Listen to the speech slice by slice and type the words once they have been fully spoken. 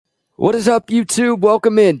What is up, YouTube?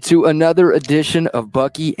 Welcome in to another edition of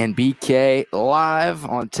Bucky and BK live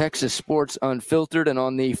on Texas Sports Unfiltered and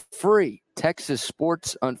on the free Texas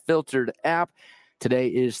Sports Unfiltered app. Today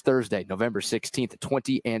is Thursday, November 16th,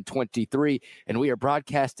 2023, and we are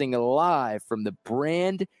broadcasting live from the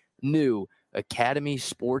brand new Academy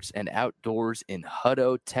Sports and Outdoors in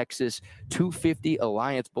Hutto, Texas. 250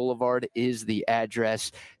 Alliance Boulevard is the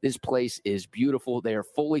address. This place is beautiful. They are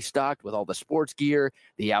fully stocked with all the sports gear,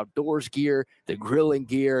 the outdoors gear, the grilling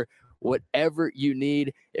gear, whatever you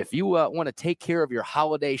need. If you want to take care of your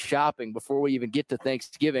holiday shopping before we even get to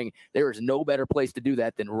Thanksgiving, there is no better place to do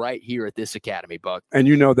that than right here at this Academy, Buck. And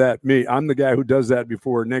you know that, I'm the guy who does that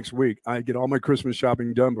before next week. I get all my Christmas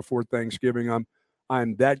shopping done before Thanksgiving.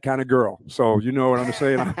 I'm that kind of girl. So you know what I'm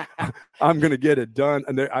saying? I'm going to get it done.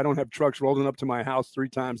 And I don't have trucks rolling up to my house 3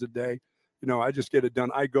 times a day. You know, I just get it done.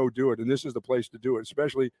 I go do it. And this is the place to do it,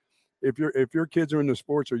 especially if your kids are in the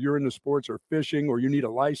sports or you're in the sports or fishing or you need a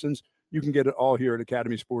license, you can get it all here at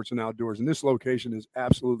Academy Sports and Outdoors. And this location is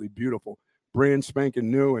absolutely beautiful. Brand spanking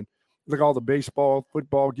new. And look at all the baseball,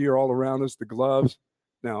 football gear all around us, the gloves.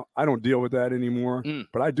 Now, I don't deal with that anymore,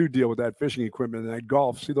 but I do deal with that fishing equipment and that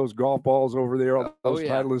golf. See those golf balls over there, all those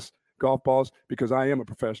Titleist golf balls? Because I am a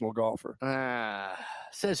professional golfer.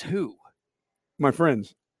 Says who? My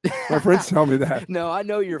friends. My friends tell me that. No, I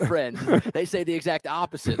know your friends. They say the exact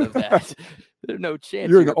opposite of that. There's no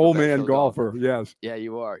chance. You're an old man golfer. Yes. Yeah,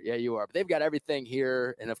 you are. But they've got everything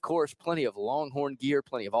here. And, of course, plenty of Longhorn gear,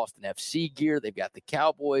 plenty of Austin FC gear. They've got the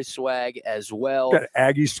Cowboys swag as well. Got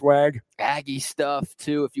Aggie swag. Aggie stuff,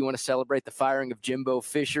 too, if you want to celebrate the firing of Jimbo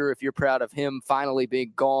Fisher. If you're proud of him finally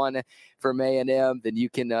being gone from A&M, then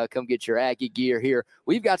you can come get your Aggie gear here.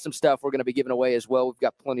 We've got some stuff we're going to be giving away as well. We've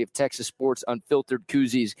got plenty of Texas Sports Unfiltered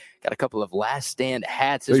koozies. Got a couple of Last Stand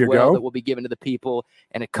hats as well that we'll be giving to the people.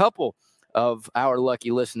 And a couple of our lucky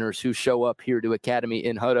listeners who show up here to Academy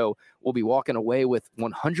in Hutto will be walking away with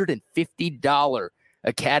 $150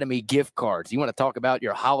 Academy gift cards. You want to talk about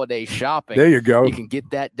your holiday shopping? There you go. You can get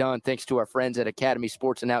that done thanks to our friends at Academy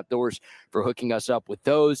Sports and Outdoors for hooking us up with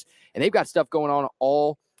those. And they've got stuff going on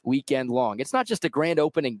all weekend long. It's not just a grand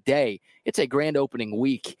opening day. It's a grand opening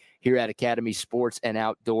week here at Academy Sports and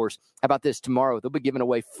Outdoors. How about this? Tomorrow, they'll be giving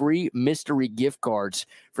away free mystery gift cards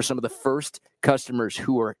for some of the first customers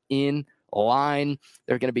who are in line.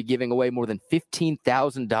 They're going to be giving away more than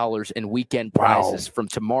 $15,000 in weekend prizes from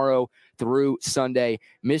tomorrow through Sunday.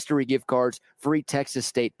 Mystery gift cards, free Texas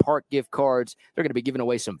State Park gift cards. They're going to be giving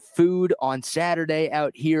away some food on Saturday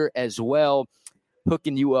out here as well,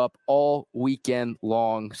 hooking you up all weekend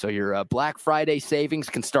long. So your Black Friday savings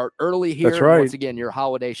can start early here. That's right. Once again, your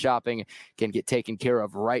holiday shopping can get taken care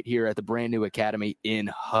of right here at the brand new Academy in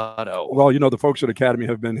Hutto. Well, you know, the folks at Academy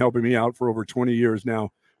have been helping me out for over 20 years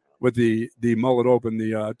now with the Mullet Open,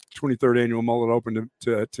 the 23rd annual Mullet Open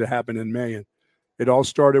to happen in May. And it all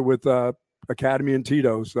started with Academy and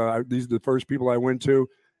Tito's. These are the first people I went to.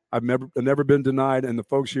 I've never been denied, and the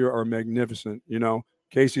folks here are magnificent. You know,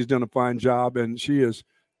 Casey's done a fine job, and she's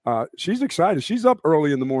excited. She's up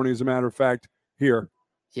early in the morning, as a matter of fact, here.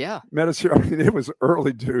 Yeah. Met us here. I mean, it was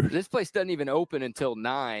early, dude. This place doesn't even open until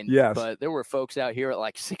 9. Yes. But there were folks out here at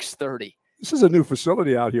like 6:30. This is a new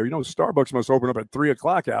facility out here. You know, Starbucks must open up at 3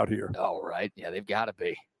 o'clock out here. Oh, right. Yeah, they've got to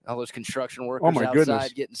be. All those construction workers outside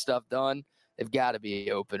goodness. Getting stuff done. They've got to be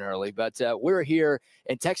open early. But we're here,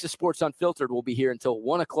 and Texas Sports Unfiltered will be here until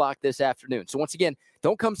 1 o'clock this afternoon. So once again,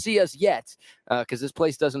 don't come see us yet because this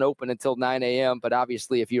place doesn't open until 9 a.m. But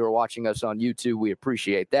obviously, if you are watching us on YouTube, we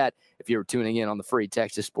appreciate that. If you're tuning in on the free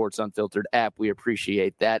Texas Sports Unfiltered app, we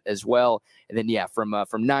appreciate that as well. And then, yeah, from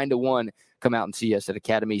 9 to 1, come out and see us at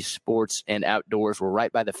Academy Sports and Outdoors. We're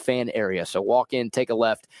right by the fan area. So walk in, take a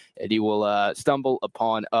left, and you will stumble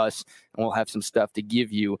upon us, and we'll have some stuff to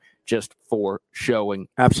give you just for showing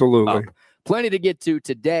Absolutely. up. Plenty to get to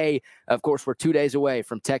today. Of course, we're 2 days away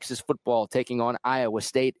from Texas football taking on Iowa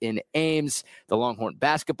State in Ames. The Longhorn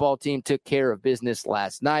basketball team took care of business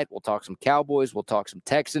last night. We'll talk some Cowboys. We'll talk some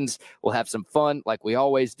Texans. We'll have some fun like we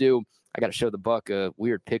always do. I got to show the Buck a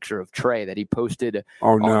weird picture of Trey that he posted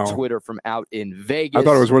on Twitter from out in Vegas. I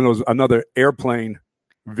thought it was another airplane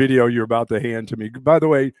video you're about to hand to me. By the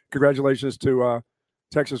way, congratulations to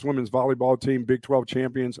Texas women's volleyball team, Big 12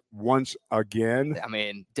 champions once again. I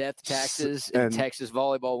mean, death taxes and Texas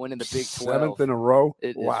volleyball winning the Big 12. 7th in a row.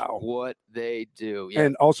 Wow. Is what they do. Yeah.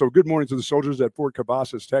 And also, good morning to the soldiers at Fort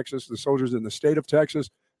Cavazos, Texas, the soldiers in the state of Texas,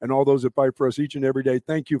 and all those that fight for us each and every day.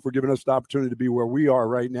 Thank you for giving us the opportunity to be where we are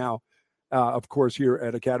right now, of course, here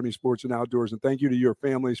at Academy Sports and Outdoors. And thank you to your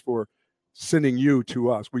families for sending you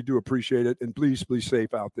to us. We do appreciate it. And please, please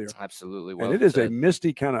safe out there. Absolutely. Well, and it is a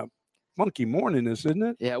misty kind of funky morning, isn't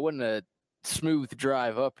it? Yeah, it wasn't a smooth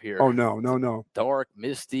drive up here. Oh, no. Dark,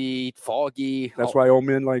 misty, foggy. That's why old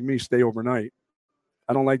men like me stay overnight.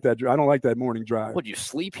 I don't like that. I don't like that morning drive. Would you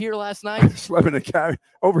sleep here last night? Slept in a cabin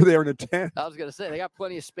over there in a tent. I was going to say, they got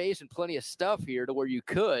plenty of space and plenty of stuff here to where you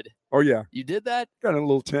could. Oh, yeah. You did that? Got a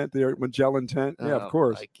little tent there, Magellan tent. Yeah, of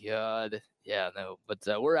course. Oh, my God. Yeah, no. But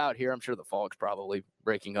we're out here. I'm sure the fog's probably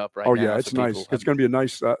breaking up right now. Oh, yeah, it's nice. It's going to be a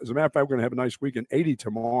nice as a matter of fact, we're going to have a nice weekend. 80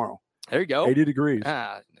 tomorrow. There you go. 80 degrees.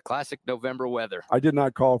 Classic November weather. I did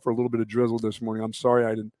not call for a little bit of drizzle this morning. I'm sorry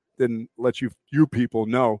I didn't let you people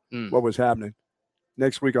know what was happening.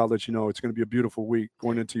 Next week, I'll let you know. It's going to be a beautiful week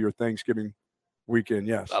going into your Thanksgiving weekend.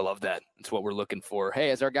 Yes. I love that. That's what we're looking for.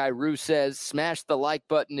 Hey, as our guy Rue says, smash the like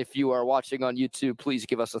button. If you are watching on YouTube, please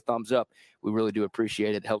give us a thumbs up. We really do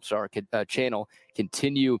appreciate it. It helps our channel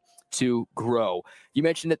continue to grow. You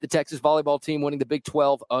mentioned that the Texas volleyball team winning the Big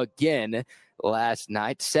 12 again last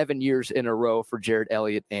night, 7 years in a row for Jared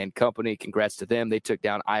Elliott and company. Congrats to them. They took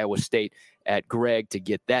down Iowa State at Gregg to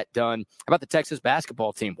get that done. How about the Texas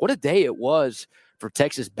basketball team? What a day it was for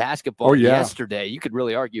Texas basketball yesterday. You could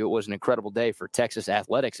really argue it was an incredible day for Texas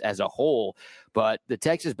athletics as a whole, but the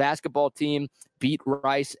Texas basketball team beat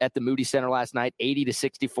Rice at the Moody Center last night,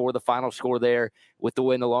 80-64, the final score there. With the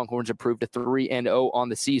win, the Longhorns improved to 3-0 on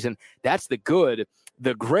the season. That's the good.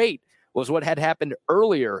 The great was what had happened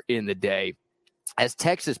earlier in the day, as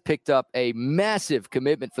Texas picked up a massive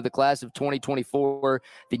commitment for the class of 2024,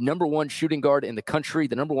 the number one shooting guard in the country,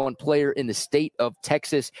 the number one player in the state of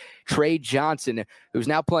Texas, Trey Johnson, who's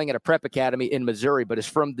now playing at a prep academy in Missouri, but is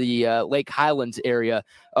from the Lake Highlands area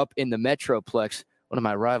up in the Metroplex. One of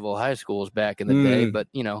my rival high schools back in the day, but,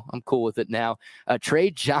 I'm cool with it now.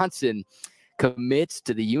 Trey Johnson commits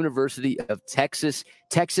to the University of Texas.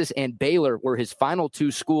 Texas and Baylor were his final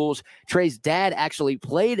two schools. Trey's dad actually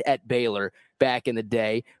played at Baylor back in the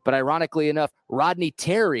day, but ironically enough, Rodney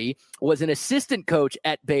Terry was an assistant coach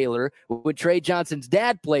at Baylor when Trey Johnson's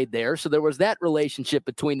dad played there, so there was that relationship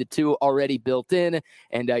between the two already built in.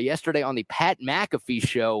 And yesterday on the Pat McAfee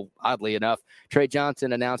show, oddly enough, Trey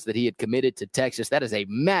Johnson announced that he had committed to Texas. That is a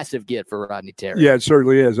massive get for Rodney Terry. Yeah, it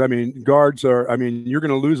certainly is. I mean, guards are, you're going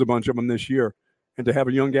to lose a bunch of them this year. And to have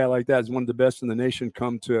a young guy like that is one of the best in the nation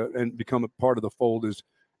come to and become a part of the fold is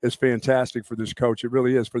fantastic for this coach. It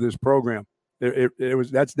really is for this program.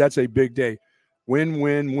 That's a big day.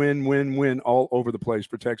 Win all over the place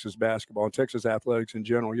for Texas basketball and Texas athletics in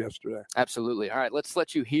general yesterday. Absolutely. All right, let's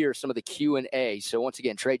let you hear some of the Q&A. So once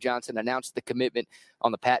again, Trey Johnson announced the commitment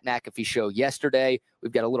on the Pat McAfee show yesterday.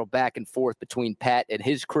 We've got a little back and forth between Pat and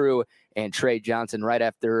his crew and Trey Johnson right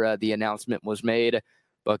after the announcement was made.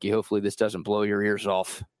 Bucky, hopefully this doesn't blow your ears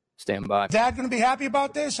off. Stand by. Dad going to be happy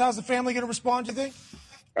about this? How's the family going to respond, do you think?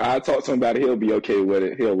 I talked to him about it. He'll be okay with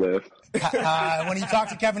it. He'll live. When you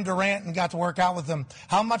talked to Kevin Durant and got to work out with him,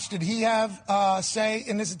 how much did he have say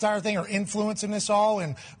in this entire thing or influence in this all?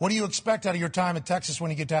 And what do you expect out of your time at Texas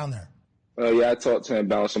when you get down there? I talked to him,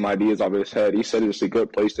 bounced some ideas off his head. He said it's a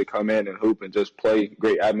good place to come in and hoop and just play,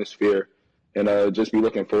 great atmosphere, and just be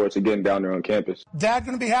looking forward to getting down there on campus. Dad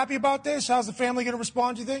going to be happy about this? How's the family going to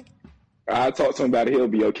respond, do you think? I talked to him about it. He'll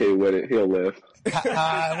be okay with it. He'll live.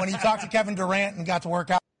 When you talked to Kevin Durant and got to work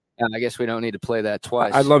out. I guess we don't need to play that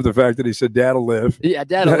twice. I love the fact that he said Dad'll live. Yeah,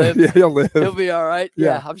 Dad'll live. Yeah, he'll live. He'll be all right.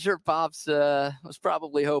 Yeah, I'm sure Pops was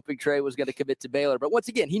probably hoping Trey was going to commit to Baylor. But once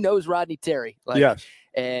again, he knows Rodney Terry. Yes.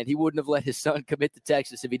 And he wouldn't have let his son commit to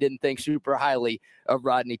Texas if he didn't think super highly of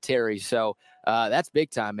Rodney Terry. So that's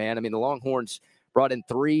big time, man. I mean, the Longhorns brought in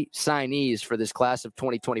 3 signees for this class of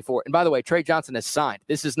 2024. And by the way, Trey Johnson has signed.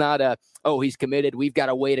 This is not he's committed. We've got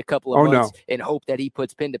to wait a couple of months and hope that he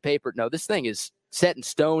puts pen to paper. No, this thing is set in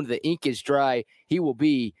stone. The ink is dry. He will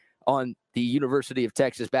be on the University of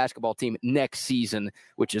Texas basketball team next season,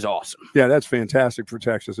 which is awesome. Yeah, that's fantastic for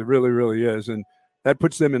Texas. It really, really is. And that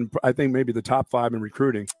puts them in, I think, maybe the top 5 in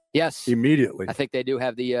recruiting. Yes. Immediately. I think they do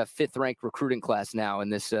have the 5th-ranked recruiting class now in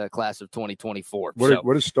this class of 2024.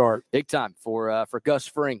 What a start. Big time for Gus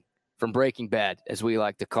Fring from Breaking Bad, as we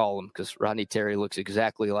like to call him, because Rodney Terry looks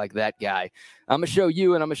exactly like that guy. I'm going to show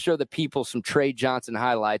you and I'm going to show the people some Trey Johnson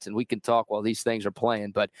highlights, and we can talk while these things are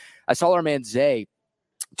playing. But I saw our man Zay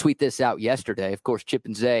tweet this out yesterday. Of course, Chip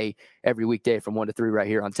and Zay every weekday from 1 to 3 right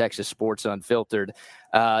here on Texas Sports Unfiltered.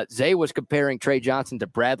 Zay was comparing Trey Johnson to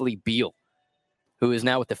Bradley Beal, who is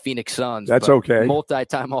now with the Phoenix Suns. That's okay.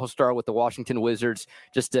 Multi-time All-Star with the Washington Wizards.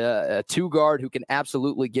 Just a 2-guard who can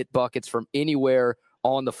absolutely get buckets from anywhere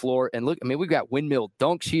on the floor. And look, I mean, we've got windmill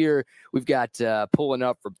dunks here. We've got pulling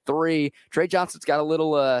up from 3. Trey Johnson's got a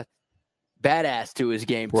little badass to his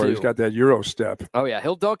game, Boy, too. he's got that Euro step. Oh, yeah.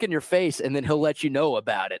 He'll dunk in your face, and then he'll let you know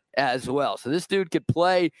about it as well. So this dude could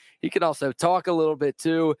play. He can also talk a little bit,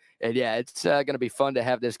 too. And, yeah, it's going to be fun to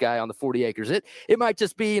have this guy on the 40 acres. It might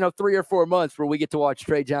just be, 3 or 4 months where we get to watch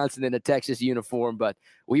Trey Johnson in a Texas uniform, but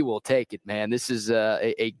we will take it, man. This is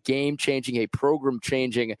a game-changing, a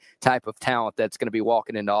program-changing type of talent that's going to be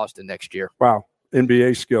walking into Austin next year. Wow.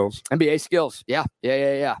 NBA skills. NBA skills. Yeah.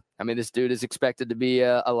 I mean, this dude is expected to be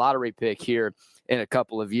a lottery pick here in a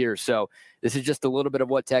couple of years. So this is just a little bit of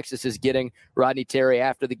what Texas is getting. Rodney Terry,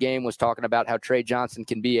 after the game, was talking about how Trey Johnson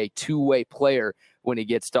can be a two-way player when he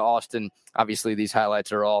gets to Austin. Obviously, these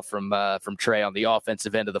highlights are all from Trey on the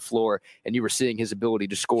offensive end of the floor, and you were seeing his ability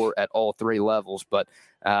to score at all three levels. But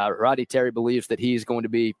Rodney Terry believes that he's going to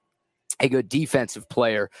be a good defensive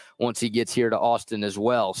player once he gets here to Austin as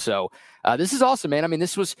well. So this is awesome, man. I mean,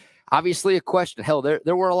 this was obviously a question. Hell,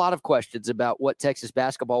 there were a lot of questions about what Texas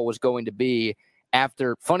basketball was going to be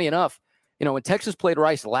after. Funny enough, when Texas played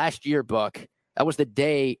Rice last year, Buck, that was the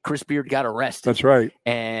day Chris Beard got arrested. That's right.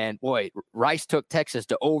 And, boy, Rice took Texas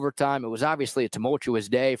to overtime. It was obviously a tumultuous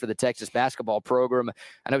day for the Texas basketball program.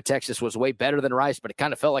 I know Texas was way better than Rice, but it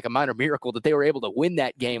kind of felt like a minor miracle that they were able to win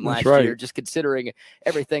that game last year, just considering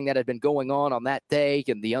everything that had been going on that day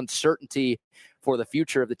and the uncertainty for the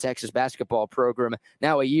future of the Texas basketball program.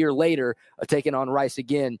 Now, a year later, taking on Rice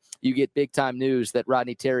again, you get big-time news that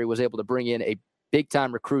Rodney Terry was able to bring in a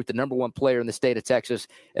big-time recruit, the number one player in the state of Texas,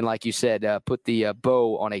 and like you said, put the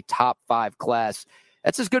bow on a top 5 class.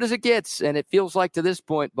 That's as good as it gets, and it feels like to this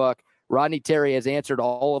point, Buck, Rodney Terry has answered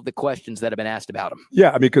all of the questions that have been asked about him. Yeah,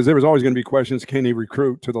 I mean, because there was always going to be questions: can he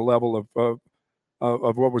recruit to the level of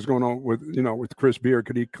what was going on with Chris Beard?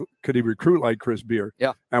 Could he recruit like Chris Beard?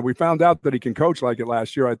 Yeah, and we found out that he can coach like it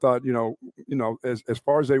last year. I thought, as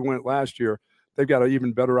far as they went last year, they've got an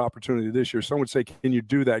even better opportunity this year. Some would say, can you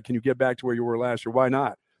do that? Can you get back to where you were last year? Why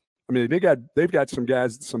not? I mean, they've got some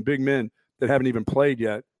guys, some big men that haven't even played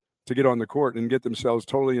yet to get on the court and get themselves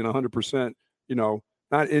totally in 100%,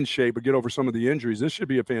 not in shape, but get over some of the injuries. This should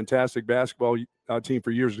be a fantastic basketball team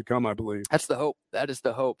for years to come, I believe. That's the hope. That is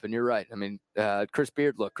the hope. And you're right. I mean, Chris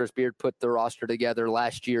Beard put the roster together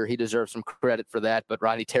last year. He deserves some credit for that, but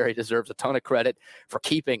Rodney Terry deserves a ton of credit for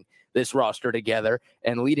keeping this roster together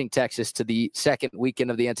and leading Texas to the second weekend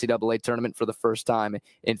of the NCAA tournament for the first time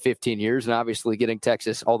in 15 years, and obviously getting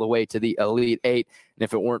Texas all the way to the Elite Eight. And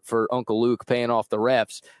if it weren't for Uncle Luke paying off the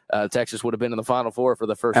refs, Texas would have been in the Final Four for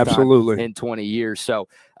the first time in 20 years. So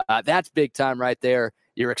that's big time right there.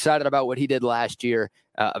 You're excited about what he did last year.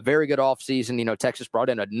 A very good offseason. Texas brought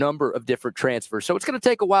in a number of different transfers. So it's going to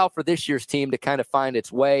take a while for this year's team to kind of find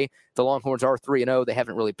its way. The Longhorns are 3-0. They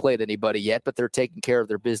haven't really played anybody yet, but they're taking care of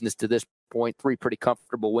their business to this point. 3 pretty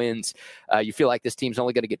comfortable wins. You feel like this team's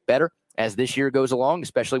only going to get better as this year goes along,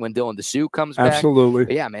 especially when Dylan DeSue comes back. Absolutely.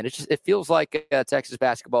 But yeah, man, it feels like Texas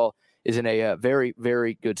basketball is in a very,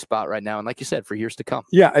 very good spot right now. And like you said, for years to come.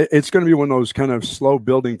 Yeah, it's going to be one of those kind of slow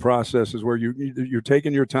building processes where you're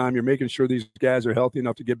taking your time. You're making sure these guys are healthy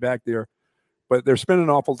enough to get back there. But they're spending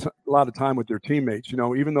an lot of time with their teammates,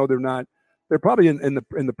 even though they're probably in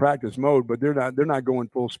the practice mode, but they're not going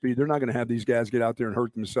full speed. They're not going to have these guys get out there and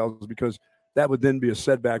hurt themselves, because that would then be a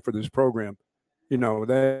setback for this program. They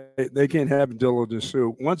can't have Dylan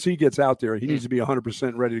DeSue. Once he gets out there, he needs to be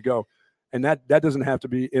 100% ready to go. And that doesn't have to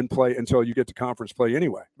be in play until you get to conference play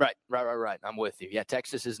anyway. Right. I'm with you. Yeah,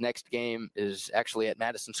 Texas's next game is actually at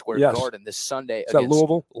Madison Square Garden this Sunday against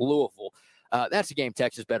Louisville. That's a game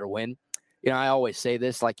Texas better win. I always say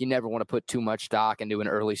this, like, you never want to put too much stock into an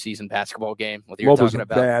early season basketball game. Whether you're talking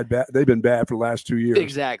about bad, they've been bad for the last 2 years.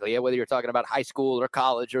 Exactly. Yeah, whether you're talking about high school or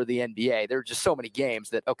college or the NBA, there are just so many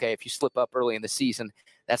games that, okay, if you slip up early in the season,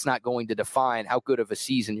 that's not going to define how good of a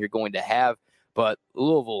season you're going to have. But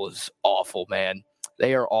Louisville is awful, man.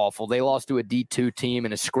 They are awful. They lost to a D2 team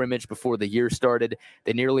in a scrimmage before the year started.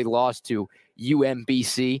 They nearly lost to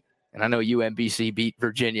UMBC. And I know UMBC beat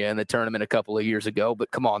Virginia in the tournament a couple of years ago, but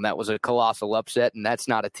come on, that was a colossal upset, and that's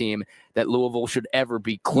not a team that Louisville should ever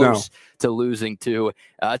be close to losing to.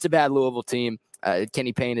 It's a bad Louisville team.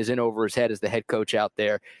 Kenny Payne is in over his head as the head coach out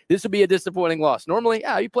there. This would be a disappointing loss. Normally,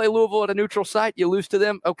 you play Louisville at a neutral site, you lose to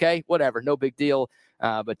them, okay, whatever, no big deal.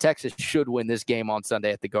 But Texas should win this game on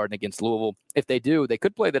Sunday at the Garden against Louisville. If they do, they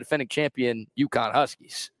could play the defending champion UConn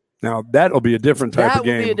Huskies. Now, that'll be a different type of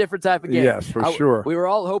game. That will be a different type of game. Yes, for sure. We were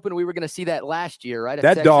all hoping we were going to see that last year, right?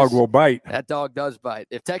 That dog will bite. That dog does bite.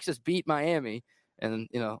 If Texas beat Miami and,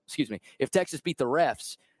 if Texas beat the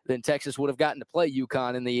refs, then Texas would have gotten to play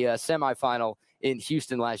UConn in the semifinal in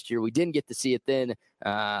Houston last year. We didn't get to see it then.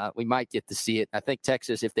 We might get to see it. I think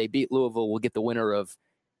Texas, if they beat Louisville, will get the winner of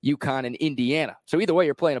UConn and Indiana. So either way,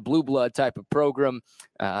 you're playing a blue blood type of program.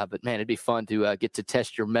 But, man, it'd be fun to get to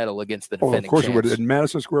test your mettle against the defending of course champs. it would. In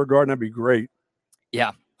Madison Square Garden, that'd be great.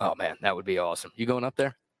 Yeah. Oh, man, that would be awesome. You going up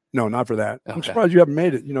there? No, not for that. Okay. I'm surprised you haven't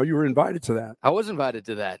made it. You were invited to that. I was invited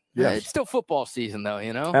to that. Yes. It's still football season, though,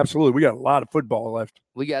 Absolutely. We got a lot of football left.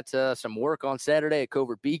 We got some work on Saturday at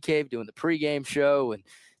Covert BK doing the pregame show, and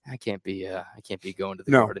I can't be going to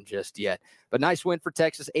the Garden just yet. But nice win for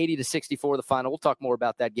Texas, 80-64 the final. We'll talk more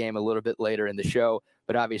about that game a little bit later in the show.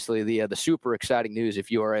 But obviously the super exciting news,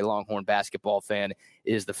 if you are a Longhorn basketball fan,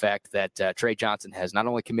 is the fact that Trey Johnson has not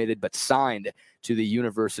only committed but signed to the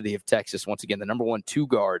University of Texas. Once again, the number 1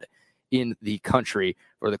 two-guard in the country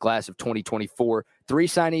for the class of 2024. 3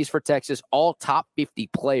 signees for Texas, all top 50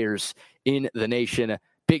 players in the nation.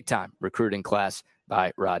 Big-time recruiting class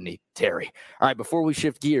by Rodney Terry. All right, before we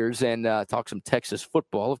shift gears and talk some Texas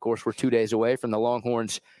football, of course, we're 2 days away from the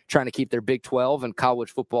Longhorns trying to keep their Big 12 and college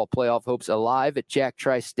football playoff hopes alive at Jack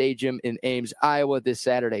Trice Stadium in Ames, Iowa this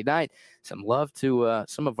Saturday night. Some love to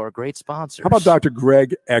some of our great sponsors. How about Dr.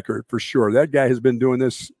 Greg Eckert, for sure? That guy has been doing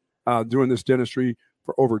this dentistry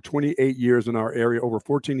for over 28 years in our area, over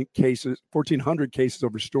 1,400 cases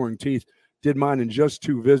of restoring teeth. Did mine in just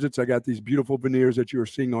 2 visits. I got these beautiful veneers that you are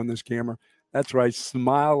seeing on this camera. That's right.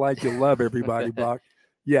 Smile like you love everybody, Buck.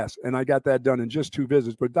 Yes, and I got that done in just 2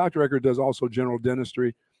 visits. But Dr. Eckert does also general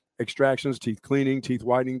dentistry, extractions, teeth cleaning, teeth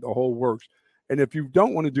whitening, the whole works. And if you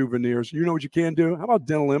don't want to do veneers, you know what you can do? How about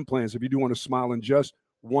dental implants? If you do want to smile in just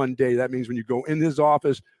 1 day, that means when you go in his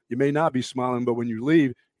office, you may not be smiling, but when you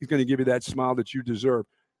leave, he's going to give you that smile that you deserve.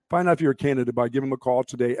 Find out if you're a candidate by giving him a call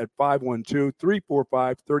today at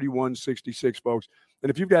 512-345-3166, folks. And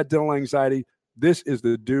if you've got dental anxiety, this is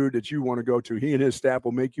the dude that you want to go to. He and his staff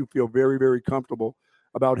will make you feel very, very comfortable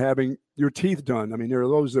about having your teeth done. I mean, there are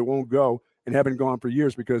those that won't go and haven't gone for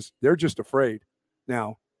years because they're just afraid.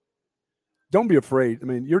 Now, don't be afraid. I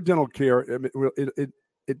mean, your dental care,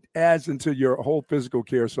 it adds into your whole physical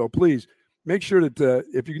care. So please make sure that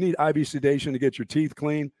if you need IV sedation to get your teeth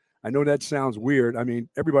clean, I know that sounds weird. I mean,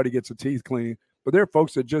 everybody gets a teeth cleaning, but there are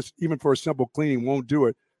folks that just, even for a simple cleaning, won't do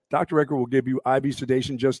it. Dr. Eckert will give you IV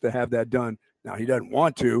sedation just to have that done. Now, he doesn't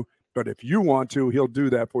want to, but if you want to, he'll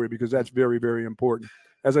do that for you because that's very, very important.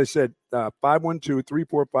 As I said,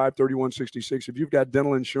 512-345-3166. If you've got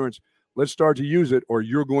dental insurance, let's start to use it or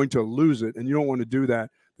you're going to lose it, and you don't want to do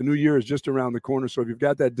that. The new year is just around the corner, so if you've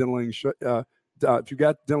got that dental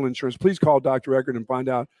insurance, please call Dr. Eckert and find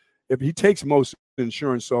out if he takes most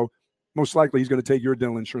insurance. So most likely he's going to take your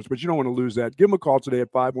dental insurance, but you don't want to lose that. Give him a call today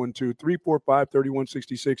at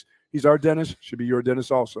 512-345-3166. He's our dentist. Should be your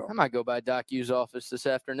dentist also. I might go by Doc U's office this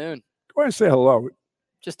afternoon. Go ahead and say hello.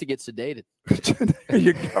 Just to get sedated. There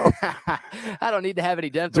you go. I don't need to have any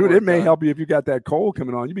dental Dude, work it may done. help you if you got that cold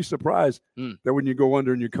coming on. You'd be surprised that when you go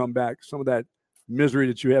under and you come back, some of that misery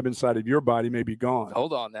that you have inside of your body may be gone.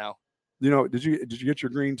 Hold on now. Did you get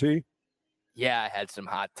your green tea? Yeah, I had some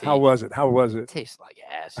hot tea. How was it? It tastes like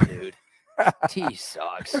ass, dude. Tea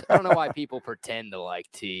sucks. I don't know why people pretend to like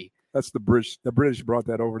tea. That's the British. The British brought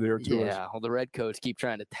that over there to us. Yeah, well, the redcoats keep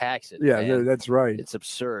trying to tax it. Yeah, man. that's right. It's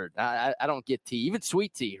absurd. I don't get tea, even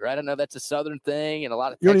sweet tea, right? I know that's a Southern thing, and a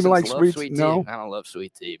lot of You don't Texans even like love sweet tea. No? I don't love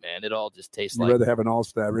sweet tea, man. It all just tastes You'd like. rather have an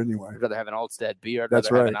All-Star anyway. I'd rather have an Altstadt beer. I'd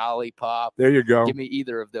That's rather right. have an Ollie Pop. There you go. Give me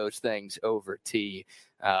either of those things over tea.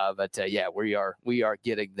 But yeah, we are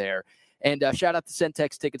getting there. And shout out to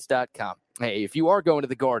centextickets.com. Hey, if you are going to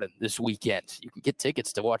the Garden this weekend, you can get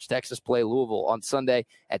tickets to watch Texas play Louisville on Sunday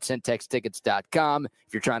at centextickets.com.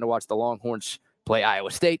 If you're trying to watch the Longhorns play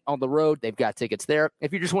Iowa State on the road, they've got tickets there.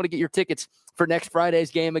 If you just want to get your tickets for next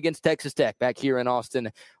Friday's game against Texas Tech back here in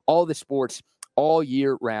Austin, all the sports all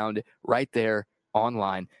year round right there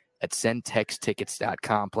online at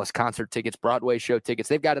centextickets.com, plus concert tickets, Broadway show tickets.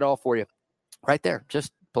 They've got it all for you right there.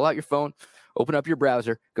 Just pull out your phone, open up your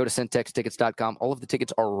browser, go to centextickets.com. All of the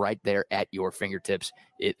tickets are right there at your fingertips.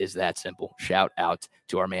 It is that simple. Shout out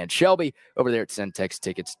to our man Shelby over there at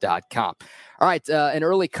centextickets.com. All right, an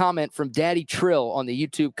early comment from Daddy Trill on the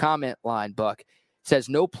YouTube comment line, Buck, says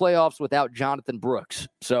no playoffs without Jonathan Brooks.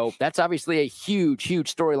 So that's obviously a huge,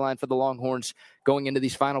 huge storyline for the Longhorns going into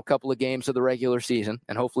these final couple of games of the regular season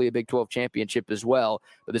and hopefully a Big 12 championship as well.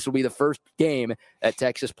 But this will be the first game that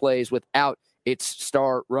Texas plays without its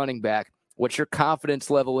star running back. What's your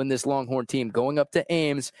confidence level in this Longhorn team going up to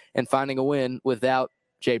Ames and finding a win without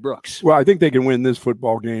Jay Brooks? Well, I think they can win this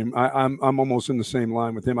football game. I'm almost in the same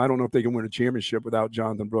line with him. I don't know if they can win a championship without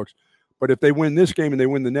Jonathan Brooks. But if they win this game and they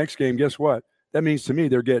win the next game, guess what? That means to me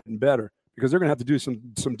they're getting better because they're going to have to do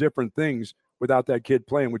some different things without that kid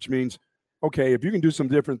playing, which means, okay, if you can do some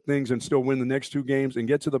different things and still win the next 2 games and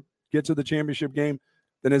get to the championship game,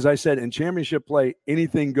 then as I said, in championship play,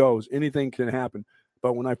 anything goes, anything can happen.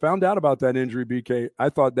 But when I found out about that injury, BK, I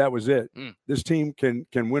thought that was it. This team can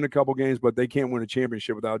win a couple games, but they can't win a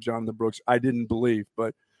championship without Jonathan Brooks. I didn't believe,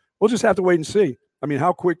 but we'll just have to wait and see. I mean,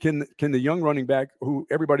 how quick can the young running back, who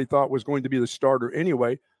everybody thought was going to be the starter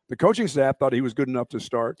anyway, the coaching staff thought he was good enough to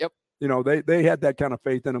start. Yep. You know, they had that kind of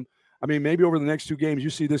faith in him. I mean, maybe over the next 2 games, you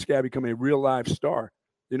see this guy become a real live star,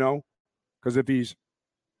 you know, because if he's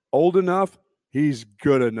old enough, he's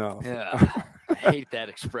good enough. Yeah. I hate that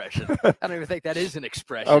expression. I don't even think that is an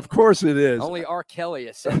expression. Of course it is. Only R. Kelly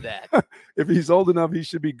has said that. If he's old enough, he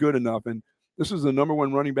should be good enough. And this was the number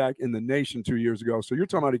 1 running back in the nation 2 years ago. So you're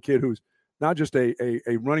talking about a kid who's not just a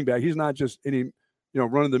running back. He's not just any,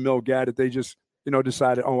 run-of-the-mill guy that they just,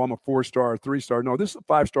 decided, oh, I'm a 4-star or 3-star. No, this is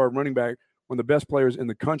a 5-star running back, one of the best players in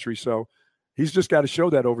the country. So he's just got to show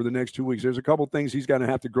that over the next 2 weeks. There's a couple things he's going to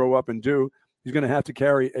have to grow up and do. He's going to have to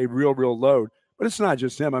carry a real load. But it's not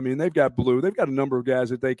just him. I mean, they've got Blue. They've got a number of guys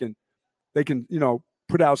that they can,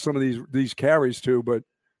 put out some of these carries to, but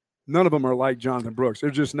none of them are like Jonathan Brooks. They're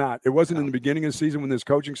just not. It wasn't in the beginning of the season when this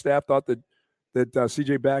coaching staff thought that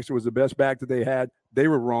C.J. Baxter was the best back that they had. They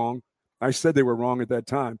were wrong. I said they were wrong at that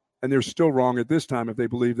time, and they're still wrong at this time if they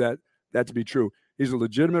believe that to be true. He's a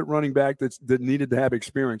legitimate running back that needed to have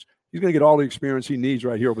experience. He's going to get all the experience he needs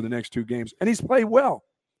right here over the next 2 games, and he's played well.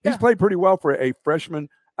 He's played pretty well for a freshman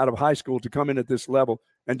out of high school to come in at this level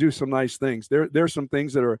and do some nice things. There's some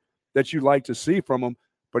things that you like to see from him,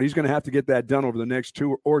 but he's going to have to get that done over the next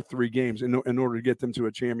 2 or 3 games in order to get them to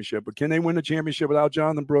a championship. But can they win a championship without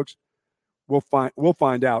Jonathan Brooks? We'll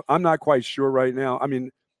find out. I'm not quite sure right now. I mean,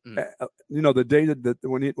 the day that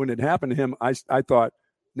when it happened to him, I thought,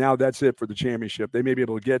 now that's it for the championship. They may be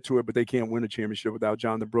able to get to it, but they can't win a championship without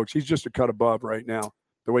Jonathan Brooks. He's just a cut above right now,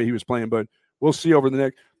 the way he was playing. But we'll see over the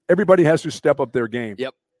next. Everybody has to step up their game.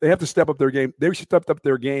 Yep. They have to step up their game. They stepped up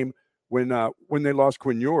their game when they lost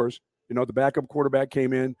Quinn Ewers. The backup quarterback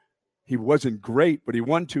came in. He wasn't great, but he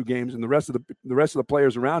won 2 games, and the rest of the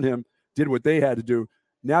players around him did what they had to do.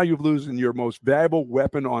 Now you're losing your most valuable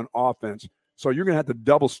weapon on offense. So you're going to have to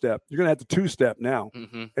double step. You're going to have to 2-step now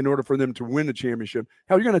in order for them to win the championship.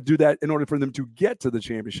 Hell, you're going to do that in order for them to get to the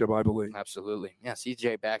championship, I believe. Absolutely. Yeah,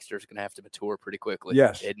 C.J. Baxter is going to have to mature pretty quickly.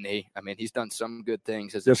 Yes. Isn't he? I mean, he's done some good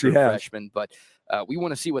things as a true freshman, but we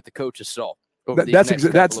want to see what the coaches saw.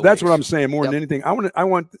 That's what I'm saying more than anything. I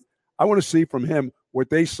want to see from him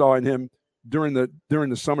what they saw in him during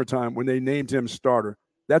the summertime when they named him starter.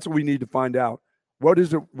 That's what we need to find out. What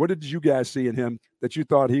did you guys see in him that you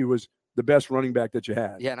thought he was the best running back that you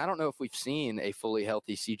had? Yeah, and I don't know if we've seen a fully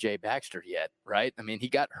healthy C.J. Baxter yet, right? I mean, he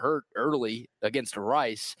got hurt early against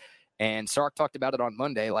Rice, and Sark talked about it on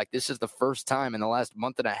Monday. Like, this is the first time in the last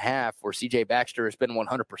month and a half where C.J. Baxter has been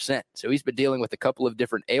 100%. So he's been dealing with a couple of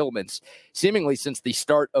different ailments seemingly since the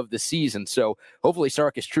start of the season. So hopefully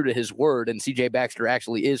Sark is true to his word, and C.J. Baxter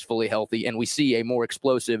actually is fully healthy, and we see a more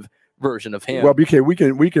explosive version of him. Well, BK,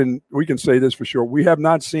 we can say this for sure. We have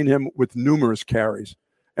not seen him with numerous carries.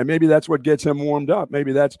 And maybe that's what gets him warmed up.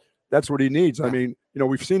 Maybe that's what he needs. I mean,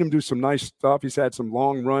 we've seen him do some nice stuff. He's had some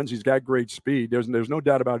long runs. He's got great speed. There's no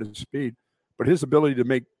doubt about his speed. But his ability to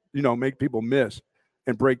make people miss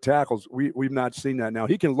and break tackles, we've not seen that. Now,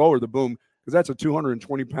 he can lower the boom because that's a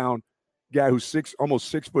 220-pound guy who's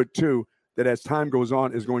almost 6'2", that as time goes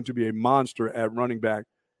on is going to be a monster at running back.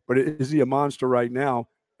 But is he a monster right now?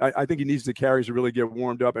 I think he needs the carries to really get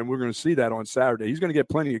warmed up, and we're going to see that on Saturday. He's going to get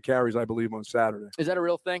plenty of carries, I believe, on Saturday. Is that a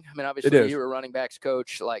real thing? I mean, obviously, you're a running backs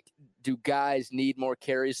coach. Like, do guys need more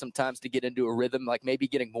carries sometimes to get into a rhythm? Like, maybe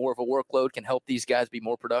getting more of a workload can help these guys be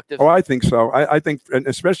more productive? Oh, I think so. I think, and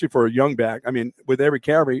especially for a young back, I mean, with every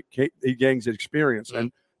carry, he gains experience.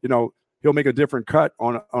 And, he'll make a different cut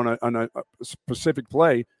on a specific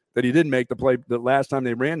play that he didn't make the last time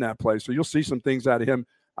they ran that play. So you'll see some things out of him,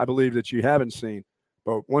 I believe, that you haven't seen.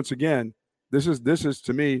 But once again, this is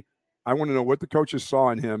to me, I want to know what the coaches saw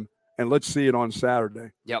in him, and let's see it on Saturday.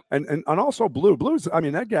 Yep. And also Blue's, I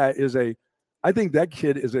mean, that guy I think that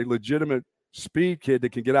kid is a legitimate speed kid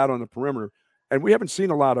that can get out on the perimeter. And we haven't seen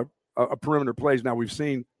a lot of perimeter plays. Now, we've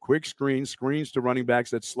seen quick screens to running backs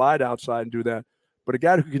that slide outside and do that. But a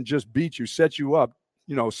guy who can just beat you, set you up,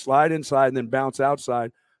 slide inside and then bounce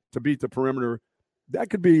outside to beat the perimeter, that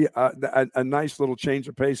could be a nice little change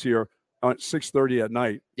of pace here on 6:30 at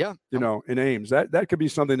night. Yeah. In Ames. That could be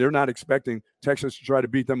something they're not expecting Texas to try to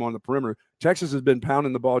beat them on the perimeter. Texas has been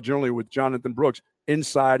pounding the ball generally with Jonathan Brooks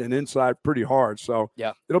inside and inside pretty hard. So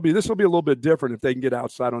yeah, this will be a little bit different if they can get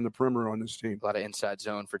outside on the perimeter on this team. A lot of inside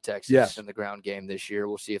zone for Texas Yes. in the ground game this year.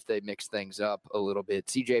 We'll see if they mix things up a little bit.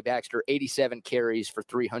 CJ Baxter, 87 carries for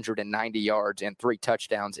 390 yards and 3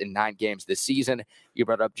 touchdowns in 9 games this season. You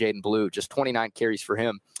brought up Jaden Blue, just 29 carries for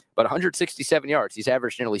him, but 167 yards. He's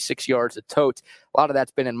averaged nearly 6 yards a tote. A lot of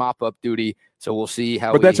that's been in mop-up duty, so we'll see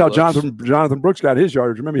how. But that's how looks. Jonathan Brooks got his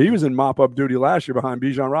yardage. Remember, he was in mop-up duty last year behind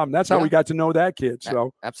Bijan Robinson. That's how we got to know that kid.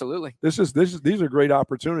 So absolutely, these are great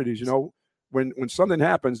opportunities. You know, when something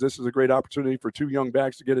happens, this is a great opportunity for 2 young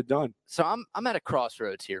backs to get it done. So I'm at a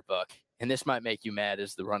crossroads here, Buck, and this might make you mad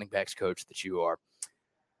as the running backs coach that you are.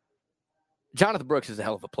 Jonathan Brooks is a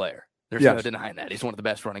hell of a player. There's no denying that. He's one of the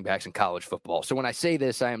best running backs in college football. So when I say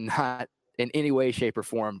this, I am not in any way, shape, or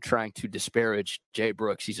form trying to disparage Jay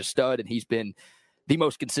Brooks. He's a stud, and he's been the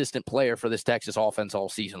most consistent player for this Texas offense all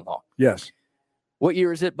season long. Yes. What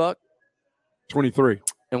year is it, Buck? 23.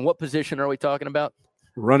 And what position are we talking about?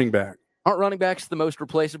 Running back. Aren't running backs the most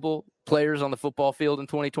replaceable players on the football field in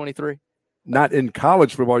 2023? Not in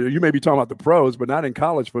college football. You may be talking about the pros, but not in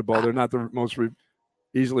college football. They're not the most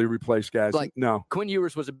easily replaced guys. Like, no. Quinn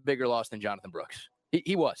Ewers was a bigger loss than Jonathan Brooks.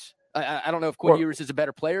 He was. I don't know if Quinn Ewers is a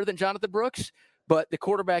better player than Jonathan Brooks, but the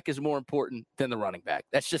quarterback is more important than the running back.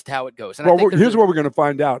 That's just how it goes. And here's what we're going to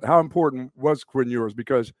find out. How important was Quinn Ewers?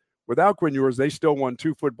 Because without Quinn Ewers, they still won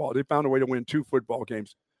 2 football. They found a way to win 2 football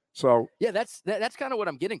games. So yeah, that's kind of what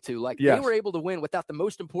I'm getting to. Like they were able to win without the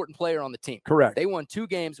most important player on the team. Correct. They won 2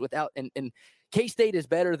 games without, and K-State is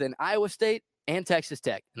better than Iowa State and Texas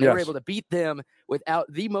Tech. And they were able to beat them without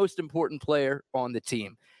the most important player on the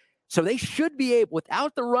team. So they should be able,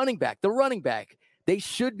 without the running back, they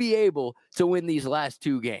should be able to win these last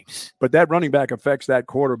 2 games. But that running back affects that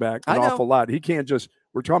quarterback an awful lot. He can't just,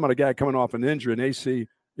 we're talking about a guy coming off an injury, an AC,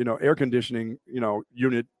 air conditioning,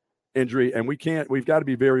 unit injury. And we've got to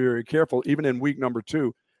be very, very careful, even in week number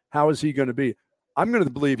 2. How is he going to be? I'm going to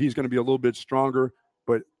believe he's going to be a little bit stronger,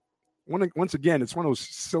 but once again, it's one of those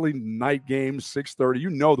silly night games,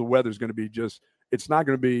 6:30. The weather's going to be it's not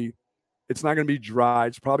going to be dry.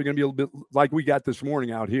 It's probably going to be a little bit like we got this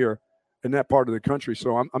morning out here in that part of the country.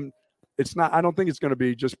 So I don't think it's going to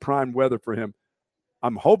be just prime weather for him.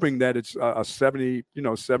 I'm hoping that it's a 70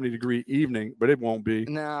 degree evening, but it won't be.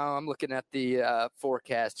 No, I'm looking at the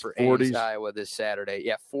forecast for Ames, Iowa this Saturday.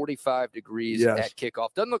 Yeah, 45 degrees at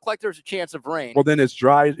kickoff. Doesn't look like there's a chance of rain. Well, then it's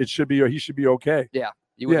dry. He should be okay. Yeah.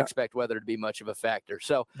 You wouldn't expect weather to be much of a factor.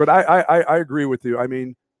 So, but I agree with you. I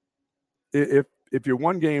mean, if you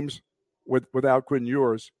won games without Quinn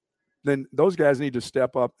Ewers, then those guys need to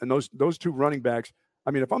step up. And those 2 running backs.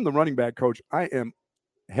 I mean, if I'm the running back coach, I am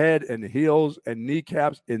head and heels and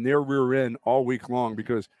kneecaps in their rear end all week long,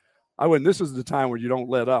 because this is the time where you don't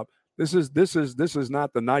let up. This is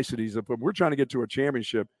not the niceties of, we're trying to get to a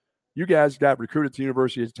championship. You guys got recruited to the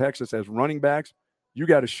University of Texas as running backs. You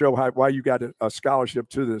got to show why you got a scholarship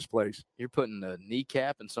to this place. You're putting a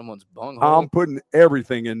kneecap in someone's bung hole? I'm putting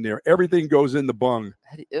everything in there. Everything goes in the bung.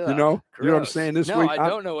 Gross. You know what I'm saying? This week, I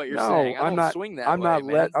don't know what you're saying. I'm not swing that I'm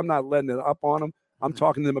way, not I'm not letting it up on them. I'm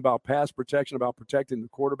talking to them about pass protection, about protecting the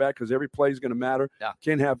quarterback, because every play is going to matter. Yeah.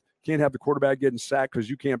 Can't have the quarterback getting sacked because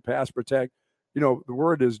you can't pass protect. The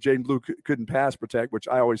word is Jaden Blue couldn't pass protect, which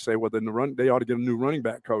I always say, well, then they ought to get a new running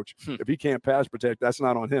back coach. If he can't pass protect, that's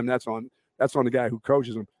not on him. That's on the guy who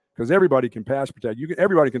coaches him. Because everybody can pass protect.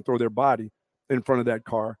 Everybody can throw their body in front of that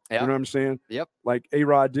car. Yep. You know what I'm saying? Yep. Like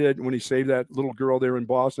A-Rod did when he saved that little girl there in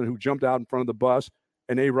Boston who jumped out in front of the bus.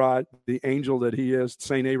 And A-Rod, the angel that he is,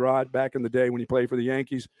 St. A-Rod, back in the day when he played for the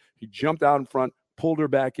Yankees, he jumped out in front, pulled her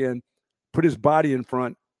back in, put his body in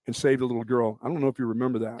front, and saved a little girl. I don't know if you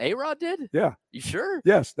remember that. A-Rod did? Yeah. You sure?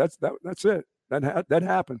 Yes, that's it. That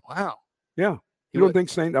happened. Wow. Yeah. Why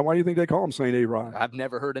do you think they call him St. A-Rod? I've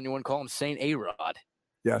never heard anyone call him St. A-Rod.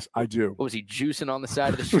 Yes, I do. What was he, juicing on the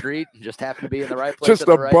side of the street and just happened to be in the right place? Just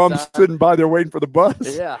a bum sitting by there waiting for the bus.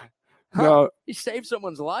 Yeah. Huh. No, he saved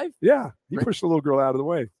someone's life? Yeah. He pushed the little girl out of the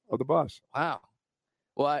way of the bus. Wow.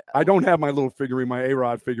 Well, I don't have my little figurine, my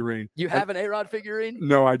A-Rod figurine. You have an A-Rod figurine?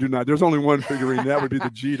 No, I do not. There's only one figurine. That would be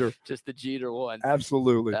the Jeter. Just the Jeter one.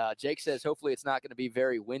 Absolutely. Jake says, hopefully it's not going to be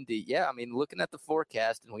very windy. Yeah, I mean, looking at the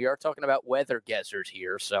forecast, and we are talking about weather guessers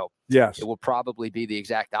here, so yes, it will probably be the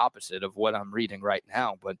exact opposite of what I'm reading right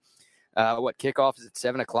now. But kickoff is at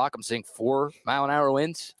 7 o'clock. I'm seeing 4-mile-an-hour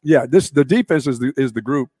winds. Yeah, the defense is the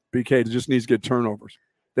group, BK, that just needs to get turnovers.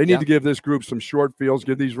 They need to give this group some short fields,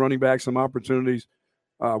 give these running backs some opportunities.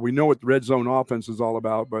 We know what the red zone offense is all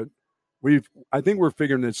about, but I think we're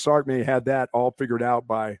figuring that Sark may have that all figured out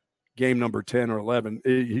by game number 10 or 11.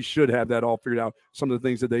 He should have that all figured out, some of the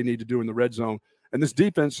things that they need to do in the red zone. And this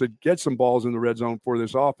defense should get some balls in the red zone for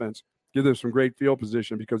this offense, give them some great field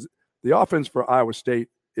position, because the offense for Iowa State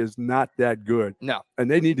is not that good. No. And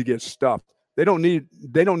they need to get stuffed. They don't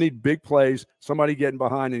need big plays, somebody getting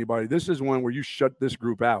behind anybody. This is one where you shut this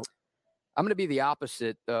group out. I'm going to be the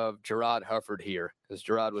opposite of Gerard Hufford here, because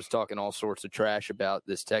Gerard was talking all sorts of trash about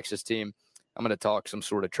this Texas team. I'm going to talk some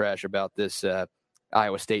sort of trash about this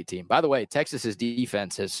Iowa State team. By the way, Texas's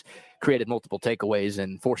defense has created multiple takeaways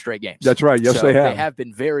in 4 straight games. That's right. Yes, so they have. They have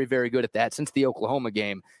been very, very good at that since the Oklahoma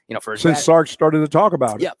game. Since Sark started to talk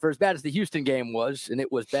about it. Yeah, for as bad as the Houston game was, and it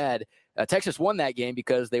was bad, Texas won that game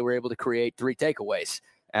because they were able to create 3 takeaways.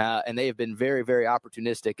 And they have been very, very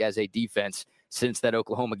opportunistic as a defense since that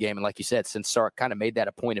Oklahoma game. And like you said, since Sark kind of made that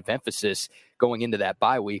a point of emphasis going into that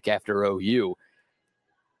bye week after OU,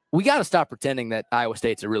 we got to stop pretending that Iowa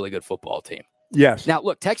State's a really good football team. Yes. Now,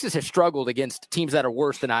 look, Texas has struggled against teams that are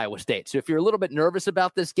worse than Iowa State. So if you're a little bit nervous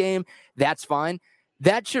about this game, that's fine.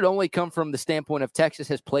 That should only come from the standpoint of Texas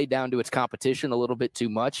has played down to its competition a little bit too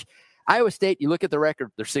much. Iowa State, you look at the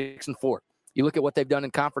record, they're 6-4. You look at what they've done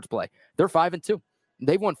in conference play, they're 5-2.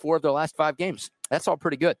 They've won 4 of their last 5 games. That's all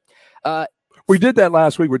pretty good. We did that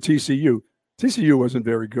last week with TCU. TCU wasn't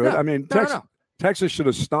very good. No, I mean, Texas should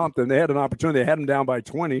have stomped them. They had an opportunity. They had them down by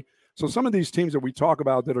 20. So some of these teams that we talk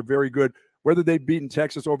about that are very good, whether they've beaten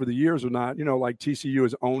Texas over the years or not, like TCU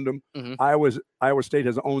has owned them. Mm-hmm. Iowa State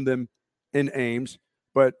has owned them in Ames.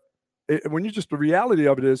 But the reality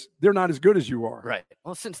of it is they're not as good as you are. Right.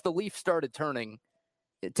 Well, since the leaf started turning,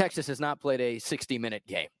 Texas has not played a 60-minute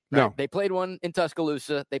game. Right? No. They played one in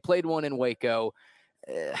Tuscaloosa. They played one in Waco.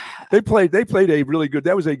 They played a really good –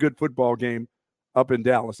 that was a good football game up in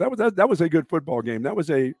Dallas. That was a good football game. That was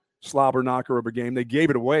a slobber knocker of a game. They gave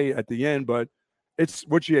it away at the end, but it's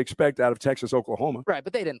what you expect out of Texas, Oklahoma. Right,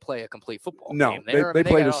 but they didn't play a complete football game. No, they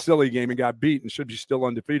played a silly game and got beat and should be still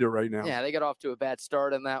undefeated right now. Yeah, they got off to a bad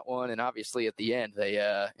start in that one, and obviously at the end, they,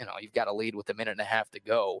 you've got a lead with a minute and a half to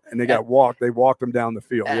go. And they got walked. They walked them down the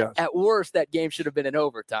field, yes. At worst, that game should have been in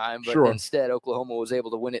overtime, but instead Oklahoma was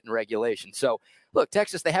able to win it in regulation. So, look,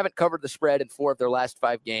 Texas, they haven't covered the spread in 4 of their last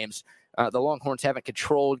 5 games. The Longhorns haven't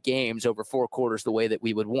controlled games over 4 quarters the way that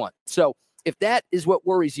we would want. So, if that is what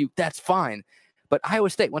worries you, that's fine. But Iowa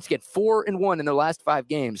State, once again, 4-1 in their last 5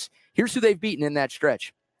 games. Here's who they've beaten in that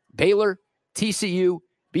stretch: Baylor, TCU,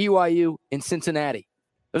 BYU, and Cincinnati.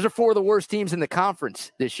 Those are 4 of the worst teams in the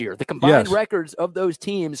conference this year. The combined records of those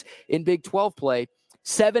teams in Big 12 play,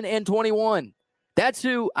 7-21. That's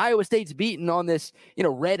who Iowa State's beaten on this,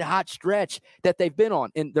 red-hot stretch that they've been on.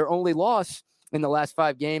 And their only loss in the last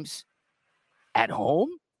 5 games at home?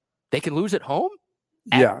 They can lose at home?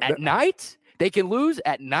 At night? They can lose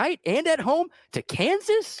at night and at home to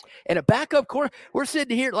Kansas and a backup quarterback. We're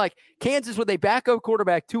sitting here like Kansas with a backup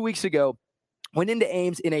quarterback 2 weeks ago went into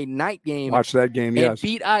Ames in a night game. Watch that game, and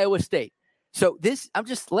beat Iowa State. So I'm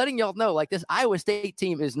just letting y'all know, like, this Iowa State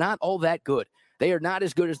team is not all that good. They are not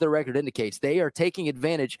as good as their record indicates. They are taking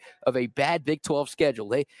advantage of a bad Big 12 schedule.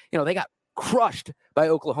 They got crushed by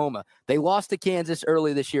Oklahoma. They lost to Kansas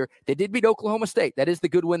early this year. They did beat Oklahoma State. That is the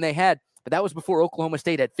good win they had. But that was before Oklahoma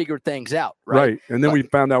State had figured things out, right? And then we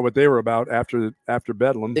found out what they were about after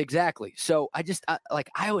Bedlam. Exactly. So I like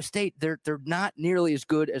Iowa State. They're not nearly as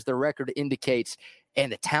good as their record indicates,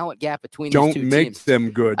 and the talent gap between these two teams. Don't make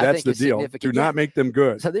them good. That's the deal. Do not make them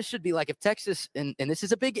good. So this should be like if Texas, and this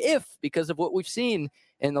is a big if because of what we've seen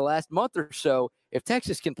in the last month or so. If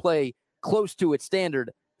Texas can play close to its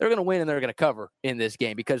standard, they're going to win and they're going to cover in this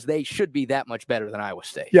game because they should be that much better than Iowa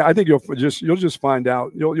State. Yeah, I think you'll just find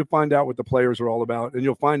out. You'll find out what the players are all about, and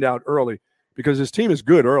you'll find out early because this team is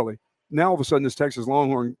good early. Now all of a sudden, this Texas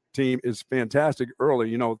Longhorn team is fantastic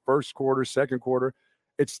early. First quarter, second quarter.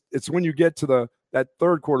 It's when you get to that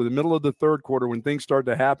third quarter, the middle of the third quarter, when things start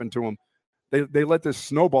to happen to them. They let this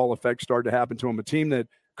snowball effect start to happen to them. A team that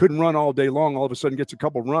couldn't run all day long all of a sudden gets a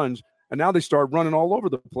couple runs. And now they start running all over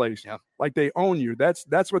the place, like they own you.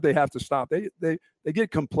 That's what they have to stop. They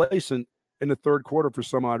get complacent in the third quarter for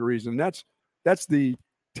some odd reason. That's the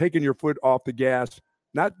taking your foot off the gas.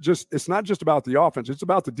 It's not just about the offense. It's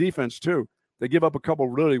about the defense too. They give up a couple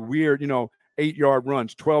really weird, 8-yard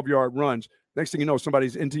runs, 12-yard runs. Next thing you know,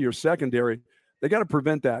 somebody's into your secondary. They got to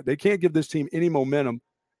prevent that. They can't give this team any momentum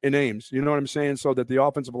in Ames. You know what I'm saying? So that the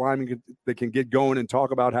offensive linemen they can get going and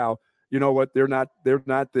talk about how, you know what, they're not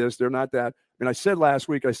this, they're not that. And I said last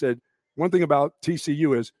week, I said, one thing about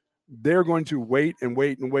TCU is they're going to wait and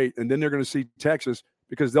wait and wait, and then they're going to see Texas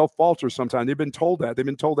because they'll falter sometime. They've been told that. They've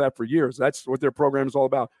been told that for years. That's what their program is all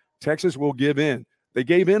about. Texas will give in. They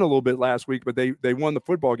gave in a little bit last week, but they won the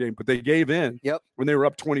football game, but they gave in when they were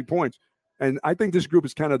up 20 points. And I think this group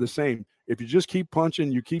is kind of the same. If you just keep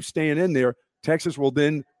punching, you keep staying in there, Texas will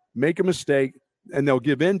then make a mistake, and they'll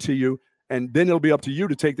give in to you, and then it'll be up to you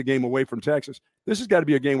to take the game away from Texas. This has got to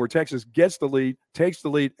be a game where Texas gets the lead, takes the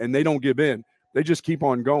lead, and they don't give in. They just keep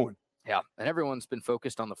on going. Yeah, and everyone's been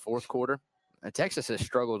focused on the fourth quarter. And Texas has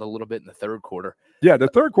struggled a little bit in the third quarter. Yeah, the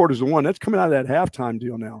third quarter is the one. That's coming out of that halftime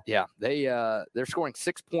deal now. Yeah, they're scoring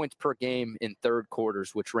 6 points per game in third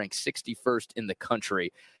quarters, which ranks 61st in the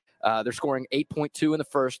country. They're scoring 8.2 in the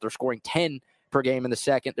first. They're scoring 10 per game in the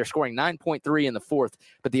second. They're scoring 9.3 in the fourth.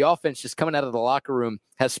 But the offense just coming out of the locker room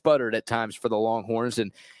has sputtered at times for the Longhorns.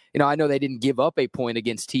 And, I know they didn't give up a point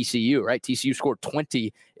against TCU, right? TCU scored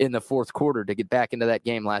 20 in the fourth quarter to get back into that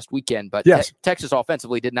game last weekend. But yes. Texas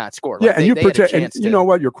offensively did not score. Yeah, and you know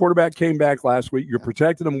what? Your quarterback came back last week. You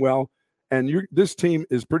protected him well. And this team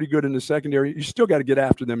is pretty good in the secondary. You still got to get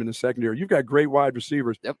after them in the secondary. You've got great wide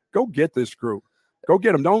receivers. Yep. Go get this group. Go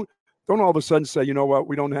get them. Don't all of a sudden say, you know what,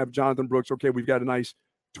 we don't have Jonathan Brooks. Okay, we've got a nice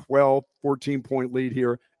 12, 14-point lead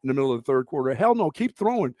here in the middle of the third quarter. Hell no, keep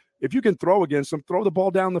throwing. If you can throw against them, throw the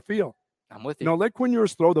ball down the field. I'm with you. Let Quinn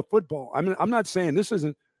Ewers throw the football. I mean, I'm not saying this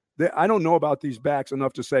isn't – I don't know about these backs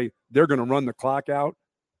enough to say they're going to run the clock out.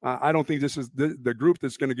 I don't think this is the group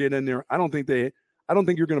that's going to get in there. I don't think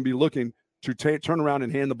you're going to be looking to turn around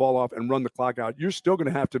and hand the ball off and run the clock out. You're still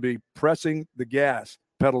going to have to be pressing the gas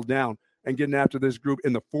pedal down and getting after this group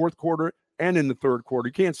in the fourth quarter and in the third quarter.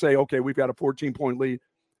 You can't say, okay, we've got a 14-point lead.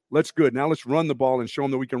 Let's good. Now let's run the ball and show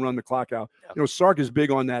them that we can run the clock out. Yep. Sark is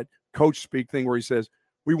big on that coach speak thing where he says,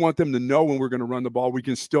 we want them to know when we're going to run the ball, we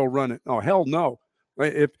can still run it. Oh, hell no.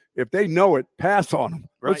 If they know it, pass on them.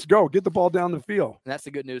 Right. Let's go. Get the ball down the field. And that's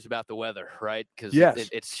the good news about the weather, right? Because yes.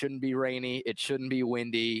 it shouldn't be rainy. It shouldn't be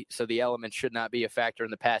windy. So the elements should not be a factor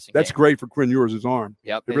in the passing That's game. Great for Quinn Ewers' arm.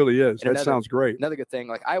 Yep. It really is. That sounds great. Another good thing,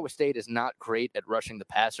 like Iowa State is not great at rushing the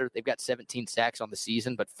passer. They've got 17 sacks on the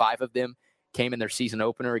season, but 5 of them came in their season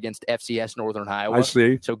opener against FCS Northern Iowa. I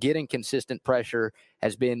see. So getting consistent pressure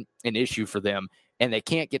has been an issue for them. And they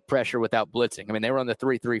can't get pressure without blitzing. I mean, they run the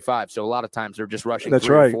 3-3-5, so a lot of times they're just rushing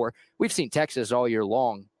 3 or 4. We've seen Texas all year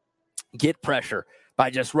long get pressure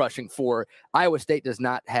by just rushing 4. Iowa State does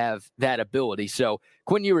not have that ability. So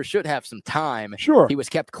Quinn Ewers should have some time. Sure. He was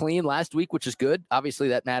kept clean last week, which is good. Obviously,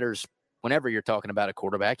 that matters whenever you're talking about a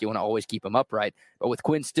quarterback. You want to always keep him upright. But with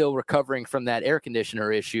Quinn still recovering from that air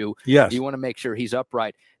conditioner issue, yes, you want to make sure he's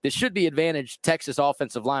upright. This should be advantage Texas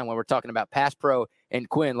offensive line when we're talking about pass pro, and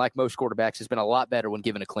Quinn, like most quarterbacks, has been a lot better when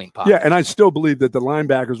given a clean pocket. Yeah, and I still believe that the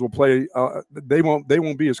linebackers will play they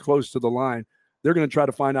won't be as close to the line. They're going to try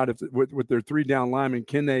to find out if with their 3-down linemen,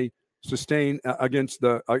 can they sustain against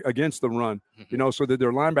the run, so that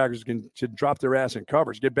their linebackers can drop their ass in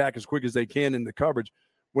coverage, get back as quick as they can in the coverage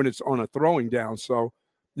when it's on a throwing down. So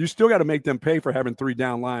you still got to make them pay for having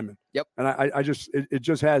 3-down linemen. Yep. And it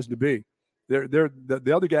just has to be.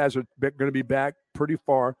 The other guys are going to be back pretty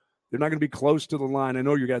far. They're not going to be close to the line. I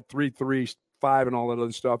know you got 3-3-5 and all that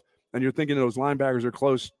other stuff, and you're thinking those linebackers are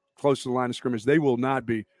close to the line of scrimmage. They will not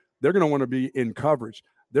be. They're going to want to be in coverage.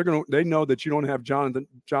 They know that you don't have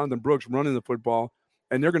Jonathan Brooks running the football,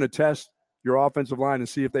 and they're going to test your offensive line and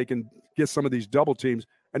see if they can get some of these double teams.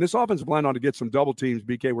 And this offensive line ought to get some double teams,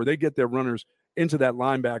 BK, where they get their runners into that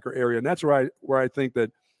linebacker area. And that's where I think that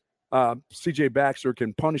C.J. Baxter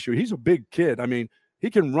can punish you. He's a big kid. I mean, he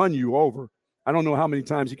can run you over. I don't know how many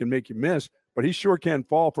times he can make you miss, but he sure can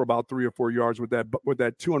fall for about 3 or 4 yards with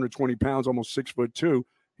that 220 pounds, almost 6'2".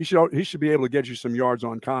 He should be able to get you some yards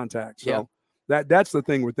on contact. So that's the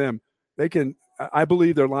thing with them. They can. I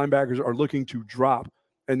believe their linebackers are looking to drop,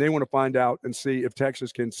 and they want to find out and see if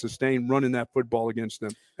Texas can sustain running that football against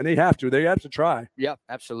them. And they have to. They have to try. Yeah,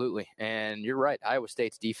 absolutely. And you're right. Iowa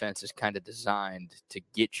State's defense is kind of designed to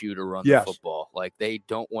get you to run the football. Like, they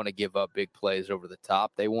don't want to give up big plays over the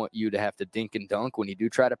top. They want you to have to dink and dunk when you do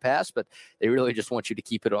try to pass, but they really just want you to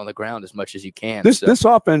keep it on the ground as much as you can. This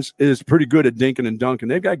offense is pretty good at dinking and dunking.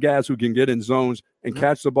 They've got guys who can get in zones and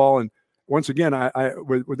catch the ball. And once again,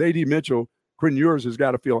 with A.D. Mitchell, Quinn Ewers has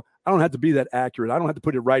got to feel, I don't have to be that accurate. I don't have to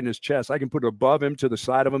put it right in his chest. I can put it above him, to the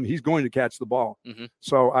side of him. He's going to catch the ball. Mm-hmm.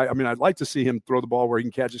 So, I mean, I'd like to see him throw the ball where he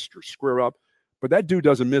can catch it square up. But that dude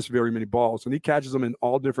doesn't miss very many balls, and he catches them in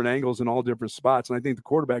all different angles and all different spots. And I think the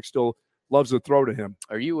quarterback still loves to throw to him.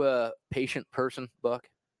 Are you a patient person, Buck?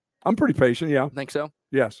 I'm pretty patient, yeah. Think so?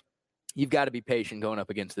 Yes. You've got to be patient going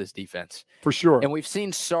up against this defense. For sure. And we've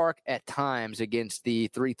seen Sark at times against the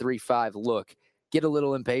 3-3-5 look get a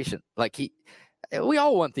little impatient. Like, we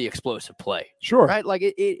all want the explosive play. Sure. Right? Like,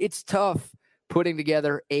 it's tough putting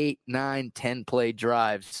together 8, 9, 10 play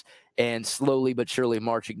drives and slowly but surely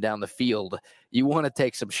marching down the field. You want to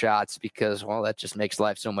take some shots because, well, that just makes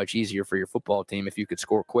life so much easier for your football team if you could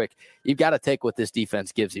score quick. You've got to take what this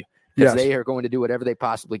defense gives you. because Yes. they are going to do whatever they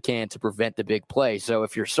possibly can to prevent the big play. So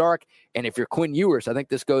if you're Sark and if you're Quinn Ewers, I think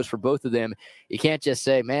this goes for both of them. You can't just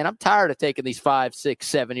say, man, I'm tired of taking these 5,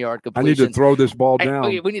 6, 7-yard completions. I need to throw this ball down.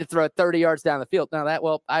 We need to throw it 30 yards down the field. Now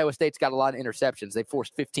Iowa State's got a lot of interceptions. They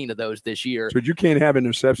forced 15 of those this year. So you can't have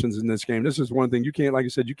interceptions in this game. This is one thing you can't, like I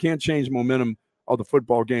said, you can't change momentum of the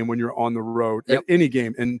football game when you're on the road at any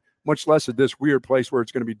game, and much less at this weird place where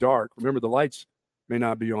it's going to be dark. Remember, the lights may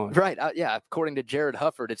not be on. Right. Yeah. According to Jared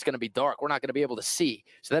Hufford, it's going to be dark. We're not going to be able to see.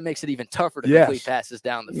 So that makes it even tougher to complete passes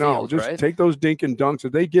down the field. No, just right? take those dink and dunks.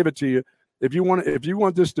 If they give it to you, if you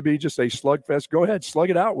want this to be just a slugfest, go ahead, slug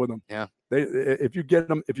it out with them. Yeah. If you get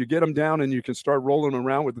them down and you can start rolling them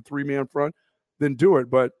around with the 3-man front, then do it.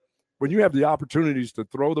 But when you have the opportunities to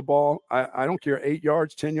throw the ball, I don't care, 8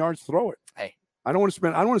 yards, 10 yards, throw it. Hey, I don't want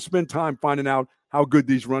to spend time finding out how good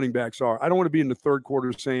these running backs are. I don't want to be in the third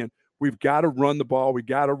quarter saying, we've got to run the ball. We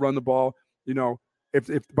got to run the ball. You know, if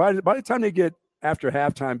by the time they get after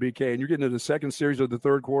halftime, BK, and you're getting to the second series of the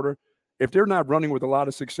third quarter, if they're not running with a lot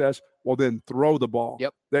of success, well, then throw the ball.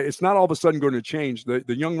 Yep. It's not all of a sudden going to change. The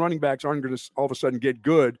young running backs aren't going to all of a sudden get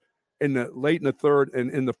good late in the third and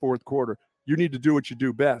in the fourth quarter. You need to do what you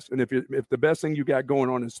do best. And if the best thing you got going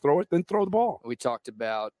on is throw it, then throw the ball. We talked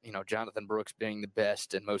about, Jonathan Brooks being the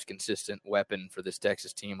best and most consistent weapon for this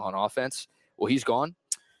Texas team on offense. Well, he's gone.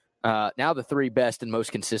 Now the 3 best and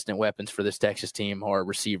most consistent weapons for this Texas team are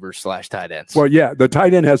receivers / tight ends. Well, yeah, the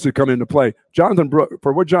tight end has to come into play.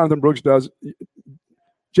 For what Jonathan Brooks does,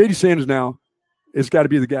 J.D. Sanders now has got to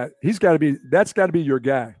be the guy. That's got to be your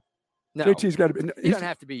guy. No, JT's got to be. He doesn't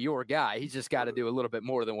have to be your guy. He's just got to do a little bit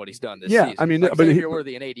more than what he's done this yeah, season. I mean, like but Xavier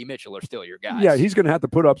Worthy and A.D. Mitchell are still your guys. Yeah, he's going to have to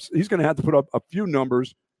put up. He's going to have to put up a few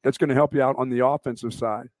numbers that's going to help you out on the offensive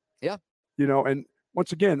side. Yeah, and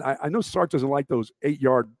once again, I know Sark doesn't like those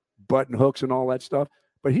 8-yard button hooks and all that stuff,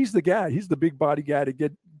 but he's the guy. He's the big body guy to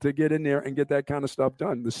get in there and get that kind of stuff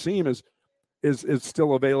done. The seam is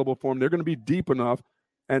still available for him. They're going to be deep enough,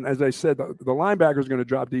 and as I said, the linebacker is going to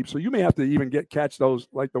drop deep. So you may have to even catch those,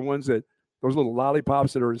 like the ones those little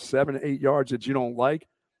lollipops that are 7 to 8 yards that you don't like,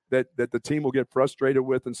 that the team will get frustrated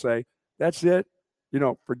with and say, that's it. You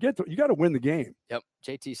got to win the game. Yep.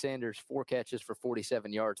 JT Sanders, 4 catches for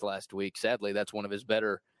 47 yards last week. Sadly, that's one of his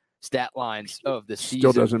better stat lines of the season.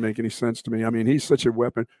 Still doesn't make any sense to me. I mean, he's such a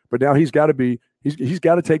weapon, but now he's got to take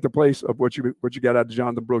the place of what you got out of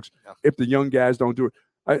Jonathan Brooks. Yeah. If the young guys don't do it,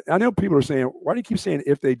 I know people are saying, why do you keep saying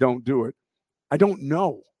if they don't do it? I don't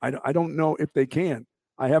know. I don't know if they can.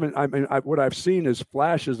 What I've seen is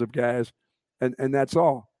flashes of guys, and that's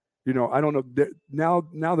all. I don't know.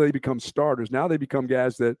 Now they become starters. Now they become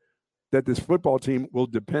guys that this football team will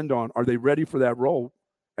depend on. Are they ready for that role?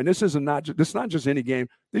 And this is not just any game.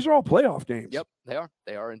 These are all playoff games. Yep, they are.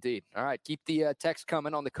 They are indeed. All right, keep the text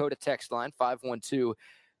coming on the Coda text line,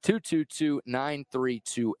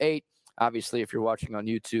 512-222-9328. Obviously, if you're watching on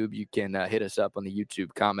YouTube, you can hit us up on the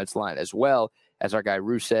YouTube comments line as well. As our guy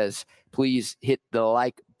Rue says, please hit the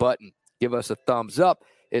like button. Give us a thumbs up.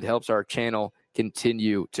 It helps our channel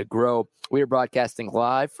continue to grow. We are broadcasting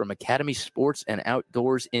live from Academy Sports and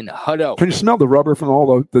Outdoors in Hutto. Can you smell the rubber from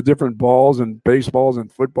all the different balls and baseballs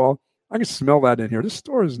and football? I can smell that in here. This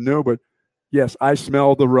store is new, but yes, I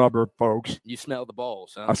smell the rubber, folks. You smell the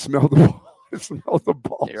balls, huh? I smell the balls. I smell the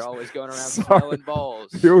balls. You're always going around smelling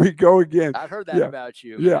balls. Here we go again. I've heard that about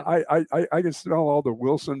you. Yeah, I can smell all the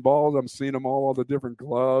Wilson balls. I'm seeing them all the different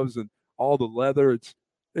gloves and all the leather.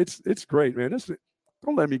 It's great, man.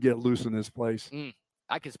 Don't let me get loose in this place.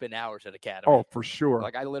 I could spend hours at Academy. Oh, for sure.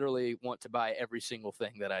 Like I literally want to buy every single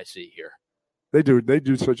thing that I see here. They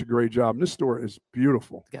do such a great job. And this store is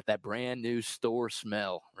beautiful. It's got that brand new store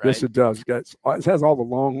smell, right? Yes, it does. It has all the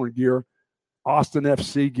Longhorn gear, Austin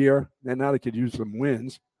FC gear, and now they could use some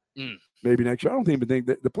wins. Maybe next year. I don't even think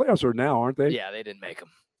that the playoffs are now, aren't they? Yeah, they didn't make them.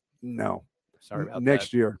 No. Sorry about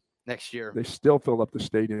next year. Next year. They still fill up the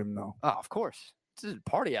stadium, though. Oh, of course. It's a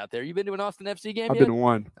party out there. You been to an Austin FC game I've yet? been to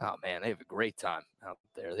one. Oh, man, they have a great time out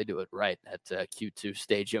there. They do it right at Q2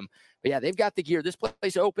 Stadium. But, yeah, they've got the gear. This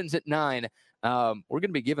place opens at 9. We're going to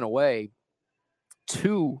be giving away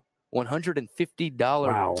 2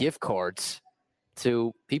 $150 gift cards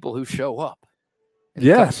to people who show up. And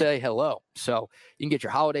come say hello. So you can get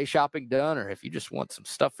your holiday shopping done, or if you just want some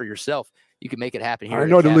stuff for yourself, you can make it happen here. I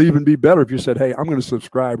know it'll even be better if you said, hey, I'm going to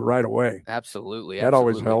subscribe right away. Absolutely. That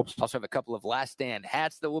always helps. Also have a couple of Last Stand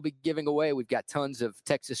hats that we'll be giving away. We've got tons of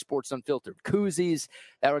Texas Sports Unfiltered koozies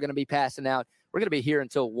that we're going to be passing out. We're going to be here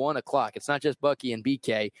until 1 o'clock. It's not just Bucky and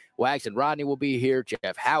BK. Wags and Rodney will be here.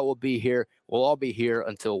 Jeff Howe will be here. We'll all be here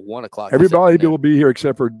until 1 o'clock. Everybody will be here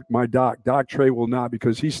except for my Doc. Doc Trey will not,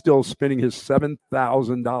 because he's still spending his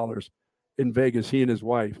 $7,000 in Vegas, he and his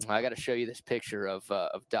wife. I got to show you this picture of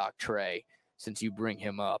Doc Trey since you bring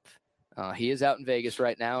him up. He is out in Vegas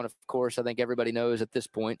right now, and of course, I think everybody knows at this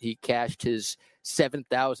point he cashed his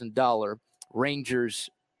 $7,000 Rangers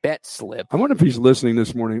bet slip. I wonder if he's listening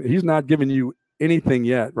this morning. He's not giving you anything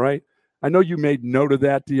yet, right? I know you made note of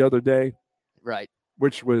that the other day. Right.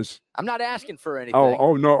 Which was, I'm not asking for anything.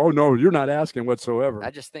 Oh no, you're not asking whatsoever.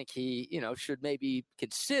 I just think he, should maybe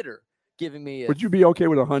consider giving me. Would you be okay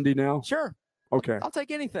with a Hyundai now? Sure. Okay. I'll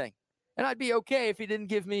take anything, and I'd be okay if he didn't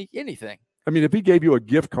give me anything. I mean, if he gave you a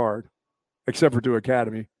gift card, except for to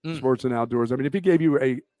Academy Sports and Outdoors. I mean, if he gave you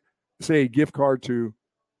a gift card to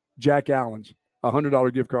Jack Allen's,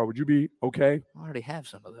 $100 gift card, would you be okay? I already have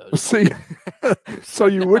some of those. See, so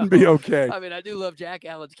you wouldn't be okay. I mean, I do love Jack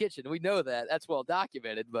Allen's Kitchen. We know that. That's well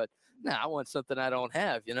documented. But I want something I don't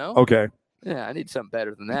have, Okay. Yeah, I need something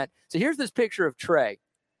better than that. So here's this picture of Trey.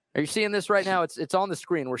 Are you seeing this right now? It's on the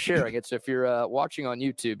screen. We're sharing it. So if you're watching on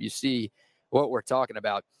YouTube, you see what we're talking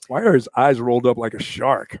about. Why are his eyes rolled up like a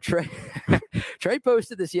shark? Trey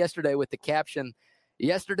posted this yesterday with the caption,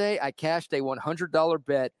 "Yesterday, I cashed a $100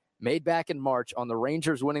 bet made back in March on the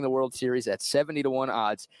Rangers winning the World Series at 70-1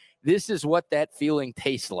 odds. This is what that feeling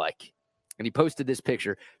tastes like." And he posted this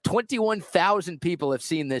picture. 21,000 people have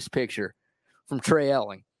seen this picture from Trey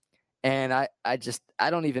Elling. And I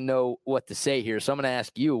don't even know what to say here. So I'm going to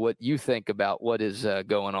ask you what you think about what is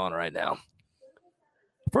going on right now.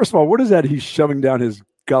 First of all, what is that he's shoving down his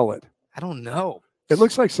gullet? I don't know. It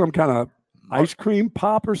looks like some kind of ice cream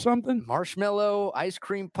pop or something. Marshmallow ice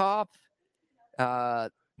cream pop.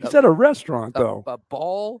 He's at a restaurant, though. A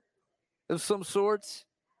ball of some sorts.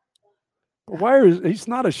 But he's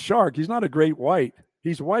not a shark. He's not a great white.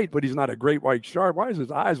 He's white, but he's not a great white shark. Why is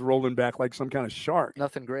his eyes rolling back like some kind of shark?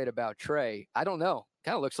 Nothing great about Trey. I don't know.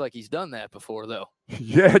 Kind of looks like he's done that before, though.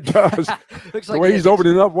 Yeah, it does. The way he's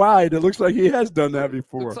opening up wide, it looks like he has done that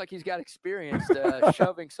before. Looks like he's got experience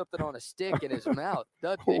shoving something on a stick in his mouth,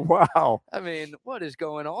 doesn't he? Wow. I mean, what is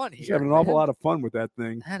going on here? He's having an awful lot of fun with that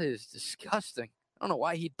thing. That is disgusting. I don't know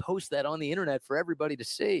why he'd post that on the internet for everybody to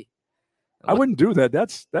see. I wouldn't do that.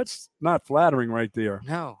 That's not flattering right there.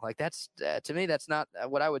 No, like that's to me, that's not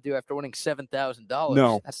what I would do after winning $7,000.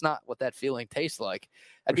 No, that's not what that feeling tastes like.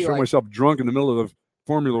 I'd show myself drunk in the middle of the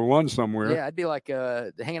Formula One somewhere. Yeah, I'd be like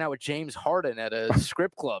hanging out with James Harden at a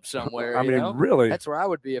strip club somewhere. I mean, really, that's where I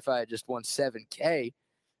would be if I had just won $7K.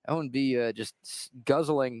 I wouldn't be just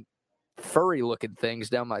guzzling furry-looking things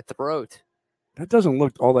down my throat. That doesn't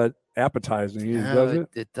look all that appetizing, does it?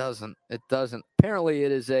 It doesn't. It doesn't. Apparently,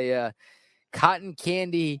 it is a cotton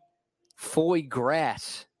candy foie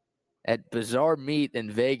gras at Bizarre Meat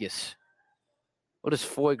in Vegas. What is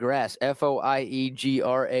foie gras? FOIEGRAS?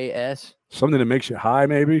 Something that makes you high,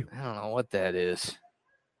 maybe? I don't know what that is.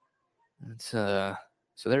 It's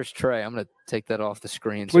so there's Trey. I'm going to take that off the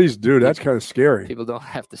screen. Please do. That's kind of scary. People don't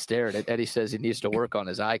have to stare at it. Eddie says he needs to work on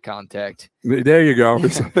his eye contact. There you go.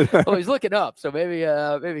 Well, he's looking up, so maybe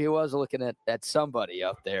he was looking at somebody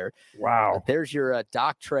up there. Wow. But there's your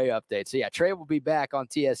Doc Trey update. So, yeah, Trey will be back on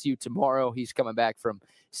TSU tomorrow. He's coming back from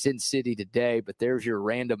Sin City today. But there's your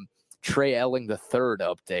random Trey Elling III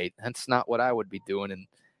update. That's not what I would be doing in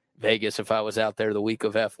Vegas if I was out there the week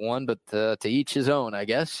of F1, but to each his own, I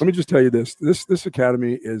guess. Let me just tell you this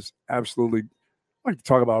academy is absolutely, I like to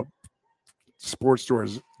talk about sports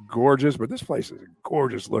stores, gorgeous, but this place is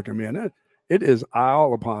gorgeous looking, man. It is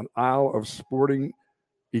aisle upon aisle of sporting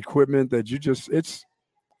equipment that you just, it's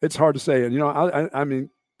hard to say. And, I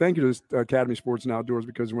mean, thank you to Academy Sports and Outdoors,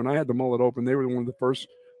 because when I had the Mullet open, they were one of the first,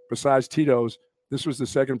 besides Tito's, this was the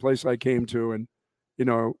second place I came to. And,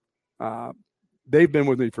 they've been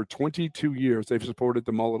with me for 22 years. They've supported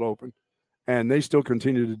the Mullet Open, and they still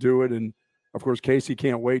continue to do it. And, of course, Casey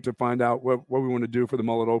can't wait to find out what we want to do for the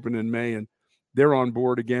Mullet Open in May, and they're on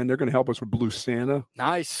board again. They're going to help us with Blue Santa.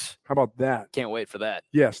 Nice. How about that? Can't wait for that.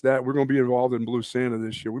 Yes, we're going to be involved in Blue Santa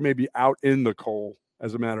this year. We may be out in the cold,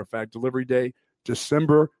 as a matter of fact. Delivery day,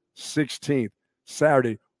 December 16th,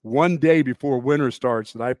 Saturday, one day before winter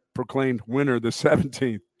starts, that I proclaimed winter the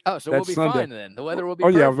 17th. Oh, so we'll be Sunday. Fine then. The weather will be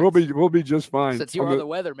perfect. Yeah, we'll be just fine. Since you are the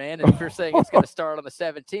weatherman, and if you're saying it's going to start on the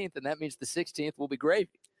 17th, and that means the 16th will be gravy.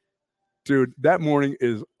 Dude, that morning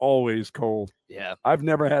is always cold. Yeah. I've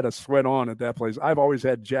never had a sweat on at that place. I've always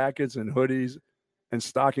had jackets and hoodies and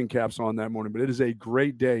stocking caps on that morning. But it is a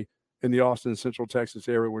great day in the Austin, Central Texas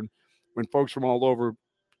area when folks from all over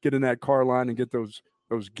get in that car line and get those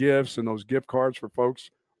gifts and those gift cards for folks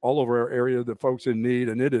all over our area, the folks in need.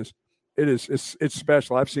 And it's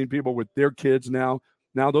special. I've seen people with their kids now.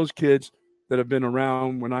 Now those kids that have been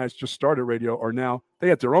around when I just started radio are now, they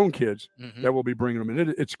have their own kids that will be bringing them.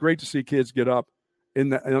 And it's great to see kids get up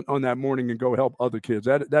on that morning and go help other kids.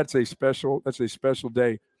 That's a special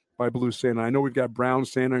day by Blue Santa. I know we've got brown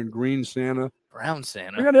Santa and green Santa. Brown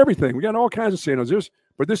Santa. We got everything. We got all kinds of Santas.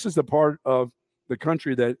 But this is the part of the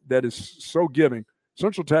country that is so giving.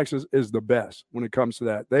 Central Texas is the best when it comes to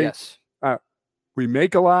that. Yes. We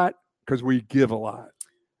make a lot because we give a lot.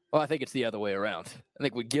 Well, I think it's the other way around. I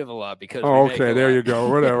think we give a lot because we make a there lot. You go.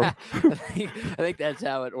 Whatever. I think that's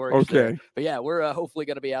how it works. Okay. There. But yeah, we're hopefully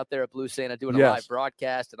going to be out there at Blue Santa doing a live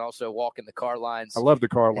broadcast and also walking the car lines. I love the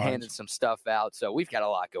car lines. Handing some stuff out. So we've got a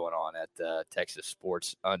lot going on at Texas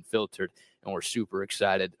Sports Unfiltered, and we're super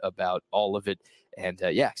excited about all of it. And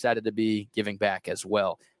excited to be giving back as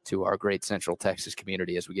well to our great Central Texas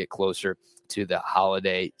community as we get closer to the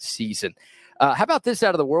holiday season. How about this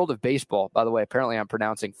out of the world of baseball? By the way, apparently I'm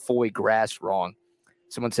pronouncing foie gras wrong.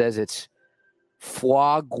 Someone says it's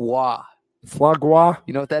foie gras. Foie gras?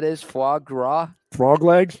 You know what that is? Foie gras? Frog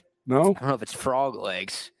legs? No? I don't know if it's frog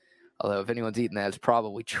legs. Although if anyone's eating that, it's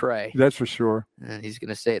probably Trey. That's for sure. And he's going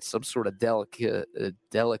to say it's some sort of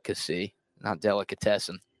delicacy, not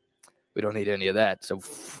delicatessen. We don't need any of that. So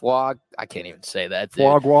I can't even say that.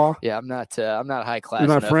 Foie gras? Yeah, I'm not high class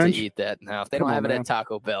enough French to eat that. No, if they don't have it at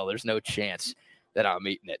Taco Bell, there's no chance that I'm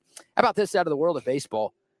eating it. How about this out of the world of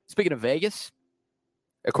baseball? Speaking of Vegas,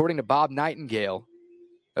 according to Bob Nightingale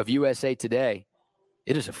of USA Today,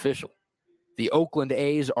 it is official. The Oakland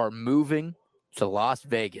A's are moving to Las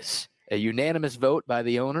Vegas. A unanimous vote by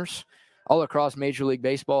the owners all across Major League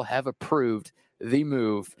Baseball have approved the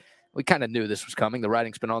move. We kind of knew this was coming. The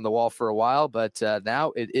writing's been on the wall for a while, but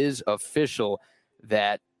now it is official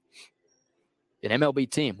that an MLB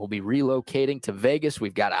team will be relocating to Vegas.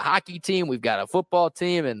 We've got a hockey team, we've got a football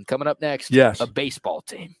team, and coming up next, a baseball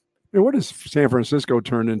team. What does San Francisco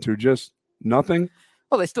turn into? Just nothing?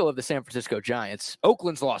 Well, they still have the San Francisco Giants.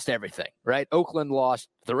 Oakland's lost everything, right? Oakland lost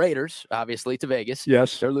the Raiders, obviously, to Vegas.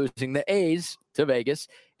 Yes. They're losing the A's to Vegas.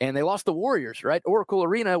 And they lost the Warriors, right? Oracle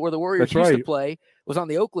Arena, where the Warriors used to play, was on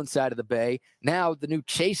the Oakland side of the bay. Now the new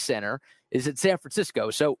Chase Center is in San Francisco.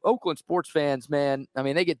 So Oakland sports fans, man, I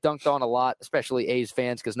mean, they get dunked on a lot, especially A's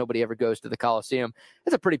fans, because nobody ever goes to the Coliseum.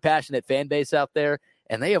 It's a pretty passionate fan base out there.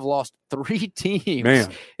 And they have lost 3 teams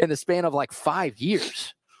in the span of like 5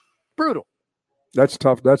 years. Brutal. That's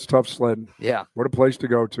tough. That's tough sledding. Yeah. What a place to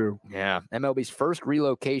go to. Yeah. MLB's first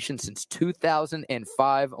relocation since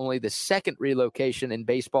 2005. Only the second relocation in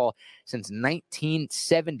baseball since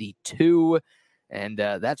 1972. And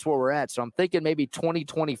that's where we're at. So I'm thinking maybe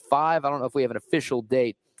 2025. I don't know if we have an official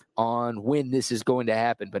date on when this is going to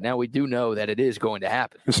happen, but now we do know that it is going to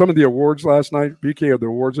happen. And some of the awards last night, BK, are the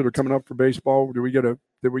awards that are coming up for baseball. Did we get a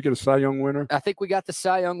Cy Young winner? I think we got the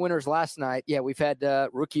Cy Young winners last night. Yeah, we've had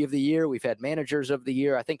Rookie of the Year. We've had Managers of the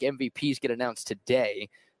Year. I think MVPs get announced today.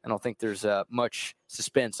 I don't think there's much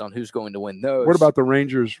suspense on who's going to win those. What about the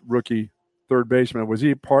Rangers rookie third baseman? Was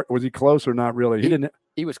he close or not really?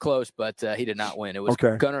 He was close, but he did not win. It was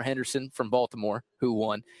Gunnar Henderson from Baltimore who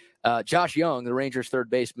won. Josh Young, the Rangers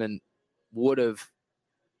third baseman, would have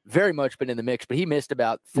very much been in the mix, but he missed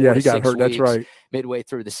about 4 to 6 got hurt. weeks That's right. Midway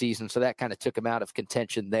through the season, so that kind of took him out of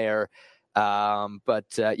contention there.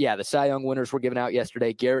 The Cy Young winners were given out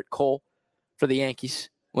yesterday. Garrett Cole for the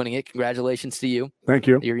Yankees winning it. Congratulations to you. Thank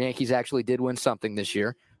you. Your Yankees actually did win something this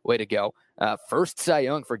year. Way to go. First Cy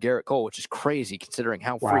Young for Garrett Cole, which is crazy considering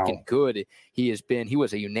how freaking good he has been. He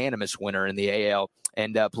was a unanimous winner in the AL.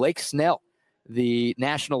 And Blake Snell, the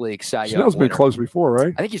National League Cy Young Snell's winner. Been close before,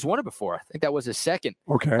 right? I think he's won it before. I think that was his second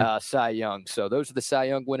Cy Young. So those are the Cy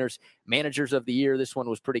Young winners. Managers of the Year. This one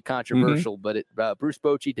was pretty controversial, but Bruce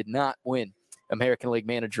Bochy did not win American League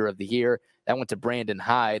Manager of the Year. That went to Brandon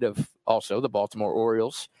Hyde of also the Baltimore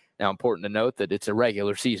Orioles. Now, important to note that it's a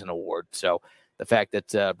regular season award. So the fact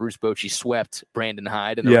that Bruce Bochy swept Brandon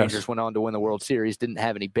Hyde and the Rangers went on to win the World Series didn't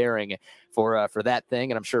have any bearing for that thing.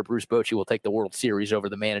 And I'm sure Bruce Bochy will take the World Series over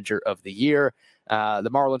the Manager of the Year. The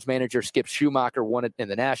Marlins manager, Skip Schumacher, won it in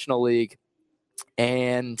the National League.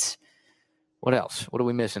 And what else? What are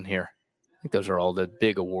we missing here? I think those are all the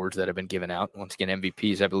big awards that have been given out. Once again,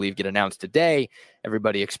 MVPs, I believe, get announced today.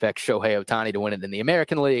 Everybody expects Shohei Ohtani to win it in the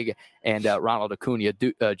American League and Ronald Acuna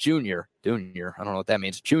Jr., I don't know what that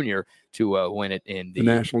means, Jr., to win it in the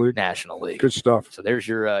National League. Good stuff. So there's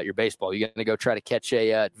your baseball. You going to go try to catch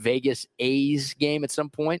a Vegas A's game at some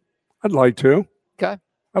point? I'd like to. Okay.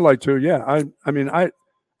 I'd like to, yeah. I mean, I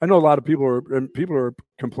know a lot of people are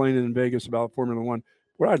complaining in Vegas about Formula One.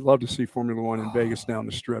 Well, I'd love to see Formula One in Vegas down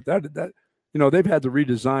the strip. That they've had to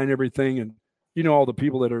redesign everything, and all the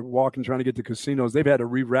people that are walking trying to get to casinos, they've had to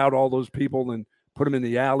reroute all those people and put them in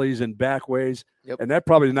the alleys and back ways. Yep. And that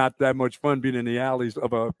probably not that much fun being in the alleys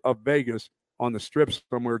of Vegas on the strip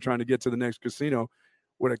somewhere trying to get to the next casino.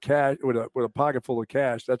 with a pocket full of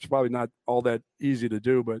cash. That's probably not all that easy to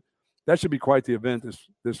do, but that should be quite the event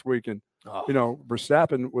this weekend. Oh.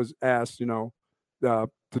 Verstappen was asked, to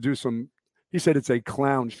do some. He said it's a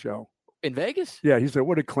clown show in Vegas. Yeah, he said,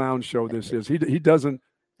 "What a clown show this is." He doesn't,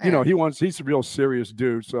 he's a real serious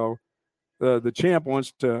dude. So the champ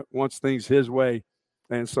wants things his way,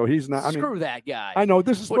 and so he's not. Screw that guy. I know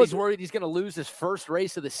this is what he's worried he's going to lose his first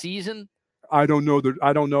race of the season. I don't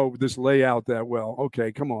know this layout that well.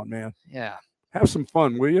 Okay, come on, man. Yeah. Have some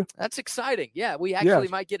fun, will you? That's exciting. Yeah, we actually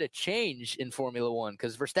might get a change in Formula One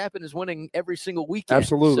because Verstappen is winning every single weekend.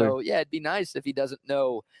 Absolutely. So, yeah, it'd be nice if he doesn't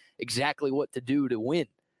know exactly what to do to win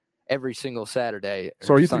every single Saturday.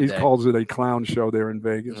 So he calls it a clown show there in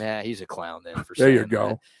Vegas. Yeah, he's a clown then for there saying you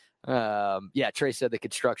go. That. Trey said the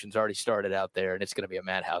construction's already started out there, and it's going to be a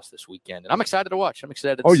madhouse this weekend. And I'm excited to watch. I'm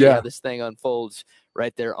excited to see how this thing unfolds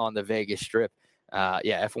right there on the Vegas Strip.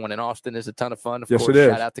 F1 in Austin is a ton of fun. Of course,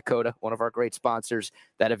 shout out to Coda, one of our great sponsors.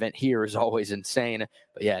 That event here is always insane.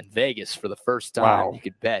 But in Vegas for the first time, you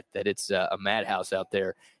could bet that it's a madhouse out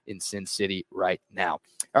there in Sin City right now.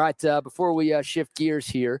 All right, before we shift gears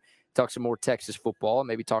here, talk some more Texas football,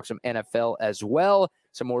 maybe talk some NFL as well.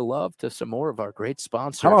 Some more love to some more of our great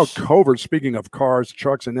sponsors. How about Covert, speaking of cars,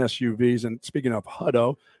 trucks, and SUVs, and speaking of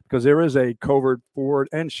Hutto, because there is a Covert Ford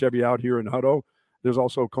and Chevy out here in Hutto. There's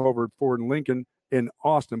also Covert Ford and Lincoln in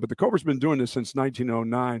Austin, but the Covert's been doing this since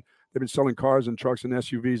 1909. They've been selling cars and trucks and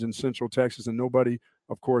SUVs in Central Texas, and nobody,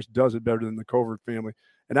 of course, does it better than the Covert family.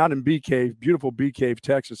 And out in Bee Cave, beautiful Bee Cave,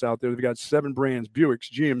 Texas out there, they've got 7 brands: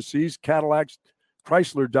 Buicks, GMCs, Cadillacs,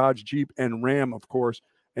 Chrysler, Dodge, Jeep, and Ram, of course,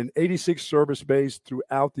 and 86 service bays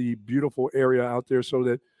throughout the beautiful area out there so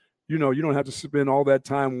that, you don't have to spend all that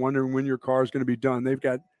time wondering when your car is going to be done. They've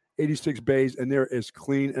got 86 bays, and they're as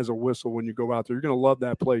clean as a whistle when you go out there. You're going to love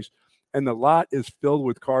that place. And the lot is filled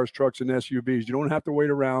with cars, trucks, and SUVs. You don't have to wait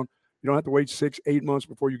around. You don't have to wait 6-8 months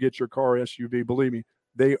before you get your car or SUV. Believe me,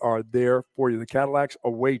 they are there for you. The Cadillacs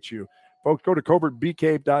await you. Folks, go to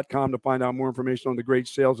covertbcave.com to find out more information on the great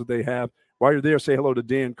sales that they have. While you're there, say hello to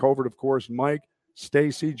Dan Covert, of course, Mike,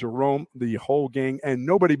 Stacy, Jerome, the whole gang, and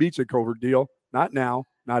nobody beats a Covert deal. Not now,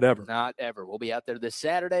 not ever. Not ever. We'll be out there this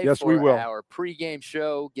Saturday we will. Our pregame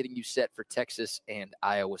show, getting you set for Texas and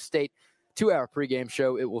Iowa State. 2-hour pregame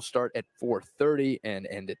show. It will start at 4:30 and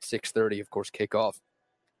end at 6:30. Of course, kickoff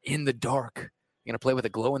in the dark. You're going to play with a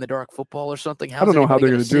glow-in-the-dark football or something? I don't know how they're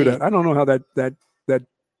going to do that. I don't know how that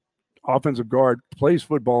offensive guard plays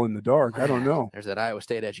football in the dark. I don't know. There's that Iowa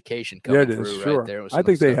State education coming through right there. I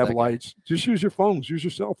think they have lights. Just use your phones. Use your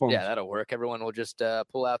cell phones. Yeah, that'll work. Everyone will just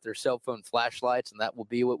pull out their cell phone flashlights, and that will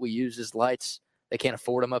be what we use as lights. They can't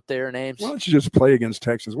afford them up there in Ames. Why don't you just play against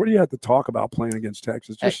Texas? What do you have to talk about playing against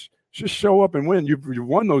Texas? Just show up and win. You've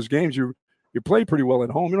won those games. You play pretty well at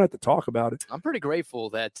home. You don't have to talk about it. I'm pretty grateful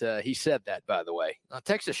that he said that, by the way.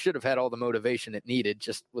 Texas should have had all the motivation it needed,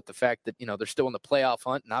 just with the fact that, they're still in the playoff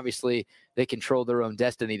hunt, and obviously they control their own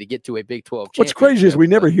destiny to get to a Big 12 championship. What's crazy is we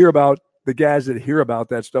never hear about the guys that hear about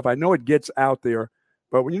that stuff. I know it gets out there,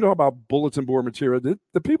 but when you know about bulletin board material,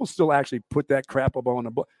 the people still actually put that crap up on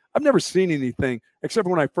the book. I've never seen anything, except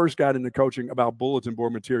for when I first got into coaching, about bulletin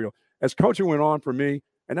board material. As coaching went on for me,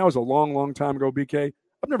 and that was a long, long time ago, BK,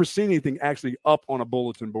 I've never seen anything actually up on a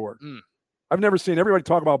bulletin board. I've never seen everybody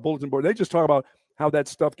talk about bulletin board. They just talk about how that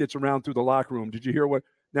stuff gets around through the locker room. Did you hear what?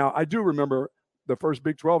 Now, I do remember the first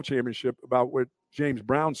Big 12 championship about what James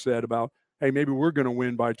Brown said about, hey, maybe we're going to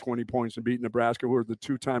win by 20 points and beat Nebraska, who are the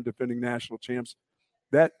 2-time defending national champs.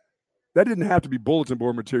 That didn't have to be bulletin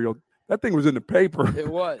board material. That thing was in the paper. It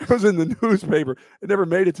was. It was in the newspaper. It never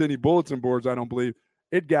made it to any bulletin boards, I don't believe.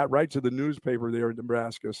 It got right to the newspaper there in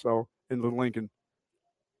Nebraska, so in the Lincoln.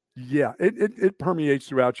 Yeah, it permeates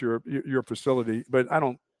throughout your facility, but I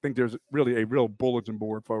don't think there's really a real bulletin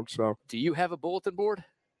board, folks. So, do you have a bulletin board?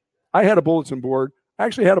 I had a bulletin board. I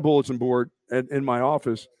actually had a bulletin board in my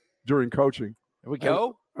office during coaching. There we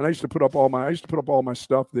go. And I used to put up all my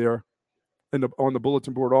stuff there, on the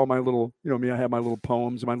bulletin board. All my little, I have my little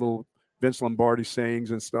poems, my little Vince Lombardi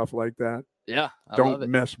sayings and stuff like that. Yeah, don't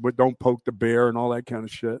mess with, don't poke the bear and all that kind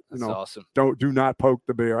of shit. That's awesome. Do not poke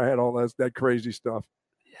the bear. I had all that crazy stuff.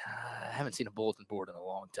 I haven't seen a bulletin board in a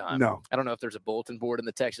long time. No. I don't know if there's a bulletin board in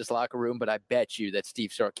the Texas locker room, but I bet you that Steve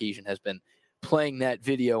Sarkisian has been playing that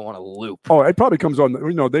video on a loop. Oh, it probably comes on.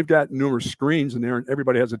 They've got numerous screens in there, and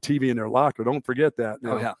everybody has a TV in their locker. Don't forget that.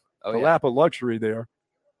 The lap of luxury there.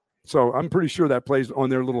 So I'm pretty sure that plays on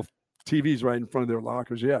their little TVs right in front of their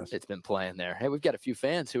lockers. Yes, it's been playing there. Hey, we've got a few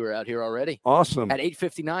fans who are out here already. Awesome. At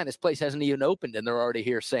 8:59, this place hasn't even opened, and they're already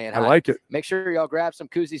here saying hi. I like it. Make sure y'all grab some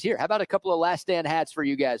koozies here. How about a couple of Last Stand hats for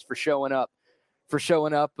you guys for showing up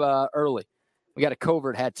early? We got a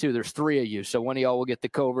covert hat, too. There's 3 of you, so one of y'all will get the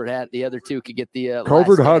covert hat. The other 2 could get the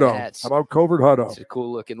Covert last Hutto. hats. How about Covert Hutto? It's a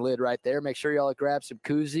cool-looking lid right there. Make sure y'all grab some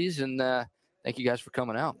koozies, and thank you guys for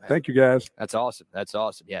coming out, man. Thank you, guys. That's awesome. That's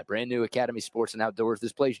awesome. Yeah, brand new Academy Sports and Outdoors.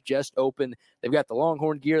 This place just opened. They've got the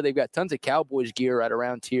Longhorn gear. They've got tons of Cowboys gear right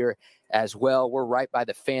around here as well. We're right by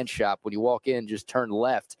the fan shop. When you walk in, just turn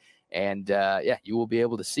left, and, you will be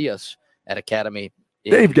able to see us at Academy.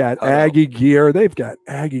 They've got Aggie gear. They've got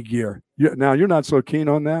Aggie gear. Now, you're not so keen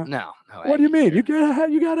on that? No. What do you mean? You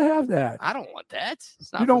gotta have that. I don't want that.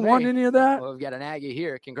 It's not you don't for want me. any of that? Well, we've got an Aggie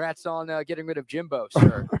here. Congrats on getting rid of Jimbo,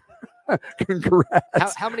 sir.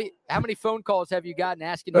 Congrats. How many phone calls have you gotten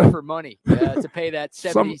asking you for money to pay that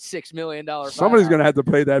 $76 million buyout? Somebody's going to have to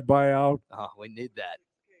pay that buyout. Oh, we need that.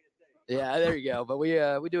 Yeah, there you go. But we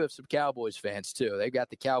do have some Cowboys fans, too. They've got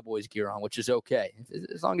the Cowboys gear on, which is okay.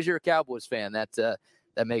 As long as you're a Cowboys fan, that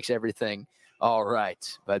makes everything all right.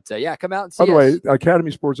 But, come out and see us. By the way,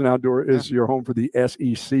 Academy Sports and Outdoor is your home for the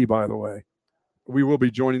SEC, by the way. We will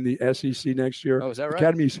be joining the SEC next year. Oh, is that right?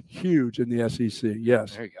 Academy's huge in the SEC,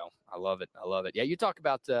 yes. There you go. I love it. Yeah, you talk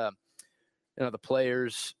about the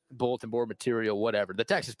players, bulletin board material, whatever. The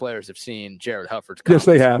Texas players have seen Jared Hufford's comments. Yes,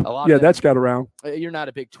 they have. That's got around. You're not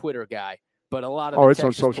a big Twitter guy, but a lot of the Texas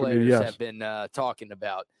on social players media, yes. have been talking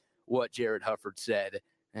about what Jared Hufford said.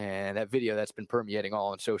 And that video that's been permeating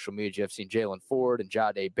all on social media. I've seen Jalen Ford and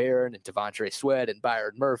Jahdae Barron and Devontae Sweat and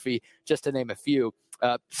Byron Murphy, just to name a few,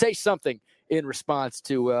 say something in response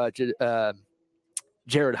to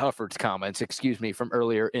Jared Hufford's comments, from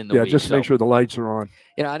earlier in the week. Yeah, just make sure the lights are on.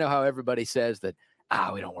 I know how everybody says that,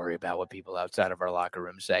 we don't worry about what people outside of our locker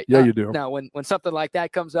room say. Yeah, you do. Now, when something like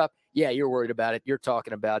that comes up, you're worried about it. You're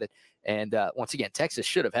talking about it. And once again, Texas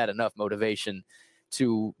should have had enough motivation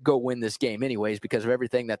to go win this game anyways because of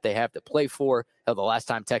everything that they have to play for. Hell, the last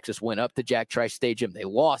time Texas went up to Jack Trice Stadium, they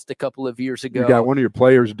lost a couple of years ago. You got one of your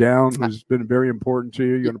players down who's been very important to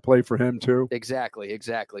you. You're going to play for him too. Exactly.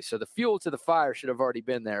 So the fuel to the fire should have already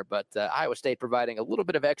been there, but Iowa State providing a little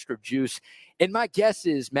bit of extra juice. And my guess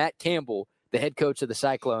is Matt Campbell, the head coach of the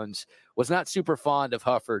Cyclones, was not super fond of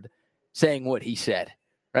Hufford saying what he said.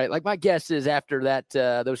 Right, like my guess is after that,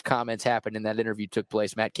 those comments happened and that interview took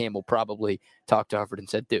place, Matt Campbell probably talked to Hufford and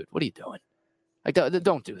said, "Dude, what are you doing? Like,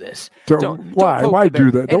 don't do this. Why do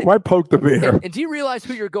that? Why poke the bear?" And do you realize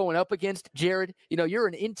who you're going up against, Jared? You're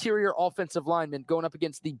an interior offensive lineman going up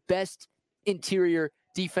against the best interior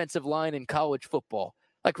defensive line in college football.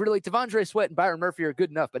 Like, really, Devontae Sweat and Byron Murphy are good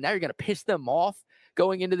enough, but now you're going to piss them off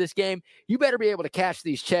going into this game. You better be able to cash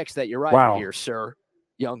these checks that you're writing here, sir,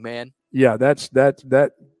 young man. Yeah, that's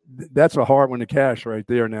a hard one to cash right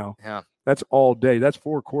there now. Yeah. That's all day. That's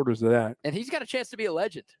 4 quarters of that. And he's got a chance to be a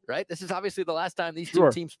legend, right? This is obviously the last time these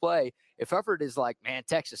two teams play. If Hufford is like, man,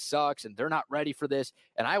 Texas sucks and they're not ready for this,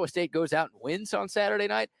 and Iowa State goes out and wins on Saturday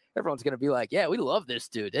night, everyone's going to be like, yeah, we love this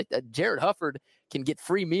dude. Jared Hufford can get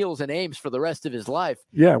free meals and Ames for the rest of his life.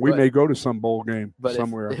 Yeah, we may go to some bowl game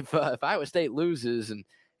somewhere. If Iowa State loses and,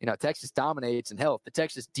 Texas dominates, and hell, if the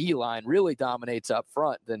Texas D-line really dominates up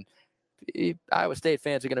front, then Iowa State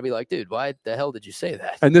fans are going to be like, dude, why the hell did you say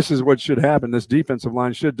that? And this is what should happen. This defensive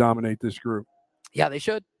line should dominate this group. Yeah, they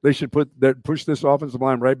should. They should push this offensive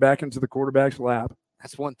line right back into the quarterback's lap.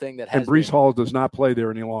 That's one thing that has. And Breece Hall does not play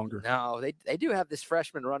there any longer. No, they do have this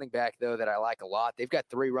freshman running back, though, that I like a lot. They've got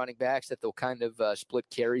 3 running backs that they'll kind of split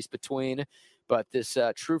carries between. But this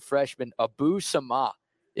true freshman, Abu Sama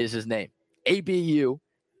is his name. ABUSAMA.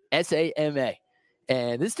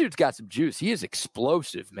 And this dude's got some juice. He is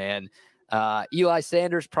explosive, man. Eli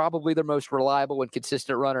Sanders, probably their most reliable and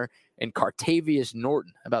consistent runner, and Cartavius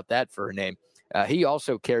Norton. How about that for a name? He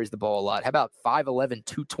also carries the ball a lot. How about 5'11",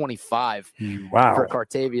 225 for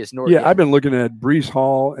Cartavius Norton? Yeah, I've been looking at Breece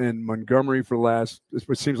Hall and Montgomery for the last,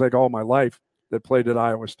 it seems like all my life, that played at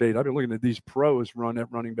Iowa State. I've been looking at these pros run at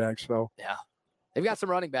running back. So yeah, they've got some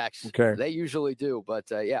running backs. Okay. They usually do. But,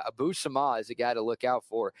 Abu Sama is a guy to look out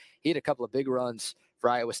for. He had a couple of big runs for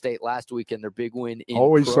Iowa State last week in their big win in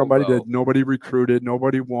Always Provo. Somebody that nobody recruited,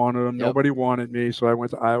 nobody wanted them, nobody wanted me, so I went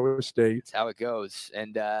to Iowa State. That's how it goes.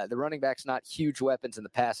 And the running backs, not huge weapons in the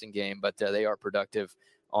passing game, but they are productive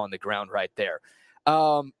on the ground right there.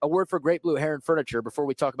 A word for Great Blue Heron Furniture before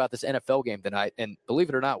we talk about this NFL game tonight. And believe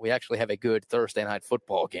it or not, we actually have a good Thursday night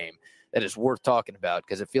football game that is worth talking about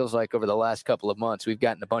because it feels like over the last couple of months we've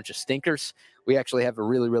gotten a bunch of stinkers. We actually have a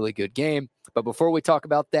really, really good game. But before we talk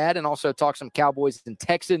about that and also talk some Cowboys and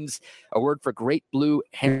Texans, a word for Great Blue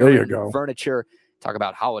Heron Furniture. Talk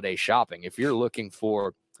about holiday shopping. If you're looking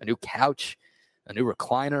for a new couch, a new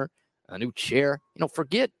recliner, a new chair,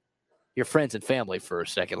 forget your friends and family for a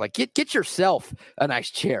second. Like get yourself a nice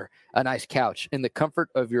chair, a nice couch in the comfort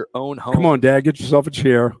of your own home. Come on, Dad, get yourself a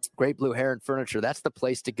chair. Great Blue Heron Furniture. That's the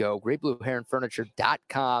place to go.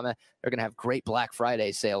 GreatBlueHeronFurniture.com. They're going to have great Black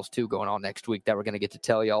Friday sales too going on next week that we're going to get to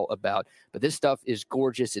tell y'all about. But this stuff is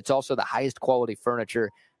gorgeous. It's also the highest quality furniture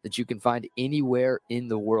that you can find anywhere in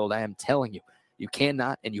the world. I am telling you, you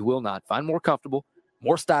cannot and you will not find more comfortable,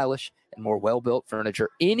 more stylish, and more well-built furniture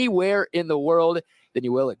anywhere in the world than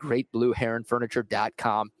you will at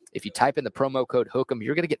GreatBlueHeronFurniture.com. If you type in the promo code HOOK'em,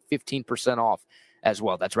 you're going to get 15% off as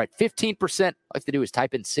well. That's right, 15%. All you have to do is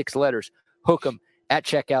type in 6 letters, HOOK'em, at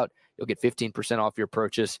checkout. You'll get 15% off your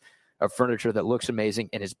purchase of furniture that looks amazing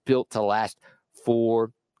and is built to last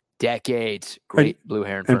for decades. Blue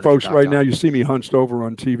Heron Furniture. And folks, right now you see me hunched over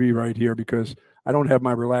on TV right here because I don't have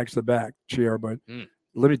my relax the back chair, but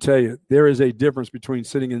let me tell you, there is a difference between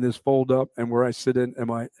sitting in this fold up and where I sit in.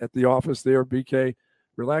 Am I at the office there, BK?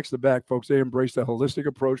 Relax the back, folks. They embrace a holistic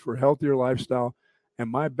approach for a healthier lifestyle, and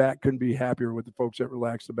my back couldn't be happier with the folks at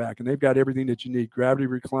Relax the Back. And they've got everything that you need: gravity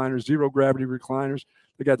recliners, zero gravity recliners.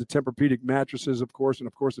 They got the Tempur-Pedic mattresses, of course, and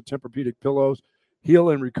of course the Tempur-Pedic pillows. Heal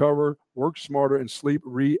and recover, work smarter, and sleep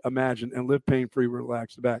reimagined, and live pain-free with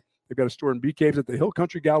Relax the Back. They've got a store in BK's at the Hill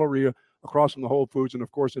Country Galleria, across from the Whole Foods, and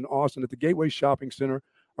of course in Austin at the Gateway Shopping Center,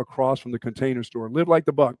 across from the Container Store. Live like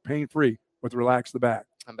the Buck, pain-free with Relax the Back.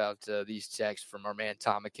 How about these texts from our man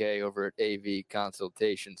Tom McKay over at AV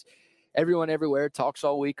Consultations? Everyone everywhere talks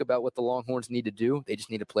all week about what the Longhorns need to do. They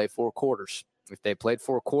just need to play 4 quarters. If they played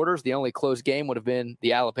 4 quarters, the only close game would have been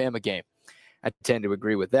the Alabama game. I tend to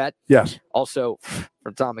agree with that. Yes. Also,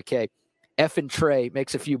 from Tom McKay, Effin' Trey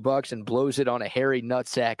makes a few bucks and blows it on a hairy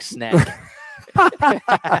nutsack snack.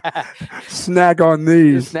 Snack on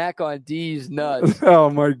these. Snack on these nuts.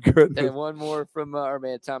 Oh, my goodness. And one more from our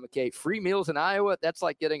man Tom McKay. Free meals in Iowa, that's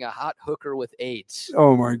like getting a hot hooker with AIDS.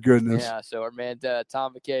 Oh, my goodness. Yeah, so our man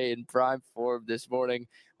Tom McKay in prime form this morning.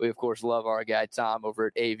 We, of course, love our guy Tom over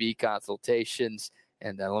at AV Consultations.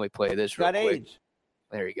 And let me play this real quick. AIDS.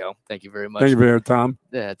 There you go. Thank you very much. Thank you very much, Tom.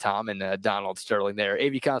 Tom and Donald Sterling there.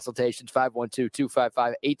 AV Consultations,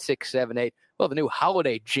 512-255-8678. We'll have a new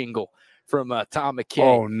holiday jingle from Tom McKay.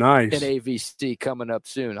 Oh, nice. And AVC coming up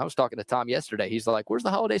soon. I was talking to Tom yesterday. He's like, where's the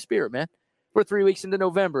holiday spirit, man? We're 3 weeks into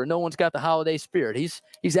November. No one's got the holiday spirit. He's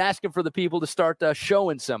asking for the people to start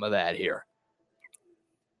showing some of that here.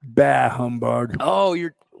 Bah humbug. Oh,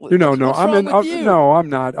 no, I'm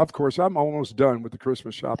not. Of course, I'm almost done with the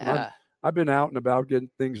Christmas shopping. I've been out and about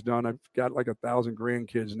getting things done. I've got like 1,000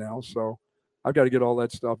 grandkids now, so I've got to get all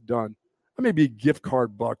that stuff done. I may be a gift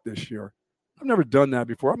card buck this year. I've never done that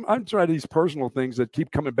before. I'm trying these personal things that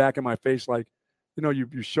keep coming back in my face. Like,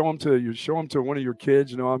 you show them to one of your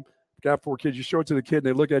kids. I've got 4 kids. You show it to the kid, and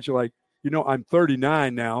they look at you like, I'm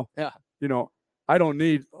 39 now. Yeah. I don't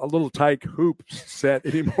need a little tyke hoop set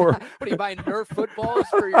anymore. What are you buying, Nerf footballs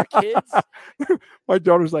for your kids? My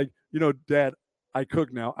daughter's like, Dad, I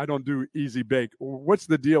cook now. I don't do easy bake. What's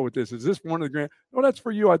the deal with this? Is this one of the grand? No, that's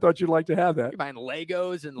for you. I thought you'd like to have that. You're buying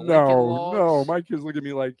Legos and Lincoln logs? No. My kids look at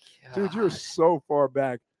me like, dude, you're so far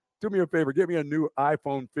back. Do me a favor. Get me a new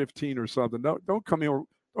iPhone 15 or something. No, don't come here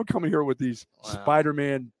with these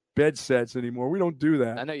Spider-Man bed sets anymore. We don't do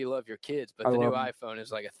that. I know you love your kids, but the new iPhone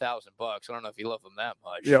is like $1,000. I don't know if you love them that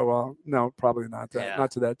much. Yeah, well, no, probably not that. Yeah.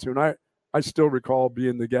 Not to that tune. I still recall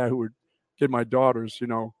being the guy who would get my daughters,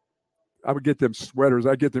 I would get them sweaters.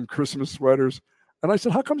 I'd get them Christmas sweaters. And I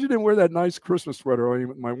said, how come you didn't wear that nice Christmas sweater? I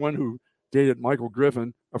mean, my one who dated Michael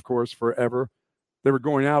Griffin, of course, forever. They were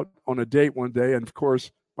going out on a date one day. And, of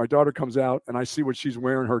course, my daughter comes out, and I see what she's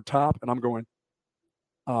wearing, her top. And I'm going,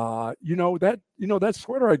 that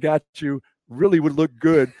sweater I got you really would look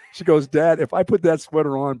good. She goes, Dad, if I put that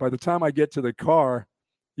sweater on, by the time I get to the car,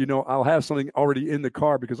 I'll have something already in the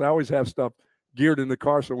car because I always have stuff geared in the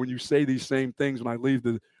car. So when you say these same things when I leave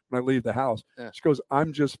the house, she goes,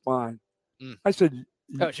 I'm just fine. I said,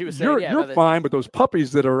 she was saying, you're fine, but those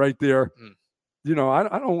puppies that are right there, I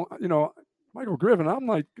don't, Michael Griffin, I'm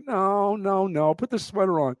like, no, put this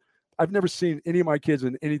sweater on. I've never seen any of my kids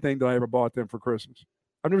in anything that I ever bought them for Christmas.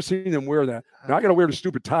 I've never seen them wear that. Now I got to wear the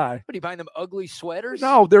stupid tie. What, are you buying them ugly sweaters?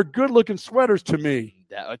 No, they're good-looking sweaters to me.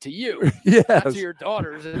 To you. Yes. Not to your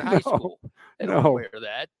daughters in high school. They don't wear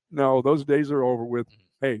that. No, those days are over with.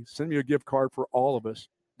 Hey, send me a gift card for all of us.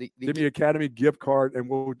 Give me Academy gift card, and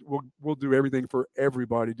we'll do everything for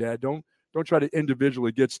everybody, Dad. Don't try to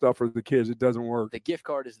individually get stuff for the kids. It doesn't work. The gift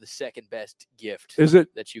card is the second best gift. Is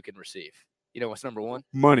it? That you can receive. You know what's number 1?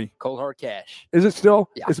 Money. Cold hard cash. Is it still?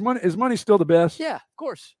 Yeah. Is money still the best? Yeah, of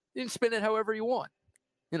course. You can spend it however you want.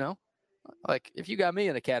 Like if you got me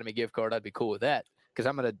an Academy gift card, I'd be cool with that. because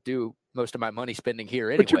I'm going to do most of my money spending here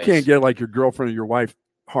anyway. But you can't get like your girlfriend or your wife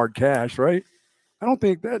hard cash, right? I don't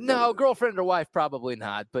think that. No, girlfriend or wife, probably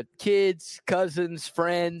not. But kids, cousins,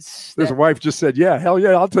 friends. There's a wife just said, yeah, hell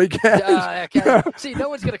yeah, I'll take cash. See, no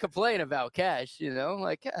one's going to complain about cash,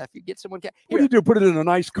 Like, if you get someone cash. What do you do? Put it in a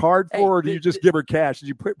nice card for her, or do you just give her cash? Did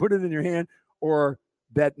you put it in your hand? Or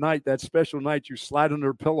that night, that special night, you slide under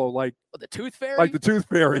her pillow like the tooth fairy? Like the tooth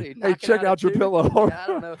fairy. Hey, check out your pillow. I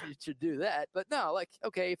don't know if you should do that. But no, like,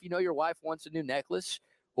 okay, if your wife wants a new necklace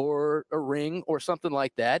or a ring or something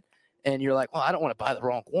like that, and you're like, well, I don't want to buy the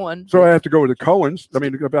wrong one. So I have to go to the Cohens. I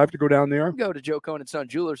mean, if I have to go down there. Go to Joe Cohen & Son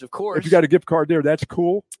Jewelers, of course. If you got a gift card there, that's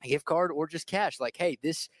cool. A gift card or just cash. Like, hey,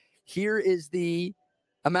 here is the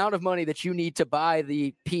amount of money that you need to buy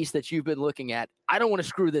the piece that you've been looking at. I don't want to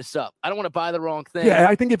screw this up. I don't want to buy the wrong thing. Yeah,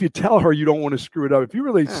 I think if you tell her you don't want to screw it up, if you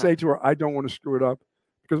really say to her, I don't want to screw it up,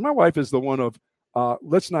 because my wife is the one of,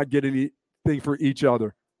 let's not get anything for each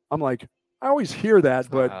other. I'm like, I always hear that,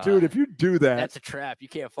 but dude, if you do that, that's a trap. You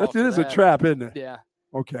can't fall. It is a trap, isn't it? Yeah.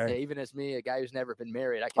 Okay. Yeah, even as me, a guy who's never been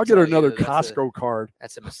married, I'll get her another Costco card.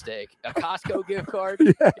 That's a mistake. A Costco gift card?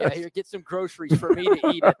 Yes. Yeah, here, get some groceries for me to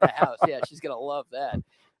eat at the house. Yeah, she's gonna love that.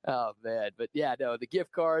 Oh man, but yeah, no, the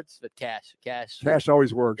gift cards, but cash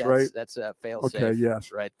always works, right? That's a fail-safe. Okay,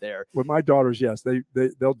 yes, right there. With my daughters, yes,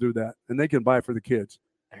 they'll do that, and they can buy it for the kids.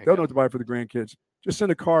 They'll know what to buy for the grandkids. Just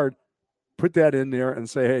send a card, put that in there, and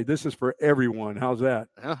say, hey, this is for everyone. How's that?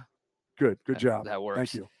 Good job. That works.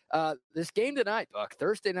 Thank you. This game tonight, Buck,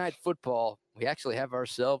 Thursday night football, we actually have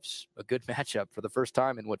ourselves a good matchup for the first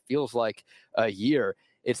time in what feels like a year.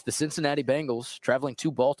 It's the Cincinnati Bengals traveling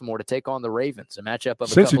to Baltimore to take on the Ravens, a matchup of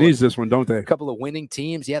Cincy needs this one, don't they? A couple of winning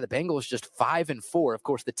teams. Yeah, the Bengals just 5-4. Of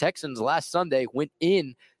course, the Texans last Sunday went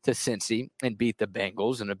in to Cincy and beat the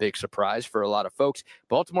Bengals in a big surprise for a lot of folks.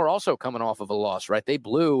 Baltimore also coming off of a loss, right? They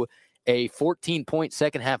blew a 14-point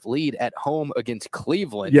second-half lead at home against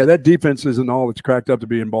Cleveland. Yeah, that defense isn't all it's cracked up to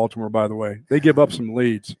be in Baltimore, by the way. They give up some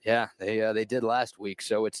leads. Yeah, they did last week.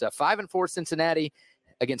 So it's 5-4 Cincinnati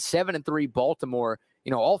against 7-3 Baltimore.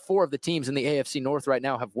 All four of the teams in the AFC North right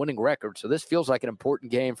now have winning records. So this feels like an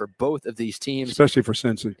important game for both of these teams. Especially for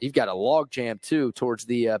Cincy. You've got a logjam, too, towards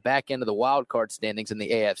the back end of the wild card standings in the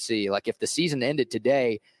AFC. Like, if the season ended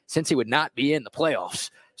today, Cincy would not be in the playoffs.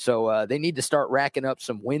 So they need to start racking up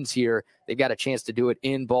some wins here. They've got a chance to do it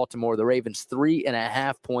in Baltimore. The Ravens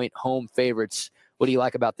 3.5-point home favorites. What do you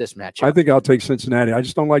like about this matchup? I think I'll take Cincinnati. I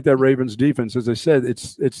just don't like that Ravens defense. As I said,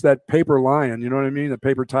 it's that paper lion. You know what I mean? The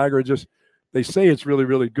paper tiger. They say it's really,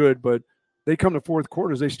 really good, but they come to fourth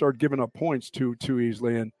quarters, they start giving up points too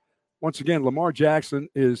easily. And once again, Lamar Jackson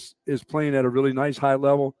is playing at a really nice high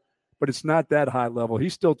level, but it's not that high level.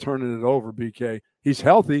 He's still turning it over, BK. He's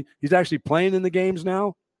healthy. He's actually playing in the games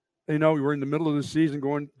now. We're in the middle of the season,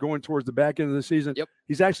 going towards the back end of the season. Yep.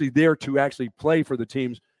 He's actually there to actually play for the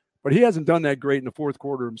teams, but he hasn't done that great in the fourth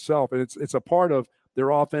quarter himself. And it's a part of their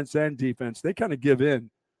offense and defense. They kind of give in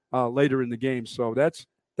later in the game. So that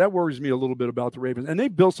worries me a little bit about the Ravens. And they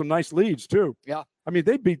built some nice leads too. Yeah. I mean,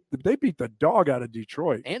 they beat the dog out of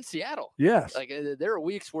Detroit. And Seattle. Yes. Like, there are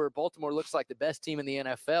weeks where Baltimore looks like the best team in the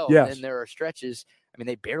NFL. Yes. And then there are stretches. I mean,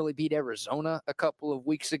 they barely beat Arizona a couple of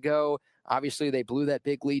weeks ago. Obviously, they blew that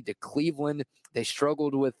big lead to Cleveland. They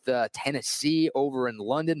struggled with Tennessee over in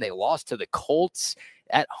London. They lost to the Colts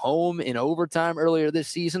at home in overtime earlier this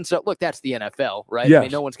season. So, look, that's the NFL, right? Yes. I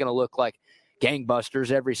mean, no one's going to look like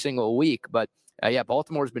gangbusters every single week. But,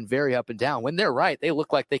 Baltimore's been very up and down. When they're right, they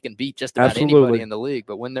look like they can beat just about anybody in the league.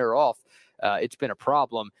 But when they're off, it's been a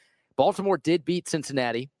problem. Baltimore did beat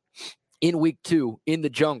Cincinnati in week 2 in the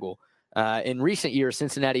jungle. In recent years,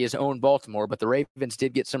 Cincinnati has owned Baltimore, but the Ravens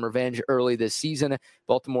did get some revenge early this season.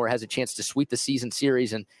 Baltimore has a chance to sweep the season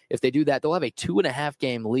series, and if they do that, they'll have a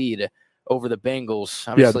 2.5-game lead over the Bengals.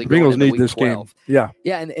 Obviously, the Bengals need this 12. game.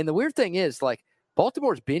 Yeah, and the weird thing is, like,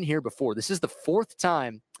 Baltimore's been here before. This is the 4th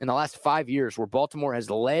time in the last 5 years where Baltimore has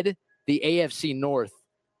led the AFC North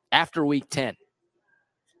after Week 10.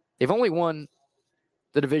 They've only won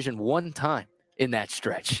the division one time in that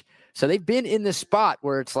stretch. So they've been in this spot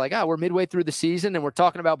where it's like, we're midway through the season and we're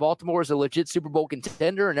talking about Baltimore as a legit Super Bowl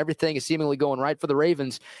contender and everything is seemingly going right for the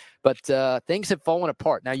Ravens. But things have fallen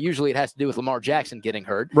apart. Now, usually it has to do with Lamar Jackson getting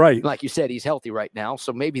hurt. Right. Like you said, he's healthy right now.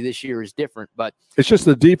 So maybe this year is different. But it's just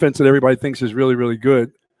the defense that everybody thinks is really, really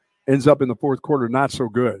good ends up in the fourth quarter not so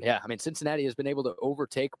good. Yeah, I mean, Cincinnati has been able to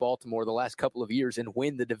overtake Baltimore the last couple of years and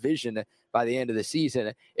win the division by the end of the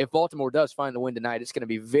season. If Baltimore does find the win tonight, it's going to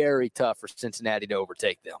be very tough for Cincinnati to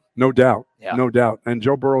overtake them. No doubt. Yeah. No doubt. And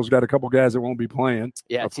Joe Burrow's got a couple guys that won't be playing.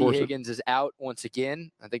 Yeah, T. Higgins is out once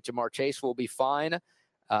again. I think Jamar Chase will be fine.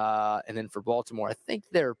 And then for Baltimore, I think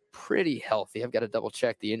they're pretty healthy. I've got to double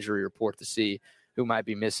check the injury report to see who might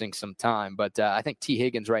be missing some time. But I think T.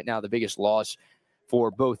 Higgins right now, the biggest loss for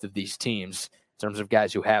both of these teams in terms of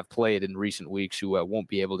guys who have played in recent weeks who won't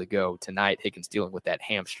be able to go tonight. Higgins dealing with that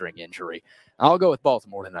hamstring injury. I'll go with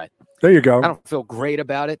Baltimore tonight. There you go. I don't feel great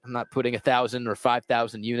about it. I'm not putting 1,000 or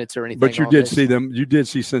 5,000 units or anything. But you did see them. You did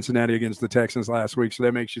see Cincinnati against the Texans last week, so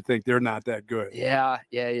that makes you think they're not that good. Yeah.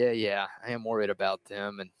 I am worried about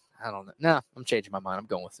them, and I don't know. No, I'm changing my mind. I'm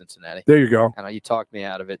going with Cincinnati. There you go. I know you talked me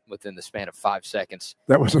out of it within the span of 5 seconds.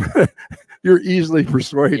 That was you're easily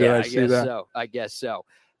persuaded. Yeah, I see that. So. I guess so.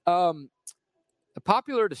 A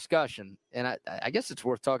popular discussion, and I guess it's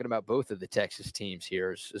worth talking about both of the Texas teams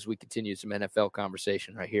here as we continue some NFL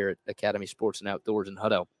conversation right here at Academy Sports and Outdoors in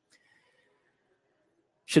Hutto.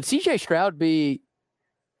 Should C.J. Stroud be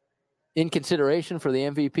in consideration for the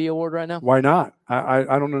MVP award right now? Why not? I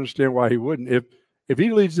don't understand why he wouldn't. If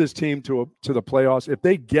he leads this team to the playoffs, if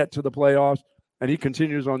they get to the playoffs and he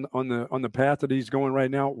continues on the path that he's going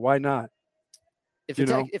right now, why not? If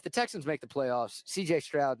the Texans make the playoffs, C.J.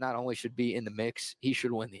 Stroud not only should be in the mix, he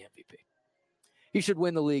should win the MVP. He should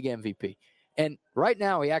win the league MVP. And right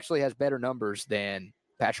now, he actually has better numbers than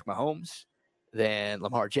Patrick Mahomes, than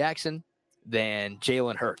Lamar Jackson, than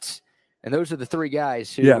Jalen Hurts. And those are the three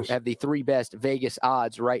guys who have the three best Vegas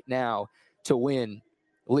odds right now to win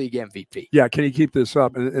league MVP. Yeah, can he keep this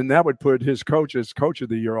up? And that would put his coach as coach of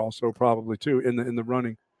the year also probably too in the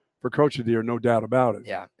running for coach of the year, no doubt about it.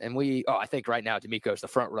 Yeah, and I think right now D'Amico's the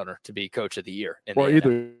front runner to be coach of the year. Or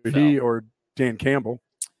either he or Dan Campbell.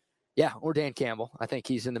 Yeah, or Dan Campbell. I think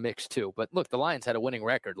he's in the mix too. But look, the Lions had a winning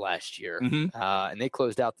record last year, and they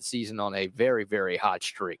closed out the season on a very, very hot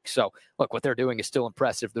streak. So, look, what they're doing is still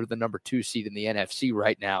impressive. They're the number 2 seed in the NFC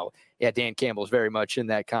right now. Yeah, Dan Campbell's very much in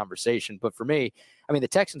that conversation. But for me, I mean, the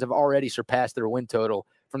Texans have already surpassed their win total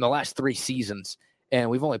from the last 3 seasons,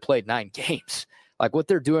 and we've only played 9 games. Like, what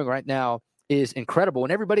they're doing right now is incredible,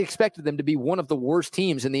 and everybody expected them to be one of the worst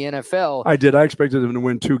teams in the NFL. I did. I expected them to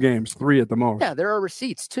win 2 games, 3 at the most. Yeah, there are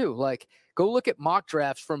receipts too. Like, go look at mock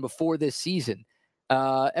drafts from before this season.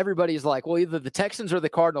 Everybody's like, well, either the Texans or the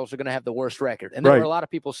Cardinals are going to have the worst record. And there were a lot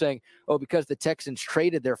of people saying, oh, because the Texans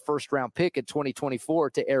traded their first-round pick in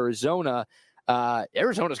 2024 to Arizona,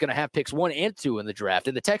 Arizona's going to have picks 1 and 2 in the draft.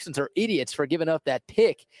 And the Texans are idiots for giving up that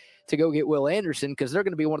pick to go get Will Anderson because they're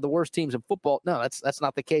going to be one of the worst teams in football. No, that's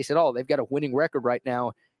not the case at all. They've got a winning record right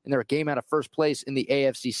now, and they're a game out of first place in the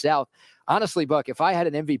AFC South. Honestly, Buck, if I had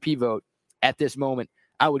an MVP vote at this moment,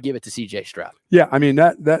 I would give it to C.J. Stroud. Yeah, I mean,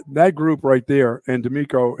 that group right there and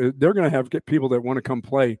D'Amico, they're going to get people that want to come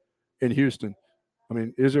play in Houston. I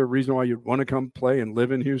mean, is there a reason why you'd want to come play and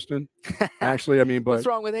live in Houston? Actually, I mean, but what's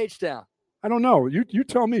wrong with H-Town? I don't know. You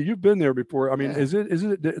tell me. You've been there before. I mean, is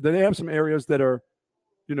it? Do they have some areas that are,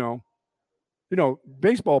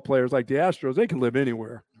 baseball players like the Astros, they can live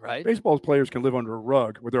anywhere. Right. Baseball players can live under a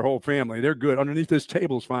rug with their whole family. They're good. Underneath this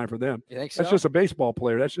table is fine for them. You think so? That's just a baseball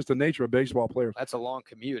player. That's just the nature of baseball players. That's a long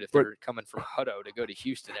commute if they're coming from Hutto to go to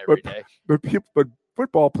Houston every day. But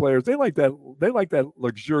football players, they like that. They like that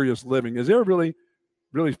luxurious living. Is there really,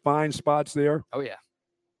 really fine spots there? Oh yeah.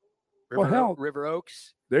 River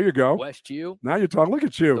Oaks. There you go. West U. Now you're talking. Look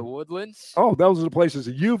at you. The Woodlands. Oh, those are the places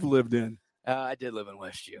that you've lived in. I did live in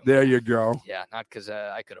West U. There you go. Yeah, not because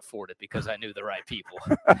I could afford it, because I knew the right people.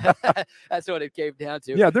 That's what it came down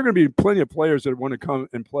to. Yeah, there are going to be plenty of players that want to come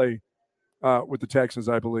and play with the Texans,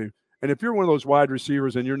 I believe. And if you're one of those wide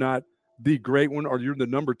receivers and you're not the great one, or you're the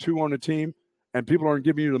number 2 on the team, and people aren't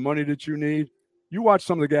giving you the money that you need, you watch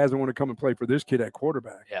some of the guys that want to come and play for this kid at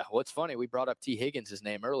quarterback. Yeah, well, it's funny. We brought up T. Higgins'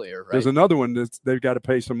 name earlier, right? There's another one that they've got to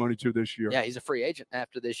pay some money to this year. Yeah, he's a free agent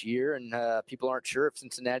after this year, and people aren't sure if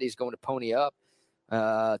Cincinnati is going to pony up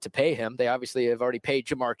to pay him. They obviously have already paid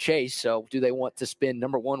Jamar Chase, so do they want to spend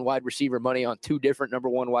number 1 wide receiver money on 2 different number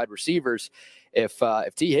 1 wide receivers? If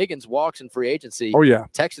T. Higgins walks in free agency,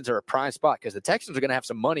 Texans are a prime spot because the Texans are going to have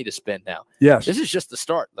some money to spend now. Yes. This is just the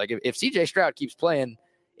start. Like, if C.J. Stroud keeps playing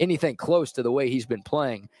anything close to the way he's been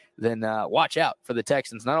playing, then watch out for the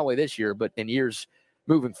Texans, not only this year, but in years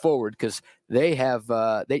moving forward, because they have,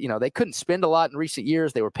 they couldn't spend a lot in recent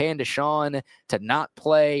years. They were paying Deshaun to not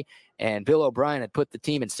play, and Bill O'Brien had put the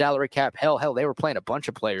team in salary cap. Hell, they were playing a bunch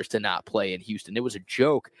of players to not play in Houston. It was a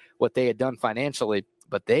joke what they had done financially,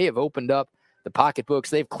 but they have opened up the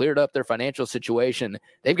pocketbooks. They've cleared up their financial situation.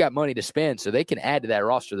 They've got money to spend, so they can add to that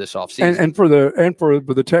roster this offseason. And for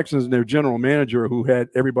the Texans and their general manager, who had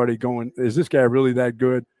everybody going, is this guy really that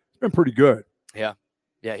good? It's been pretty good. Yeah,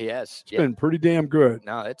 he has. It's been pretty damn good.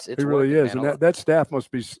 No, it's it really working, is, man. and that staff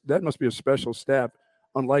must be a special staff,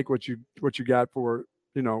 unlike what you got for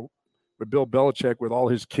with Bill Belichick with all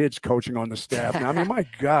his kids coaching on the staff. Now, I mean, my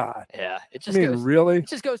God. Yeah, it just really? It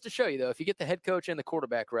just goes to show you, though, if you get the head coach and the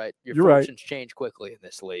quarterback right, your You're fortunes change quickly in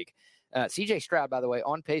this league. C.J. Stroud, by the way,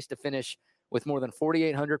 on pace to finish with more than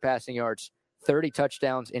 4,800 passing yards, 30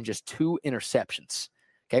 touchdowns, and just 2 interceptions.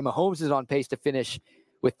 Okay, Mahomes is on pace to finish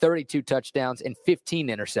with 32 touchdowns and 15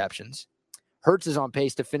 interceptions. Hurts is on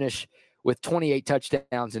pace to finish with 28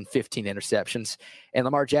 touchdowns and 15 interceptions. And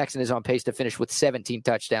Lamar Jackson is on pace to finish with 17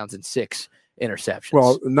 touchdowns and 6 interceptions.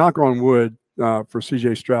 Well, knock on wood for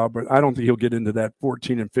C.J. Stroud, but I don't think he'll get into that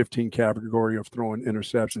 14 and 15 category of throwing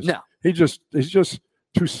interceptions. No. He's just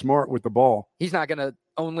too smart with the ball. He's not going to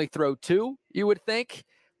only throw 2, you would think,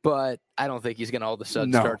 but I don't think he's going to all of a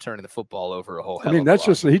sudden start turning the football over a whole hell of a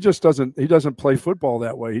lot. He doesn't play football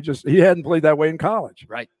that way. He hadn't played that way in college.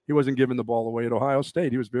 Right. He wasn't giving the ball away at Ohio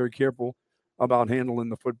State. He was very careful about handling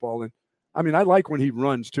the football. And I mean, I like when he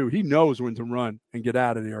runs too. He knows when to run and get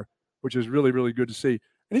out of there, which is really, really good to see.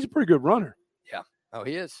 And he's a pretty good runner. Yeah. Oh,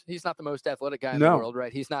 he is. He's not the most athletic guy in the world,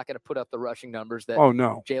 right? He's not going to put up the rushing numbers that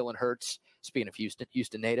Jalen Hurts, speaking of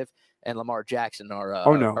Houston native, and Lamar Jackson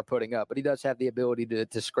are putting up. But he does have the ability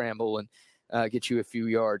to scramble and get you a few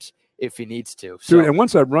yards if he needs to. So, dude, and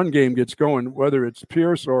once that run game gets going, whether it's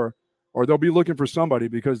Pierce or they'll be looking for somebody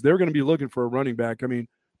because they're going to be looking for a running back. I mean,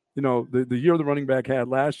 you know, the year the running back had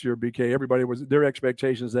last year, BK, everybody was their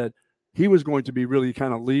expectations that he was going to be really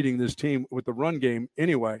kind of leading this team with the run game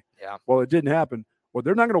anyway. Yeah. Well, it didn't happen. Well,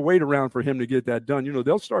 they're not going to wait around for him to get that done. You know,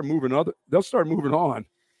 they'll start moving on.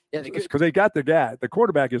 Yeah, because they got the guy. The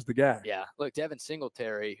quarterback is the guy. Yeah. Look, Devin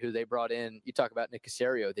Singletary, who they brought in, you talk about Nick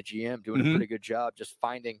Caserio, the GM, doing a pretty good job just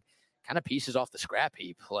finding kind of pieces off the scrap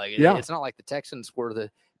heap. Like, it's not like the Texans were the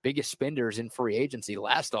biggest spenders in free agency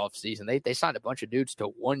last offseason. They signed a bunch of dudes to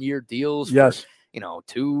 1-year deals. Yes. For, $2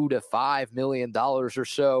 to $5 million or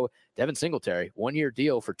so. Devin Singletary, 1-year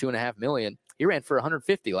deal for $2.5 million. He ran for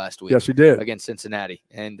 150 last week. Yes, he did against Cincinnati.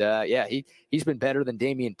 And he's been better than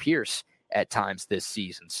Dameon Pierce at times this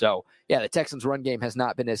season. So the Texans run game has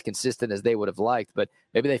not been as consistent as they would have liked, but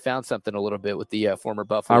maybe they found something a little bit with the former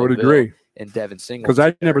Buffalo. I would Bill agree. And Devin Singletary.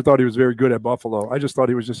 Because I never thought he was very good at Buffalo. I just thought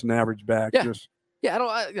he was just an average back. Yeah.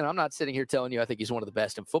 I'm not sitting here telling you I think he's one of the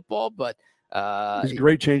best in football, but he's a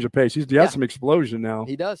great change of pace. He has some explosion now.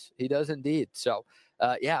 He does indeed. So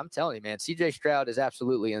I'm telling you, man, C.J. Stroud is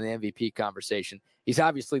absolutely in the MVP conversation. He's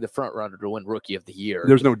obviously the front runner to win Rookie of the Year.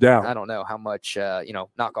 There's no doubt. I don't know how much,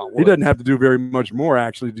 knock on wood. He doesn't have to do very much more,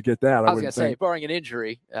 actually, to get that. I was going to say, barring an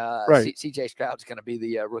injury, C.J. Stroud's going to be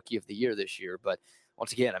the Rookie of the Year this year. But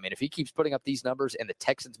once again, I mean, if he keeps putting up these numbers and the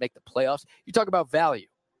Texans make the playoffs, you talk about value.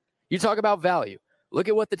 Look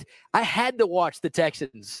at what I had to watch the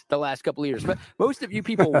Texans the last couple of years, but most of you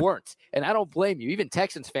people weren't, and I don't blame you. Even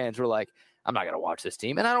Texans fans were like, I'm not going to watch this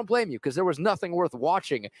team, and I don't blame you because there was nothing worth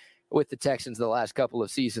watching with the Texans the last couple of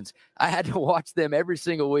seasons. I had to watch them every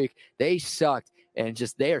single week. They sucked, and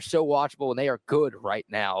they are so watchable, and they are good right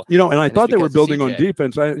now. And I thought they were building on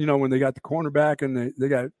defense. When they got the cornerback and they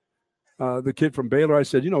got the kid from Baylor, I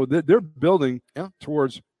said, they're building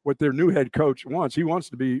towards what their new head coach wants. He wants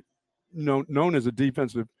to be known as a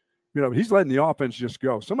defensive, he's letting the offense just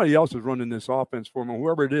go. Somebody else is running this offense for him, and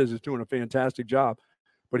whoever it is doing a fantastic job.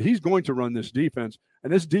 But he's going to run this defense,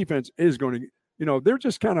 and this defense is going to, they're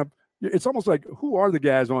just kind of, it's almost like, who are the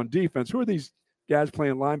guys on defense? Who are these guys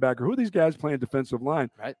playing linebacker? Who are these guys playing defensive line?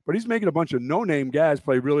 Right. But he's making a bunch of no-name guys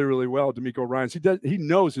play really, really well, D'Amico Ryans. He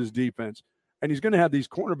knows his defense, and he's going to have these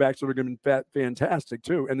cornerbacks that are going to be fantastic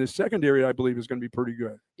too. And the secondary, I believe, is going to be pretty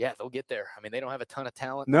good. Yeah, they'll get there. I mean, they don't have a ton of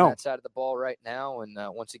talent on that side of the ball right now. And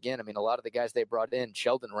once again, I mean, a lot of the guys they brought in,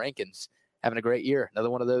 Sheldon Rankins, having a great year. Another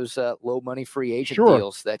one of those low-money free agent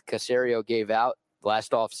deals that Caserio gave out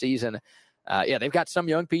last offseason. They've got some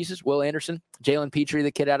young pieces. Will Anderson, Jalen Petrie,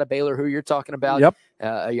 the kid out of Baylor who you're talking about. Yep.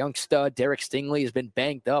 A young stud. Derek Stingley has been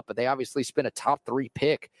banged up, but they obviously spent a top 3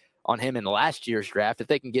 pick on him in last year's draft. If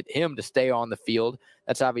they can get him to stay on the field,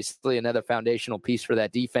 that's obviously another foundational piece for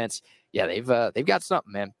that defense. Yeah, they've got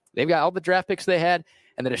something, man. They've got all the draft picks they had,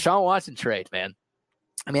 and the Deshaun Watson trade, man.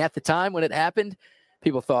 I mean, at the time when it happened,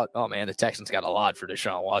 people thought, oh, man, the Texans got a lot for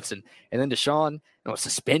Deshaun Watson. And then Deshaun was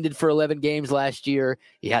suspended for 11 games last year.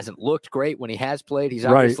 He hasn't looked great when he has played. He's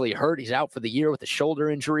obviously hurt. He's out for the year with a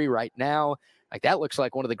shoulder injury right now. Like, that looks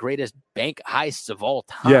like one of the greatest bank heists of all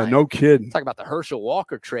time. Yeah, no kidding. Talk about the Herschel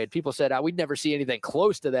Walker trade. People said, we'd never see anything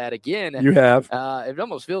close to that again. You have. It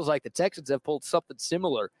almost feels like the Texans have pulled something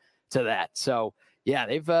similar to that. So, yeah,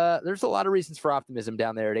 there's a lot of reasons for optimism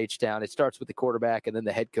down there at H-Town. It starts with the quarterback and then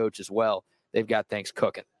the head coach as well. They've got things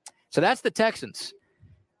cooking. So that's the Texans.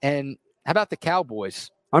 And how about the Cowboys?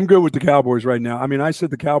 I'm good with the Cowboys right now. I mean, I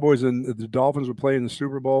said the Cowboys and the Dolphins would play in the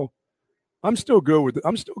Super Bowl. I'm still good with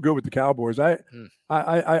the Cowboys.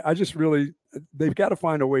 I just really, they've got to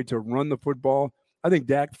find a way to run the football. I think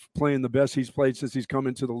Dak playing the best he's played since he's come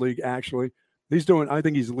into the league. Actually, I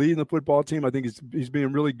think he's leading the football team. I think he's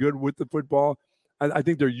being really good with the football. I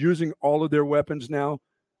think they're using all of their weapons now.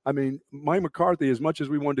 I mean, Mike McCarthy, as much as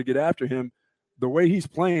we wanted to get after him, the way he's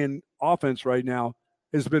playing offense right now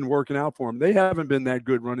has been working out for him. They haven't been that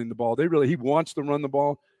good running the ball. He wants to run the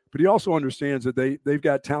ball, but he also understands that they've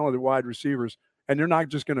got talented wide receivers, and they're not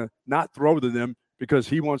just going to not throw to them because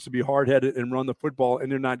he wants to be hard-headed and run the football,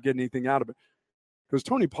 and they're not getting anything out of it. Because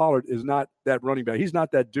Tony Pollard is not that running back. He's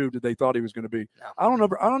not that dude that they thought he was going to be. No. I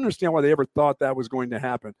don't understand why they ever thought that was going to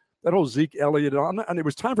happen. That whole Zeke Elliott, and it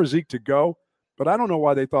was time for Zeke to go, but I don't know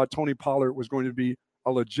why they thought Tony Pollard was going to be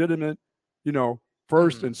a legitimate,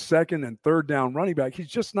 first and second and third down running back. He's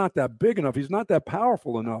just not that big enough. He's not that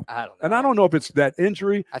powerful enough. I don't know. And I don't know if it's that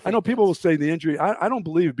injury. I know people will say the injury. I don't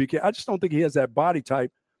believe BK. I just don't think he has that body type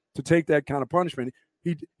to take that kind of punishment.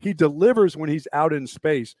 He delivers when he's out in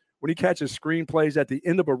space. When he catches screen plays at the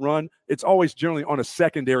end of a run, it's always generally on a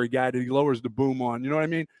secondary guy that he lowers the boom on. You know what I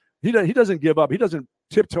mean? He doesn't give up. He doesn't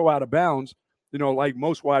tiptoe out of bounds, like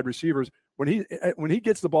most wide receivers. When he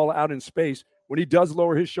gets the ball out in space, when he does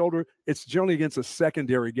lower his shoulder, it's generally against a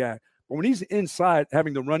secondary guy. But when he's inside,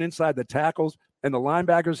 having to run inside the tackles and the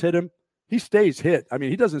linebackers hit him, he stays hit. I mean,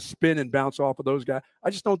 he doesn't spin and bounce off of those guys. I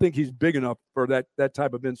just don't think he's big enough for that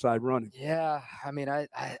type of inside running. Yeah, I mean,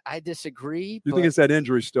 I disagree. You think it's that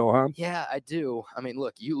injury still, huh? Yeah, I do. I mean,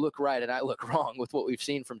 look, you look right and I look wrong with what we've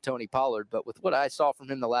seen from Tony Pollard. But with what I saw from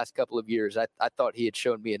him the last couple of years, I thought he had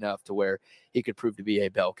shown me enough to where he could prove to be a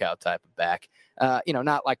bell cow type of back.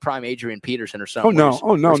 Not like prime Adrian Peterson or something. No.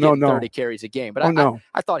 30 carries a game. But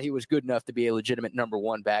I thought he was good enough to be a legitimate number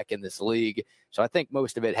one back in this league. So I think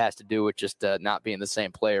most of it has to do with just not being the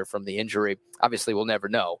same player from the injury. Obviously, we'll never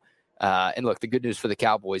know. And look, the good news for the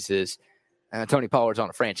Cowboys is Tony Pollard's on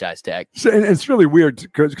a franchise tag. So, and it's really weird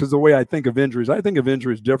because the way I think of injuries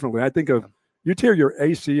differently. I think of you tear your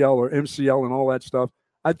ACL or MCL and all that stuff.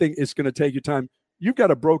 I think it's going to take you time. You've got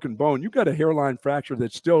a broken bone. You've got a hairline fracture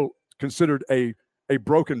that's still considered a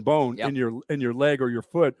broken bone in your leg or your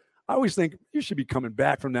foot. I always think you should be coming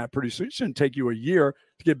back from that pretty soon. It shouldn't take you a year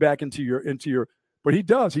to get back into your. But he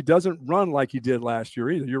does. He doesn't run like he did last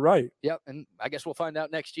year either. You're right. Yep, and I guess we'll find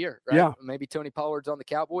out next year, right? Yeah. Maybe Tony Pollard's on the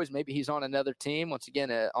Cowboys. Maybe he's on another team, once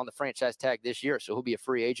again, on the franchise tag this year, so he'll be a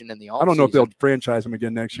free agent in the offseason. I don't know if they'll franchise him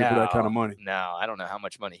again next year for that kind of money. No, I don't know how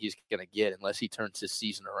much money he's going to get unless he turns his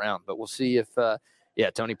season around. But we'll see if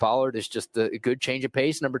Tony Pollard is just a good change of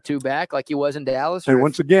pace, number two back like he was in Dallas. And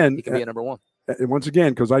once again, he can be a number one. And once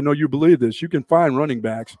again, because I know you believe this, you can find running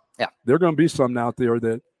backs. Yeah. There are going to be some out there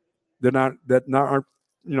that aren't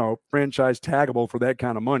franchise taggable for that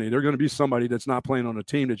kind of money. They're going to be somebody that's not playing on a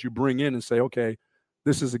team that you bring in and say, okay,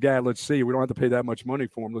 this is the guy. Let's see. We don't have to pay that much money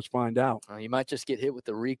for him. Let's find out. You might just get hit with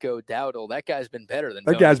the Rico Dowdle. That guy's been better than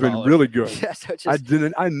that Tony guy's Pollard. been really good. Yeah,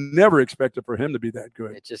 I never expected for him to be that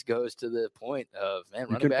good. It just goes to the point of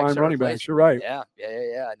you can find running backs. You're right. Yeah.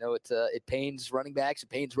 I know it pains running backs. It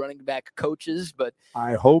pains running back coaches, but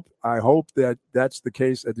I hope that that's the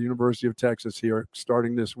case at the University of Texas here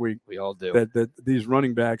starting this week. We all do. That these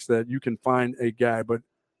running backs that you can find a guy, but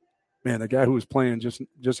man, the guy who was playing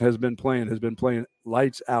has been playing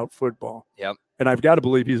lights out football. Yep. And I've got to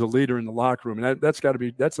believe he's a leader in the locker room. And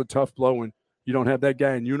that's a tough blow when you don't have that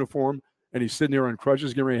guy in uniform and he's sitting there on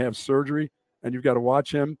crutches getting ready to have surgery and you've got to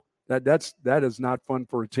watch him. That is not fun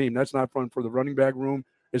for a team. That's not fun for the running back room.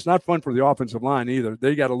 It's not fun for the offensive line either.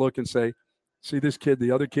 They got to look and say, see this kid, the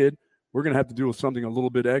other kid, we're going to have to do something a little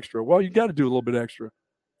bit extra. Well, you got to do a little bit extra.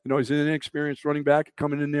 He's an inexperienced running back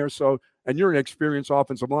coming in there. So, and you're an experienced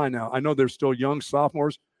offensive line now. I know they're still young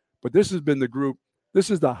sophomores, but this has been the group. This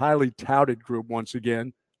is the highly touted group once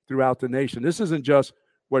again throughout the nation. This isn't just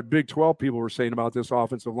what Big 12 people were saying about this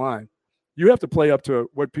offensive line. You have to play up to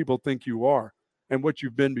what people think you are and what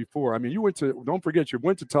you've been before. I mean, don't forget, you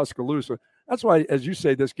went to Tuscaloosa. That's why, as you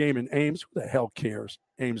say, this game in Ames, who the hell cares?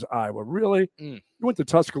 Ames, Iowa. Really? You went to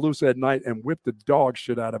Tuscaloosa at night and whipped the dog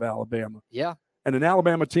shit out of Alabama. Yeah. And an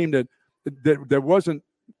Alabama team that wasn't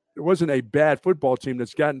a bad football team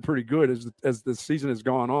that's gotten pretty good as the season has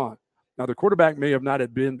gone on. Now, the quarterback may have not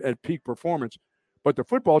been at peak performance, but the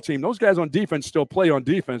football team, those guys on defense still play on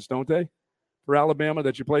defense, don't they? For Alabama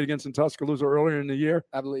that you played against in Tuscaloosa earlier in the year?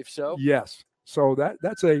 I believe so. Yes. So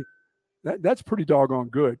that's pretty doggone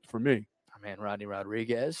good for me. Our man Rodney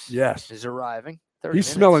Rodriguez is arriving. He's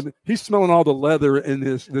smelling all the leather in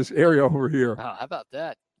this area over here. Oh, how about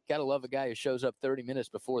that? Gotta love a guy who shows up 30 minutes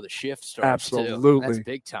before the shift starts. Absolutely. Too. That's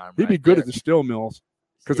big time. He'd be good at the steel mills.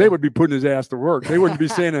 because they would be putting his ass to work. They wouldn't be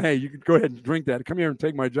saying, hey, you can go ahead and drink that. Come here and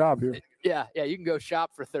take my job here. Yeah, you can go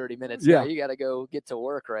shop for 30 minutes. Yeah. Now you got to go get to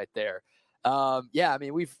work right there. I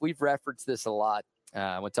mean, we've referenced this a lot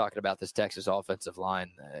when talking about this Texas offensive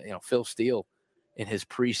line. Phil Steele in his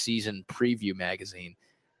preseason preview magazine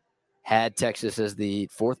had Texas as the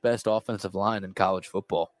 4th best offensive line in college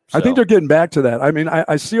football. So, I think they're getting back to that. I mean,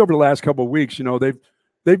 I see over the last couple of weeks,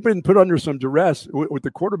 they've been put under some duress with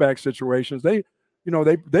the quarterback situations. They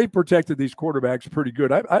protected these quarterbacks pretty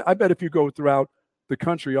good. I bet if you go throughout the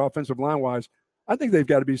country, offensive line wise, I think they've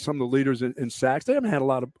got to be some of the leaders in sacks. They haven't had a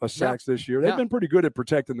lot of sacks this year. They've been pretty good at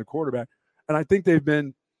protecting the quarterback, and I think they've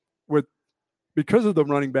been because of the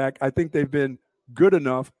running back. I think they've been good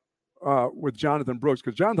enough with Jonathan Brooks,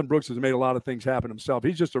 because Jonathan Brooks has made a lot of things happen himself.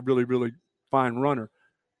 He's just a really, really fine runner.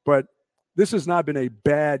 But this has not been a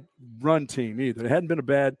bad run team either. It hadn't been a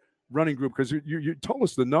bad running group, because you told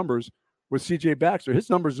us the numbers with C.J. Baxter. His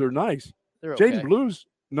numbers are nice. Okay. Jaden Blue's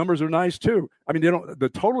numbers are nice too. I mean, the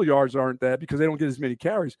total yards aren't that because they don't get as many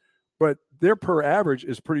carries, but their per average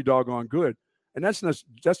is pretty doggone good. And that's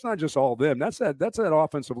not just all them. That's that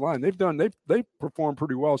offensive line. They've performed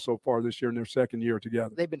pretty well so far this year in their second year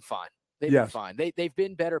together. They've been fine. Been fine. They've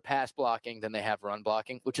been better pass blocking than they have run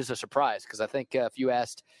blocking, which is a surprise, because I think if you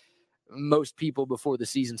asked most people before the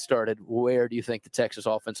season started, where do you think the Texas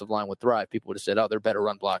offensive line would thrive, people would have said, oh, they're better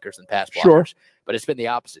run blockers than pass blockers. Sure. But it's been the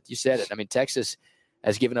opposite. You said it. I mean, Texas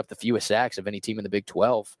has given up the fewest sacks of any team in the Big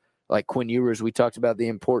 12. Like Quinn Ewers, we talked about the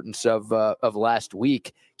importance of last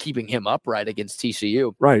week, keeping him upright against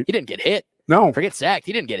TCU. Right. He didn't get hit. No. Forget sacked.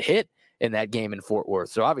 He didn't get hit in that game in Fort Worth.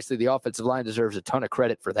 So obviously the offensive line deserves a ton of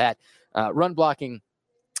credit for that. Run blocking,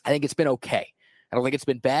 I think it's been okay. I don't think it's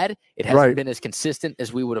been bad. It hasn't been as consistent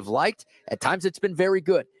as we would have liked. At times it's been very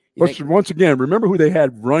good. Once again, remember who they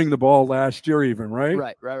had running the ball last year even, right?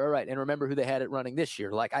 Right. And remember who they had it running this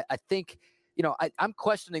year. Like, I think, I'm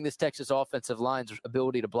questioning this Texas offensive line's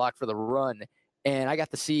ability to block for the run, and I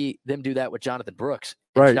got to see them do that with Jonathan Brooks.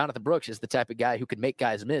 And Jonathan Brooks is the type of guy who could make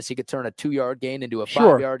guys miss. He could turn a 2-yard gain into a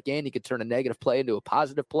 5-yard gain. He could turn a negative play into a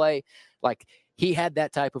positive play. Like, he had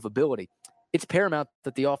that type of ability. It's paramount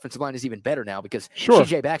that the offensive line is even better now, because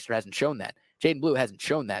C.J. Baxter hasn't shown that. Jaden Blue hasn't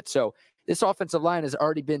shown that. So this offensive line has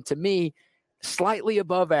already been, to me, slightly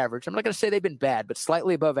above average. I'm not going to say they've been bad, but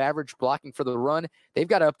slightly above average blocking for the run. They've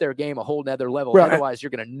got to up their game a whole nother level. Otherwise, you're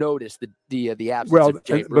going to notice the absence of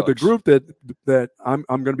Jay Brooks. But the group that I'm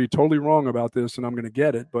going to be totally wrong about this, and I'm going to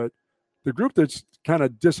get it, but the group that's kind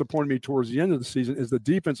of disappointed me towards the end of the season is the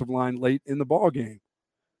defensive line late in the ball game.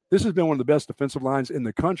 This has been one of the best defensive lines in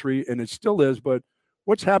the country, and it still is, but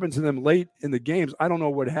what's happened to them late in the games, I don't know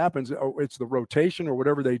what happens. It's the rotation or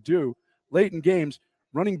whatever they do. Late in games,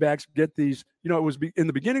 running backs get these, it was in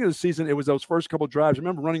the beginning of the season, it was those first couple of drives.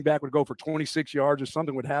 Remember, running back would go for 26 yards or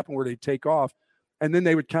something would happen where they'd take off, and then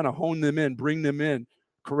they would kind of hone them in, bring them in,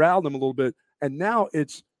 corral them a little bit. And now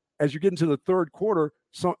it's, as you get into the third quarter,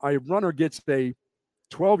 a runner gets a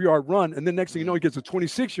 12-yard run, and then next thing you know, he gets a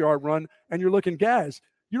 26-yard run, and you're looking, guys,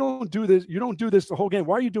 you don't do this the whole game.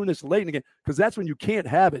 Why are you doing this late in the game? Because that's when you can't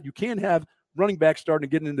have it. You can't have running backs starting to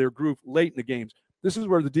get into their groove late in the games. This is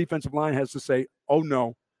where the defensive line has to say, oh,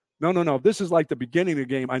 no. This is like the beginning of the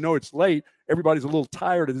game. I know it's late. Everybody's a little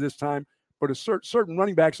tired at this time, but certain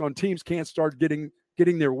running backs on teams can't start getting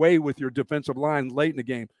their way with your defensive line late in the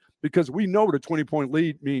game, because we know what a 20-point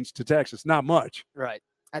lead means to Texas. Not much. Right.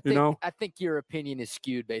 I think your opinion is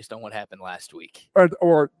skewed based on what happened last week.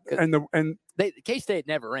 K-State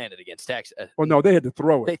never ran it against Texas. Well, no, they had to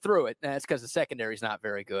throw it. They threw it. That's because the secondary is not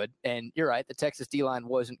very good. And you're right, the Texas D-line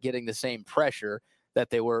wasn't getting the same pressure that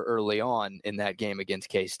they were early on in that game against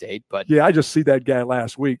K-State. But yeah, I just see that guy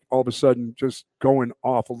last week all of a sudden just going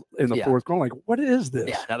off in the fourth, going like, what is this?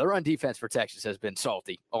 Yeah, now the run defense for Texas has been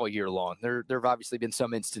salty all year long. There have obviously been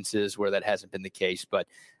some instances where that hasn't been the case, but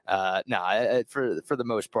for the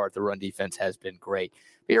most part, the run defense has been great.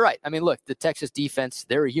 But you're right. I mean, look, the Texas defense,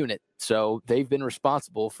 they're a unit, so they've been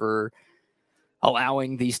responsible for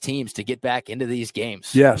allowing these teams to get back into these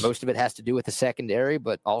games. Yes. Most of it has to do with the secondary,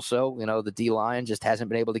 but also, the D-line just hasn't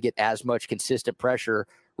been able to get as much consistent pressure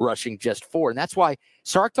rushing just forward. And that's why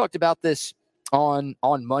Sark talked about this on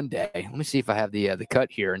Monday. Let me see if I have the cut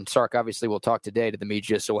here. And Sark obviously will talk today to the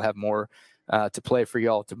media, so we'll have more to play for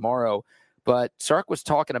y'all tomorrow. But Sark was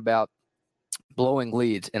talking about blowing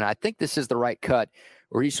leads, and I think this is the right cut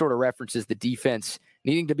where he sort of references the defense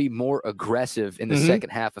needing to be more aggressive in the second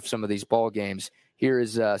half of some of these ball games. Here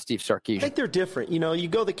is Steve Sarkisian. I think they're different. You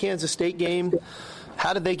go the Kansas State game,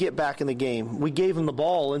 how did they get back in the game? We gave them the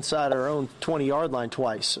ball inside our own 20-yard line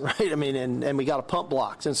twice, right? I mean, and we got a pump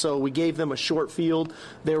blocks. And so we gave them a short field.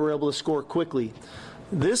 They were able to score quickly.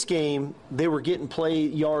 This game, they were getting play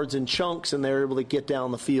yards in chunks, and they were able to get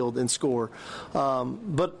down the field and score.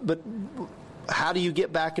 But how do you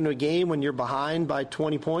get back into a game when you're behind by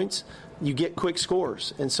 20 points? You get quick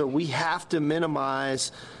scores. And so we have to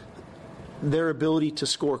minimize their ability to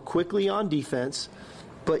score quickly on defense,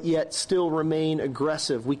 but yet still remain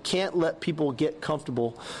aggressive. We can't let people get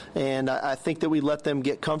comfortable, and I think that we let them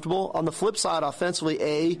get comfortable. On the flip side,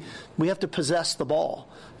 offensively, we have to possess the ball.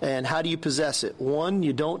 And how do you possess it? One,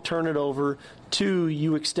 you don't turn it over. Two,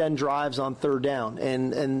 you extend drives on third down.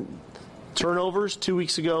 And turnovers 2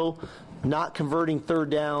 weeks ago, not converting third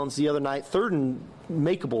downs the other night, third and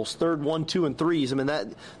makeables, third 1, 2, and 3s. I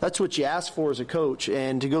mean, that's what you ask for as a coach.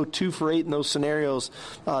 And to go 2 for 8 in those scenarios,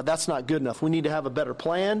 that's not good enough. We need to have a better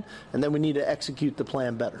plan, and then we need to execute the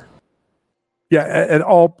plan better. Yeah, at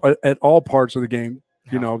all parts of the game,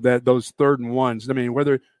 you know, that those third and ones. I mean,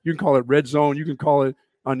 whether you can call it red zone, you can call it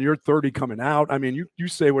on your 30 coming out. I mean, you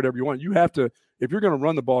say whatever you want. You have to, if you're going to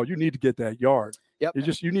run the ball, you need to get that yard. Yep.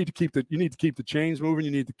 You need to keep the chains moving.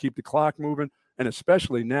 You need to keep the clock moving, and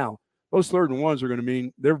especially now, those third and ones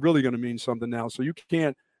they're really going to mean something now. So you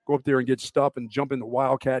can't go up there and get stuffed and jump in the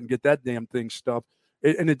Wildcat and get that damn thing stuffed.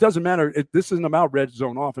 And it doesn't matter. This isn't about red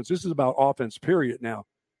zone offense. This is about offense, period. Now,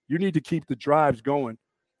 you need to keep the drives going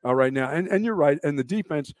right now. And you're right. And the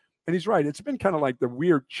defense, and he's right. It's been kind of like the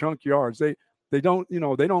weird chunk yards. They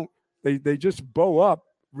just bow up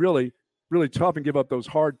really, really tough and give up those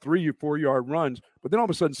hard 3 or 4 yard runs. But then all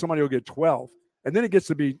of a sudden somebody will get 12. And then it gets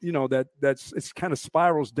to be, it's kind of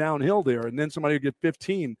spirals downhill there. And then somebody will get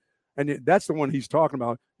 15. And that's the one he's talking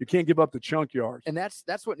about. You can't give up the chunk yards. And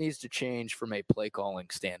that's what needs to change from a play calling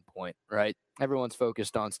standpoint, right? Everyone's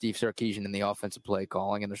focused on Steve Sarkisian and the offensive play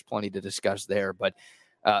calling, and there's plenty to discuss there. But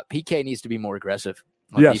PK needs to be more aggressive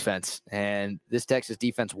on defense. And this Texas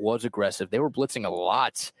defense was aggressive. They were blitzing a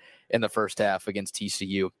lot in the first half against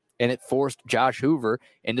TCU. And it forced Josh Hoover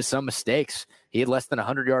into some mistakes. He had less than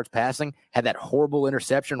 100 yards passing, had that horrible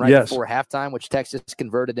interception before halftime, which Texas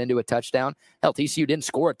converted into a touchdown. Hell, TCU didn't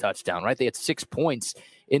score a touchdown, right? They had 6 points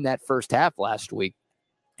in that first half last week,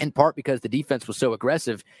 in part because the defense was so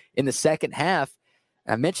aggressive. In the second half,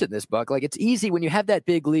 I mentioned this, Buck, like it's easy when you have that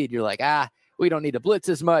big lead. You're like, we don't need to blitz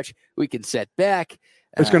as much. We can set back.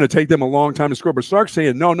 It's going to take them a long time to score. But Sark's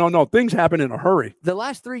saying, no, things happen in a hurry. The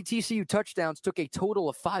last 3 TCU touchdowns took a total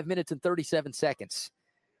of 5 minutes and 37 seconds.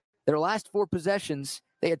 Their last 4 possessions,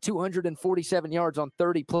 they had 247 yards on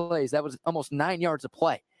 30 plays. That was almost 9 yards a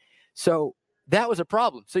play. So that was a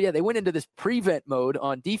problem. So, they went into this prevent mode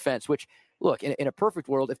on defense, which, look, in a perfect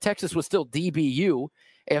world, if Texas was still DBU,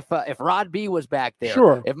 if Rod B was back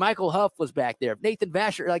there, if Michael Huff was back there, if Nathan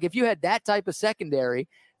Vasher, like if you had that type of secondary,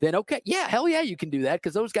 then okay, hell yeah, you can do that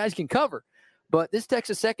because those guys can cover. But this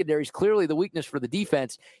Texas secondary is clearly the weakness for the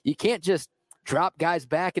defense. You can't just drop guys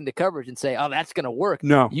back into coverage and say, that's going to work.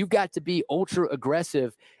 No. You've got to be ultra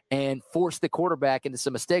aggressive and force the quarterback into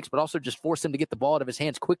some mistakes, but also just force him to get the ball out of his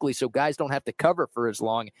hands quickly so guys don't have to cover for as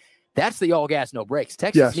long. That's the all gas, no breaks.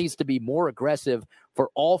 Texas needs to be more aggressive for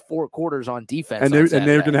all 4 quarters on defense. And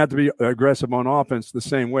they're going to have to be aggressive on offense the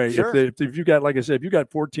same way. Sure. If you got, like I said, if you got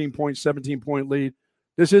 14 point, 17 point lead,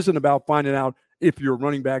 this isn't about finding out if your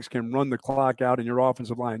running backs can run the clock out in your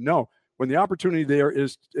offensive line. No, when the opportunity there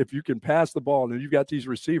is, if you can pass the ball and you've got these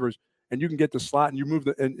receivers and you can get the slot and you move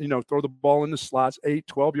throw the ball in the slots, 8,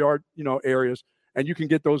 12 yard, areas, and you can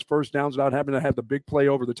get those first downs without having to have the big play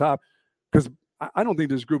over the top. Because I don't think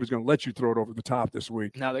this group is going to let you throw it over the top this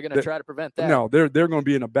week. No, they're going to try to prevent that. No, they're going to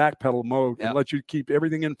be in a backpedal mode and let you keep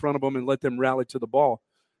everything in front of them and let them rally to the ball.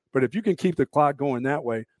 But if you can keep the clock going that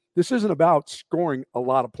way, this isn't about scoring a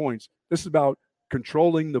lot of points. This is about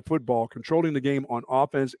controlling the football, controlling the game on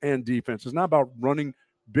offense and defense. It's not about running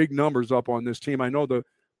big numbers up on this team. I know the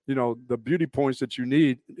beauty points that you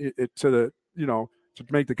need to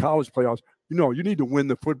make the college playoffs. You need to win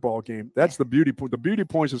the football game. That's the beauty point. The beauty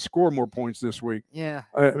points is score more points this week. Yeah.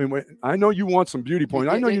 I mean, I know you want some beauty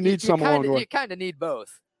points. I know you need some along the way. You kind of need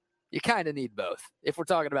both. If we're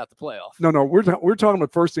talking about the playoff. No, we're talking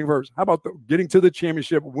about first thing first. How about getting to the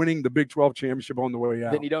championship, winning the Big 12 championship on the way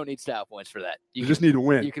out? Then you don't need style points for that. You just need to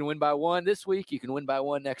win. You can win by 1 this week. You can win by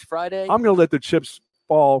 1 next Friday. I'm going to let the chips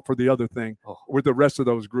fall for the other thing with the rest of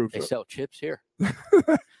those groups. They sell chips here.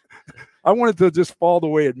 I wanted to just fall the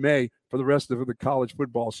way it may for the rest of the college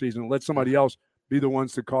football season and let somebody else be the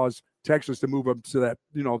ones to cause Texas to move up to that,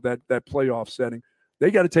 that playoff setting. They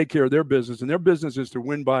got to take care of their business, and their business is to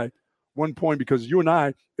win by 1 point, because you and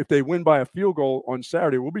I, if they win by a field goal on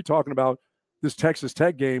Saturday, we'll be talking about this Texas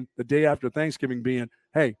Tech game the day after Thanksgiving being,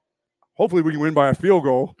 hey, hopefully we can win by a field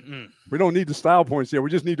goal. Mm. We don't need the style points here. We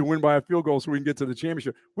just need to win by a field goal so we can get to the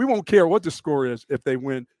championship. We won't care what the score is if they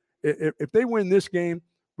win. If they win this game,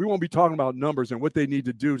 we won't be talking about numbers and what they need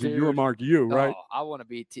to do to earmark you, right? Oh, I want to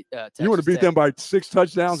beat Texas You want to beat Tech them by 6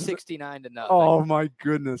 touchdowns? 69-0. Oh, my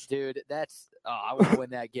goodness. Dude, I want to win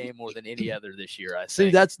that game more than any other this year, I think. See,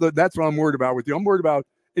 that's what I'm worried about with you. I'm worried about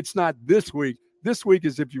it's not this week. This week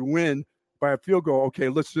is if you win by a field goal, okay,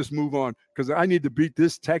 let's just move on because I need to beat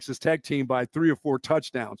this Texas Tech team by 3 or 4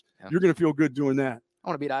 touchdowns. Yeah. You're going to feel good doing that. I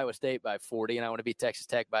want to beat Iowa State by 40, and I want to beat Texas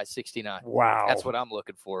Tech by 69. Wow. That's what I'm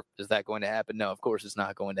looking for. Is that going to happen? No, of course it's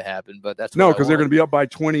not going to happen, but that's what no, because they're going to be up by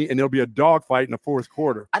 20, and there'll be a dogfight in the fourth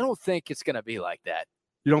quarter. I don't think it's going to be like that.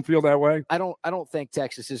 You don't feel that way? I don't think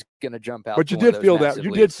Texas is going to jump out. But you did feel that. You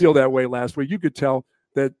did feel that way last week. You could tell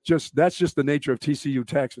that that's just the nature of TCU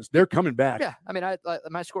Texas. They're coming back. Yeah, I mean,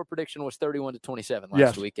 my score prediction was 31-27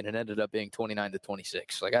 last week, and it ended up being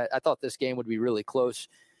 29-26. Like I thought this game would be really close.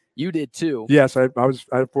 You did too. Yes, I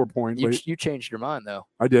had 4 points. You changed your mind though.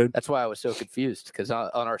 I did. That's why I was so confused because on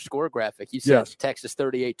our score graphic, you said Texas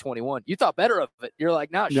 38-21. You thought better of it. You're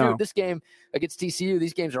like, no. This game against TCU,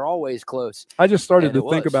 these games are always close. I just started to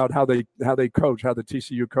think about how they coach, how the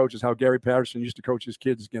TCU coaches, how Gary Patterson used to coach his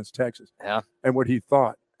kids against Texas. Yeah, and what he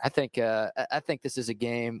thought. I think this is a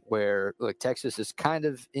game where Texas is kind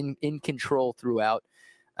of in control throughout.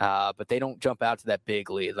 But they don't jump out to that big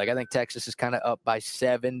lead. Like I think Texas is kind of up by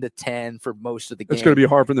 7-10 for most of the game. It's going to be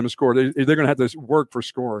hard for them to score. They're going to have to work for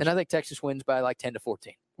scores. And I think Texas wins by like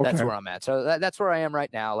 10-14. That's where I'm at. So that's where I am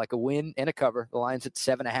right now. Like a win and a cover. The line's at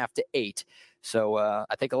 7.5 to 8. So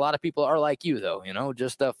I think a lot of people are like you though.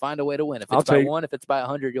 Just find a way to win. If it's by 1, if it's by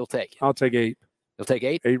 100, you'll take it. I'll take 8. You'll take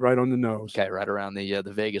 8? 8 right on the nose. Okay, right around the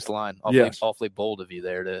Vegas line. Awfully bold of you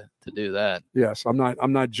there to do that. Yes, I'm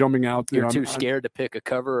not jumping out. You're too scared to pick a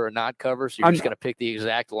cover or not cover, so you're just going to pick the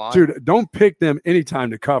exact line. Dude, don't pick them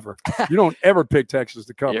anytime to cover. You don't ever pick Texas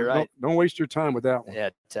to cover. You're right. Don't waste your time with that one.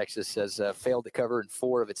 Yeah, Texas has failed to cover in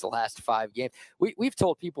 4 of its last 5 games. We've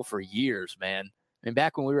told people for years, man. I mean,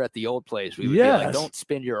 back when we were at the old place, we would be like, don't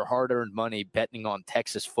spend your hard-earned money betting on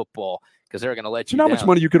Texas football because they're going to let you know down. How much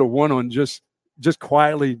money you could have won on just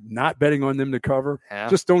quietly not betting on them to cover. Yeah.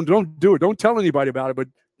 Just don't do it. Don't tell anybody about it, but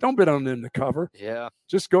don't bet on them to cover. Yeah.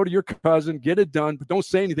 Just go to your cousin, get it done, but don't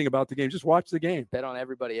say anything about the game. Just watch the game. Bet on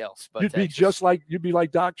everybody else. But you'd be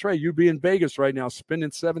like Doc Trey. You'd be in Vegas right now spending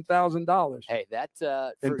 $7,000. Hey, that's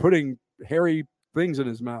and putting hairy things in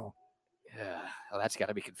his mouth. Yeah. Well, that's got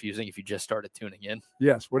to be confusing if you just started tuning in.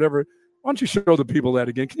 Yes, whatever. Why don't you show the people that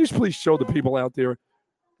again? Can you please show the people out there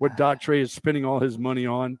what Doc Trey is spending all his money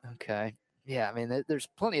on? Okay. Yeah, I mean, there's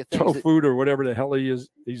plenty of things. Tofu or whatever the hell he's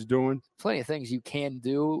doing. Plenty of things you can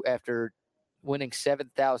do after winning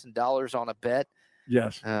 $7,000 on a bet.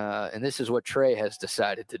 Yes. And this is what Trey has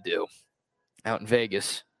decided to do out in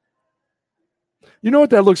Vegas. You know what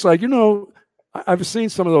that looks like? I've seen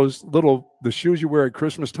some of those the shoes you wear at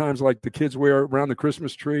Christmas times, like the kids wear around the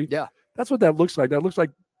Christmas tree. Yeah. That's what that looks like. That looks like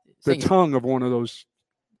the tongue of one of those.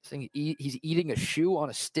 He's eating a shoe on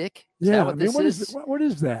a stick. What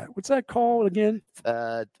is that? What's that called again?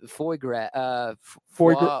 Foie gras.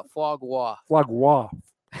 Foie gras.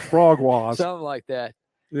 Frogwas. Something like that.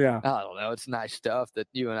 Yeah. I don't know. It's nice stuff that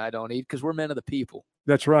you and I don't eat because we're men of the people.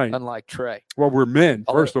 That's right. Unlike Trey. Well, we're men,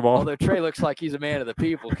 first of all. Although Trey looks like he's a man of the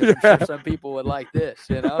people because I'm sure some people would like this,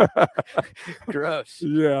 Gross.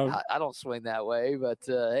 Yeah. I don't swing that way, but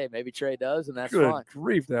hey, maybe Trey does, and that's Good fine.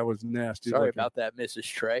 Grief, that was nasty. Sorry about that, Mrs.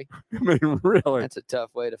 Trey. I mean, really. That's a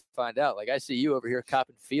tough way to find out. Like, I see you over here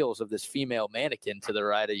copping feels of this female mannequin to the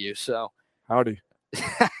right of you, so. Howdy.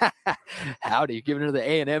 Howdy, giving her the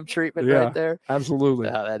A&M treatment right there. Absolutely.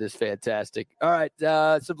 That is fantastic. All right,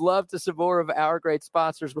 some love to some more of our great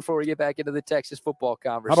sponsors before we get back into the Texas football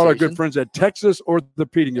conversation. How about our good friends at Texas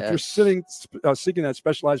Orthopedic? If you're seeking that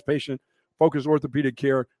specialized patient-focused orthopedic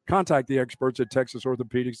care, contact the experts at Texas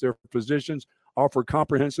Orthopedics. Their physicians offer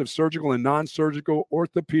comprehensive surgical and non-surgical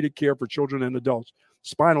orthopedic care for children and adults,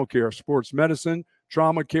 spinal care, sports medicine,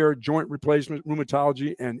 trauma care, joint replacement,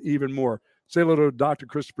 rheumatology, and even more. Say hello to Dr.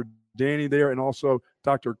 Christopher Danny there and also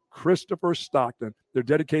Dr. Christopher Stockton. They're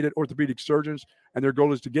dedicated orthopedic surgeons, and their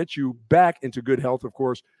goal is to get you back into good health, of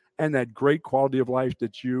course, and that great quality of life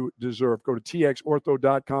that you deserve. Go to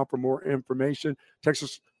txortho.com for more information.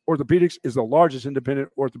 Texas Orthopedics is the largest independent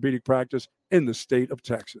orthopedic practice in the state of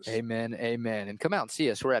Texas. Amen, amen. And come out and see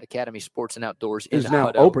us. We're at Academy Sports and Outdoors. It's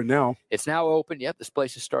now open now. It's now open. Yep, this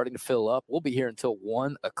place is starting to fill up. We'll be here until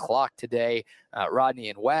 1 o'clock today. Rodney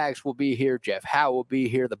and Wags will be here. Jeff Howe will be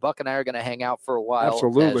here. The Buck and I are going to hang out for a while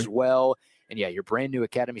as well. And, yeah, your brand new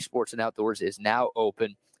Academy Sports and Outdoors is now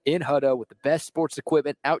open. in Hutto with the best sports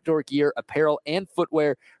equipment, outdoor gear, apparel, and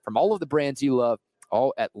footwear from all of the brands you love,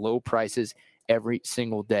 all at low prices every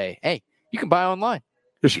single day. Hey, you can buy online.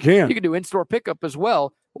 Yes, you can. You can do in-store pickup as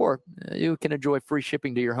well, or you can enjoy free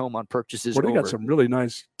shipping to your home on purchases. Well, they got some really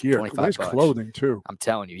nice gear, nice clothing too. I'm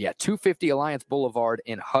telling you, yeah, 250 Alliance Boulevard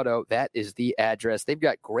in Hutto. That is the address. They've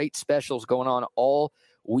got great specials going on all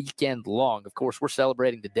weekend long. Of course, we're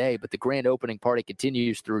celebrating today, but the grand opening party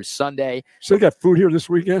continues through Sunday. So they got food here this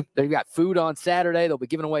weekend? They've got food on Saturday. They'll be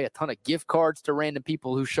giving away a ton of gift cards to random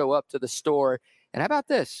people who show up to the store. And how about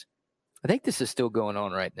this? I think this is still going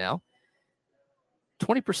on right now.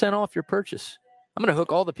 20% off your purchase. I'm going to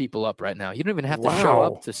hook all the people up right now. You don't even have to show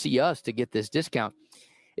up to see us to get this discount.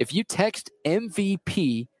 If you text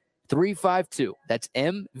MVP 352, that's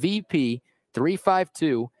MVP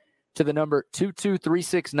 352 to the number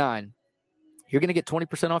 22369, you're going to get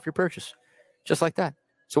 20% off your purchase. Just like that.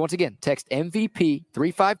 So once again, text MVP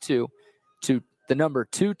 352 to the number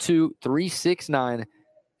 22369, and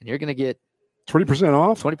you're going to get 20%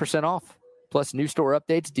 off? 20% off. Plus new store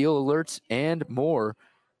updates, deal alerts, and more.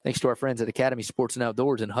 Thanks to our friends at Academy Sports and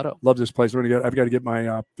Outdoors in Hutto. Love this place. I've got to get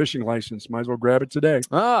my fishing license. Might as well grab it today.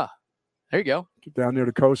 There you go. Get down near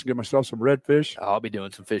the coast and get myself some redfish. I'll be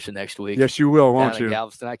doing some fishing next week. Yes, you will, won't you?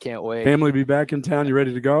 Galveston, I can't wait. Family be back in town. You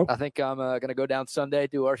ready to go? I think I'm going to go down Sunday,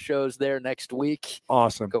 do our shows there next week.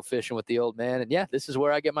 Awesome. Go fishing with the old man. And, yeah, this is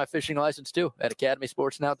where I get my fishing license, too, at Academy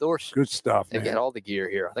Sports and Outdoors. Good stuff, man. They got all the gear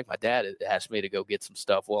here. I think my dad asked me to go get some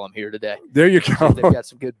stuff while I'm here today. There you go. They've got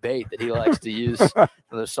some good bait that he likes to use.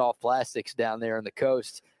 Those soft plastics down there on the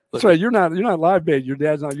coast. That's right. You're not live bait. Your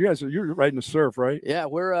dad's not. You're riding the surf, right? Yeah,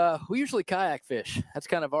 we usually kayak fish. That's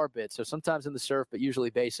kind of our bit. So sometimes in the surf, but usually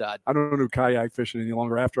bayside. I don't do kayak fishing any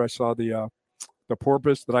longer. After I saw the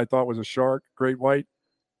porpoise that I thought was a shark, great white.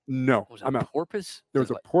 No, I'm out. Porpoise? There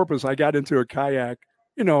was a porpoise. I got into a kayak.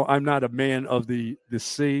 You know, I'm not a man of the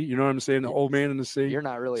sea. You know what I'm saying? The old man in the sea. You're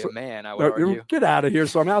not really a man, I would argue. Get out of here.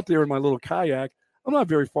 So I'm out there in my little kayak. I'm not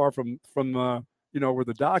very far from where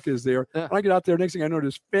the dock is there. Yeah. When I get out there, next thing I know,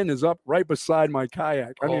 this fin is up right beside my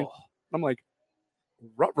kayak. I mean, I'm like,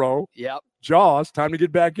 ruh-roh. Yep. Jaws, time to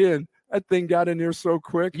get back in. That thing got in there so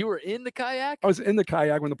quick. You were in the kayak? I was in the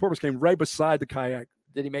kayak when the porpoise came right beside the kayak.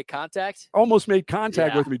 Did he make contact? Almost made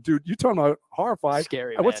contact with me, dude. You talking about horrified?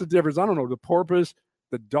 Scary, What's the difference? I don't know. The porpoise,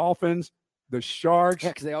 the dolphins, the sharks. Yeah,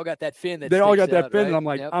 because they all got that fin. They all got that out, fin, right? and I'm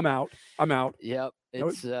like, yep. I'm out. Yep.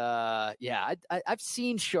 It's I've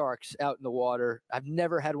seen sharks out in the water. I've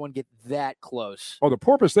never had one get that close. Oh, the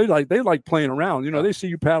porpoise, they like playing around. You know, they see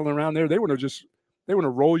you paddling around there. They want to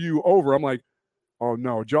roll you over. I'm like, oh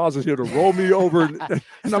no, Jaws is here to roll me over.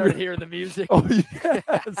 And I'm hearing the music. Oh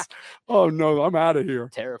yes. Oh no, I'm out of here.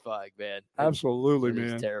 Terrifying, man. Absolutely,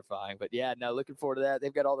 man. It's terrifying. But yeah, no, looking forward to that.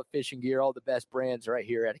 They've got all the fishing gear, all the best brands right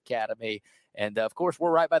here at Academy. And of course,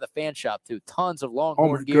 we're right by the fan shop too. Tons of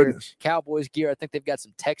Longhorn gear, goodness. Cowboys gear. I think they've got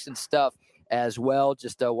some Texan stuff as well.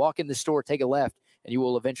 Just walk in the store, take a left, and you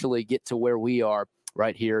will eventually get to where we are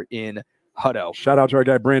right here in Hutto. Shout out to our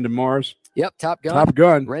guy Brandon Mars. Yep, Top Gun. Top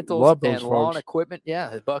Gun. Rentals Love those and lawn folks. equipment.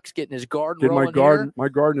 Yeah, Buck's getting his garden rolling here. My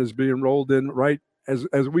garden is being rolled in right as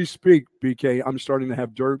we speak, BK. I'm starting to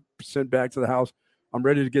have dirt sent back to the house. I'm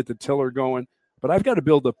ready to get the tiller going, but I've got to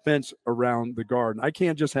build a fence around the garden. I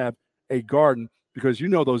can't just have a garden because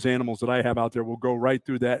those animals that I have out there will go right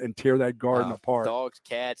through that and tear that garden apart. Dogs,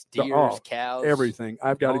 cats, deers, cows, everything.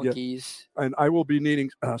 I've got to get, and I will be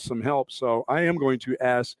needing some help. So I am going to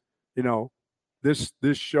ask,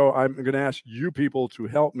 this show, I'm going to ask you people to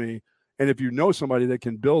help me. And if you know somebody that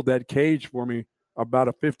can build that cage for me, about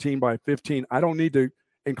a 15 by 15, I don't need to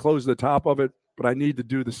enclose the top of it, but I need to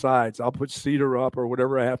do the sides. I'll put cedar up or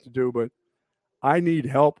whatever I have to do, but I need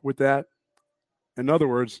help with that. In other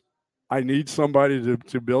words, I need somebody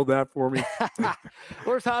to build that for me.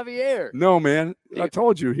 Where's Javier? No, man. I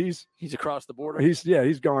told you he's across the border. He's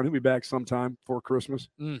gone. He'll be back sometime for Christmas.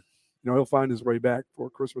 He'll find his way back for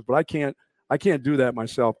Christmas. But I can't do that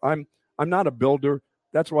myself. I'm not a builder.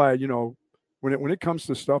 That's why, when it comes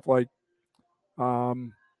to stuff like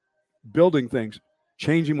building things,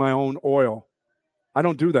 changing my own oil, I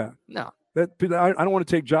don't do that. No. I don't want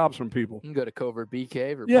to take jobs from people. You can go to Covert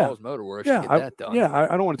BK or Paul's Motorworks to get that done. I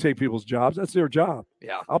don't want to take people's jobs. That's their job.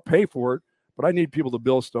 Yeah. I'll pay for it, but I need people to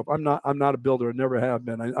build stuff. I'm not a builder. I never have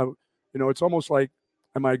been. It's almost like,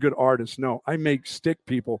 am I a good artist? No, I make stick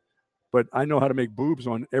people, but I know how to make boobs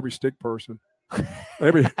on every stick person.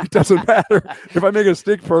 It doesn't matter. If I make a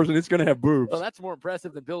stick person, it's going to have boobs. Well, that's more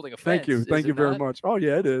impressive than building a fence. Thank you very much. Oh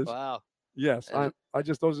yeah, it is. Wow. Yes, I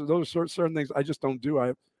just those are certain things I just don't do.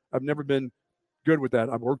 I've never been good with that.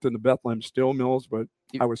 I've worked in the Bethlehem steel mills, but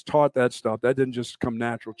I was taught that stuff. That didn't just come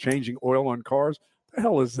natural. Changing oil on cars, what the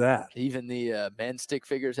hell is that? Even the men's stick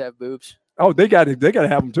figures have boobs. Oh, they got to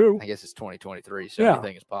have them too. I guess it's 2023, so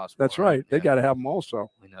anything is possible. That's right. They got to have them also.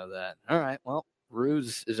 We know that. All right. Well,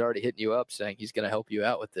 Ruse is already hitting you up saying he's going to help you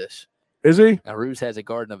out with this. Is he? Now, Ruse has a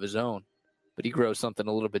garden of his own, but he grows something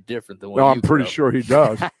a little bit different than what I'm pretty sure he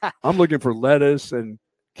does. I'm looking for lettuce and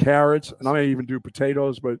carrots, and I may even do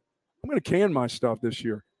potatoes, but I'm going to can my stuff this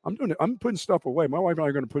year. I'm putting stuff away. My wife and I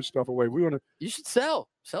are going to put stuff away. You should sell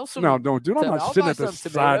some. No, don't do it. I'm not sitting at the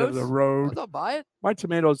side of the road. I'll buy it. My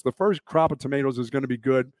tomatoes, the first crop of tomatoes is going to be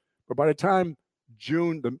good, but by the time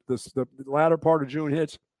June, the latter part of June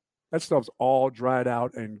hits, that stuff's all dried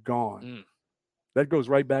out and gone. That goes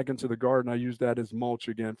right back into the garden. I use that as mulch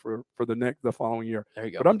again for the following year. There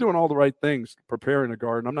you go. But I'm doing all the right things, preparing the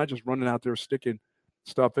garden. I'm not just running out there sticking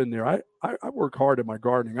stuff in there. I work hard at my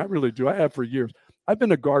gardening. I really do. I have for years. I've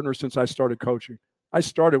been a gardener since I started coaching. I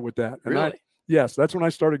started with that. And really? Yes, that's when I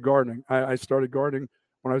started gardening. I started gardening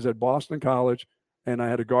when I was at Boston College, and I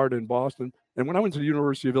had a garden in Boston. And when I went to the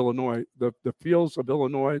University of Illinois, the fields of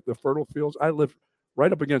Illinois, the fertile fields, I lived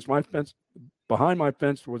right up against my fence. Behind my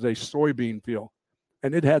fence was a soybean field.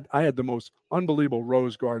 And I had the most unbelievable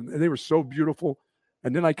rose garden. And they were so beautiful.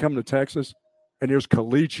 And then I come to Texas, and there's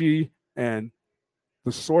caliche, and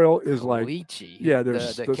the soil is caliche. Yeah,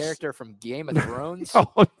 there's the character from Game of Thrones.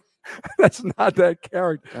 No, that's not that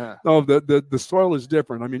character. No, the soil is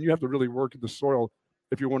different. I mean, you have to really work at the soil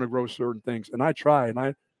if you want to grow certain things. And I try, and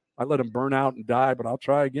I let them burn out and die, but I'll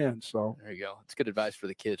try again. So there you go. It's good advice for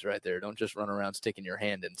the kids right there. Don't just run around sticking your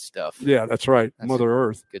hand in stuff. Yeah, that's right. That's Mother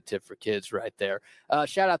Earth. Good tip for kids right there.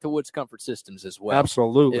 Shout out to Woods Comfort Systems as well.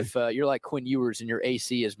 Absolutely. If you're like Quinn Ewers and your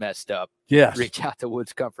AC is messed up, yes, reach out to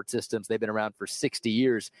Woods Comfort Systems. They've been around for 60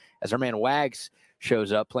 years. As our man Wags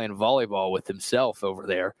shows up playing volleyball with himself over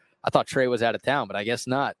there. I thought Trey was out of town, but I guess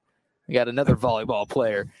not. We got another volleyball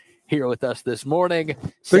player here with us this morning.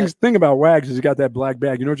 Thing about Wags is he got that black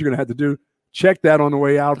bag. You know what you're going to have to do? Check that on the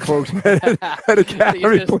way out, folks. At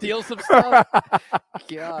Academy. Steal some stuff?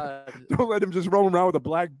 God. Don't let him just roll around with a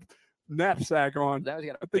black knapsack on. Now he's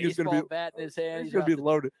got I think he's going to be bat in his hand. He's going to be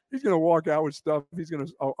loaded. He's going to walk out with stuff. He's going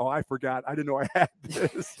to. Oh, I forgot. I didn't know I had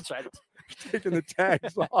this. Taking the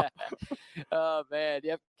tags off. Oh man,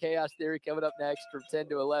 you have Chaos Theory coming up next from 10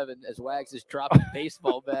 to 11 as Wags is dropping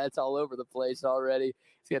baseball bats all over the place already.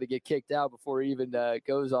 He's got to get kicked out before he even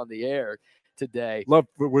goes on the air today. Love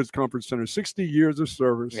Woods Comfort Center, 60 years of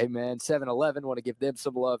service. Hey man, 7-Eleven, want to give them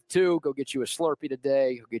some love too. Go get you a Slurpee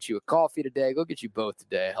today. Go get you a coffee today. Go get you both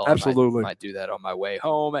today. Hell, absolutely. I might do that on my way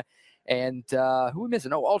home. And who are we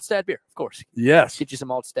missing? Oh, Altstad beer, of course. Yes. Get you some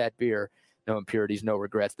Altstad beer. No impurities, no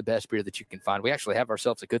regrets. The best beer that you can find. We actually have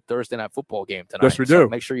ourselves a good Thursday night football game tonight. Yes, we do. So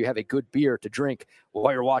make sure you have a good beer to drink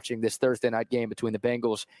while you're watching this Thursday night game between the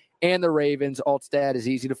Bengals and the Ravens. Altstad is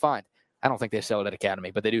easy to find. I don't think they sell it at Academy,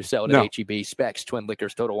 but they do sell it at HEB, Specs, Twin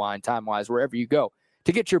Liquors, Total Wine, Time Wise, wherever you go.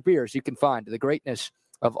 To get your beers, you can find the greatness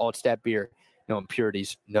of Altstad beer. No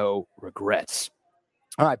impurities, no regrets.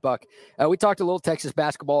 All right, Buck. We talked a little Texas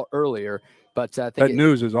basketball earlier, but I think that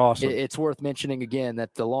news is awesome. It's worth mentioning again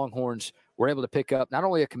that the Longhorns were able to pick up not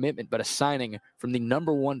only a commitment, but a signing from the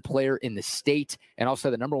number one player in the state and also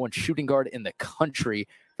the number one shooting guard in the country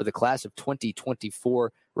for the class of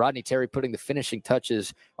 2024. Rodney Terry putting the finishing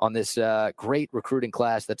touches on this great recruiting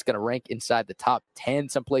class that's going to rank inside the top 10.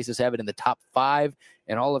 Some places have it in the top 5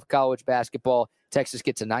 in all of college basketball. Texas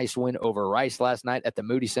gets a nice win over Rice last night at the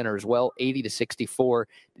Moody Center as well, 80-64.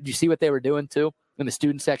 Did you see what they were doing, too, in the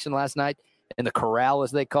student section last night? In the corral,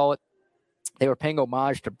 as they call it. They were paying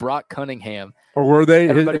homage to Brock Cunningham. Or were they?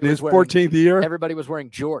 His 14th year? Everybody was wearing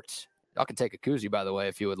jorts. Y'all can take a koozie, by the way,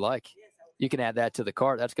 if you would like. You can add that to the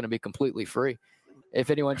cart. That's going to be completely free. If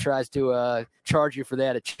anyone tries to charge you for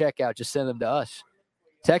that at checkout, just send them to us.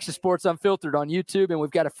 Texas Sports Unfiltered on YouTube, and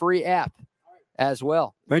we've got a free app as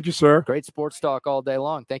well. Thank you, sir. Great sports talk all day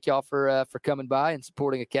long. Thank y'all for coming by and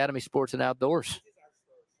supporting Academy Sports and Outdoors.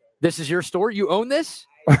 This is your store? You own this?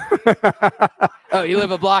 Oh, you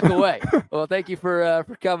live a block away. Well, thank you for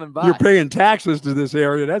coming by. You're paying taxes to this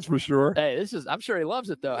area, that's for sure. Hey, I'm sure he loves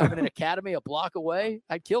it though. Having an academy a block away,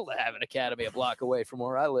 I'd kill to have an academy a block away from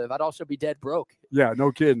where I live. I'd also be dead broke. Yeah,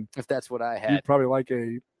 no kidding. If that's what I had. You'd probably like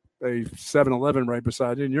a 7-Eleven right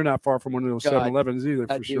beside you, and you're not far from one of those 7-Elevens either,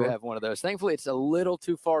 for sure. I do have one of those. Thankfully, it's a little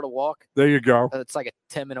too far to walk. There you go. It's like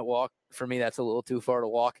a 10-minute walk. For me, that's a little too far to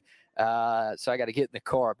walk. So I got to get in the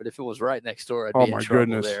car. But if it was right next door, I'd Oh, be in my trouble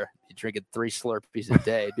goodness. there. Be drinking 3 Slurpees a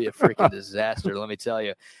day. It'd be a freaking disaster, let me tell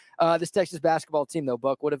you. This Texas basketball team, though,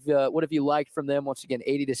 Buck, what have you liked from them? Once again,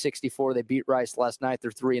 80-64. They beat Rice last night.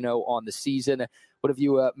 They're 3-0 on the season. What have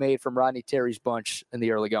you made from Rodney Terry's bunch in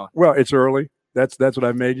the early going? Well, it's early. That's what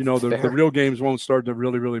I've made. The Fair. real games won't start to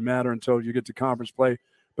really, really matter until you get to conference play.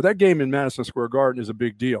 But that game in Madison Square Garden is a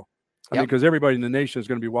big deal. I mean, because everybody in the nation is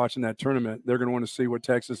going to be watching that tournament. They're going to want to see what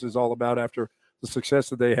Texas is all about after the success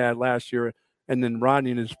that they had last year. And then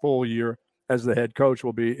Rodney in his full year as the head coach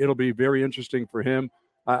it'll be very interesting for him.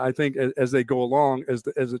 I think as they go along, as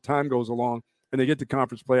the time goes along, and they get to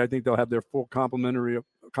conference play, I think they'll have their full complement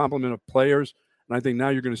of players. And I think now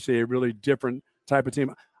you're going to see a really different type of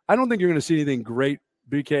team. I don't think you're going to see anything great,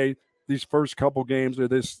 BK, these first couple games or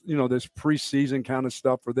this preseason kind of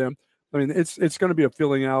stuff for them. I mean, it's going to be a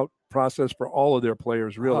filling out process for all of their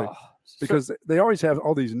players, really, because they always have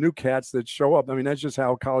all these new cats that show up. I mean, that's just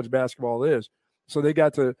how college basketball is. So they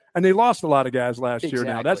got to – and they lost a lot of guys last year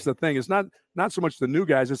now. That's the thing. It's not so much the new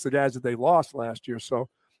guys. It's the guys that they lost last year. So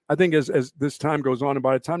I think as this time goes on and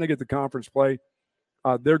by the time they get to conference play,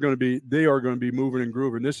 they are going to be moving and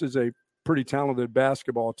grooving. This is a pretty talented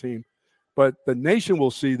basketball team. But the nation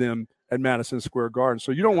will see them at Madison Square Garden.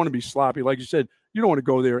 So you don't want to be sloppy. Like you said, you don't want to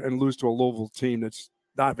go there and lose to a Louisville team that's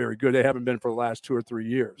not very good. They haven't been for the last 2 or 3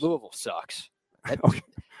 years. Louisville sucks.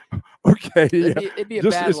 Okay. It'd be a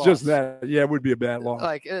bad it's loss. just that. Yeah, it would be a bad loss.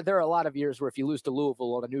 Like, there are a lot of years where if you lose to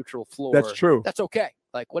Louisville on a neutral floor, that's true. That's okay.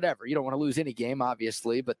 Like, whatever. You don't want to lose any game,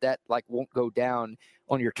 obviously, but that won't go down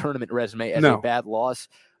on your tournament resume as a bad loss.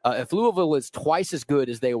 If Louisville is twice as good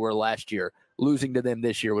as they were last year, losing to them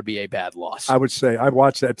this year would be a bad loss. I would say I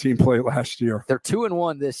watched that team play last year. They're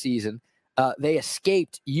 2-1 this season. They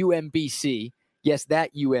escaped UMBC. Yes,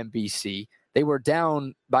 that UMBC. They were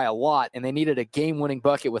down by a lot, and they needed a game-winning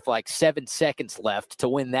bucket with like 7 seconds left to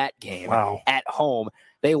win that game at home.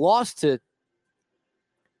 They lost to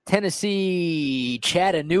Tennessee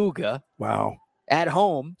Chattanooga. Wow. At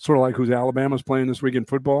home. Sort of like who's Alabama's playing this week in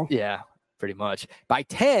football? Yeah, pretty much. By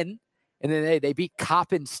 10, and then they beat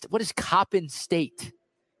Coppin. What is Coppin State?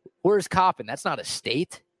 Where's Coppin? That's not a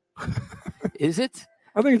state. Is it?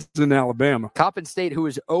 I think it's in Alabama. Coppin State, who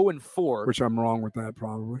is 0-4. Which I'm wrong with that,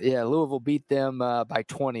 probably. Yeah, Louisville beat them by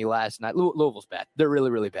 20 last night. Louisville's bad. They're really,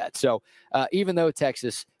 really bad. So even though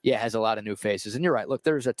Texas, has a lot of new faces. And you're right. Look,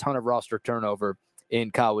 there's a ton of roster turnover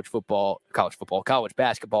in college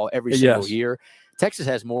basketball every single year. Texas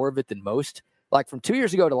has more of it than most. Like from 2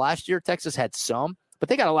 years ago to last year, Texas had some, but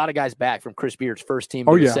they got a lot of guys back from Chris Beard's first team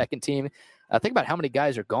to the second team. Think about how many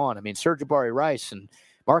guys are gone. I mean, Serge Jabari Rice and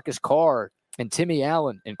Marcus Carr and Timmy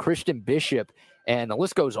Allen and Christian Bishop, and the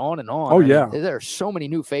list goes on and on. There are so many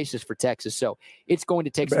new faces for Texas, so it's going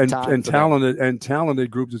to take some time. And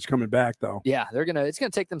talented groups that's coming back, though. Yeah, it's gonna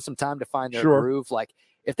take them some time to find their groove. Like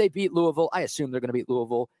if they beat Louisville, I assume they're gonna beat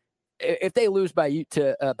Louisville. If they lose by 10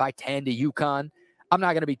 to UConn, I'm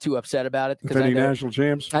not going to be too upset about it because national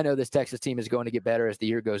champs. I know this Texas team is going to get better as the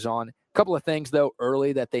year goes on. A couple of things, though,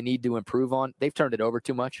 early that they need to improve on. They've turned it over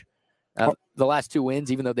too much. The last 2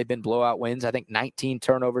 wins, even though they've been blowout wins, I think 19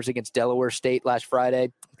 turnovers against Delaware State last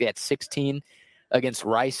Friday. They had 16 against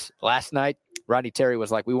Rice last night. Rodney Terry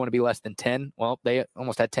was like, we want to be less than 10. Well, they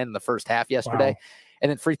almost had 10 in the first half yesterday. Wow. And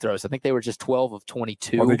then free throws. I think they were just 12 of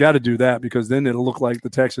 22. Well, they got to do that because then it'll look like the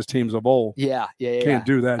Texas teams of old. Can't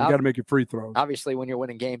do that. You got to make your free throws. Obviously, when you're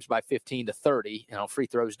winning games by 15 to 30, free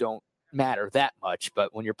throws don't matter that much.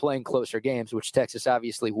 But when you're playing closer games, which Texas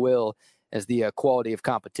obviously will, as the quality of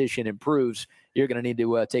competition improves, you're going to need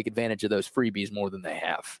to take advantage of those freebies more than they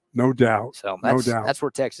have. No doubt. So that's where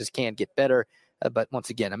Texas can get better. But once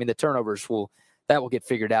again, the turnovers will get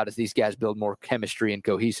figured out as these guys build more chemistry and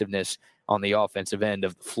cohesiveness on the offensive end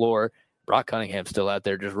of the floor. Brock Cunningham's still out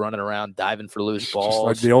there just running around, diving for loose balls. Just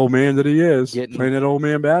like the old man that he is, playing that old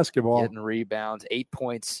man basketball. Getting rebounds, 8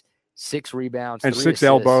 points, 6 rebounds, and 3 6 assists,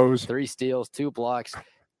 elbows, 3 steals, 2 blocks,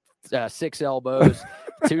 6 elbows,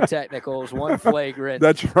 2 technicals, 1 flagrant.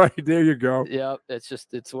 That's right. There you go. Yep.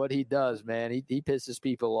 It's what he does, man. He pisses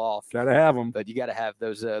people off. Got to have them. But you got to have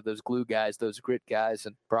those glue guys, those grit guys.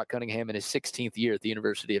 And Brock Cunningham in his 16th year at the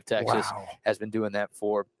University of Texas has been doing that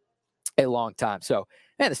for a long time. So,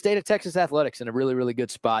 the state of Texas athletics in a really, really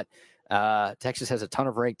good spot. Texas has a ton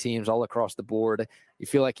of ranked teams all across the board. You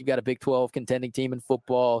feel like you've got a Big 12 contending team in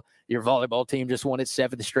football. Your volleyball team just won its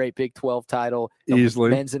 7th straight Big 12 title. Easily.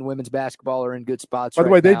 Men's and women's basketball are in good spots. By the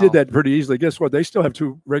way, they did that pretty easily. Guess what? They still have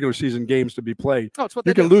 2 regular season games to be played. Oh, it's what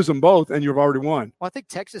you can lose them both, and you've already won. Well, I think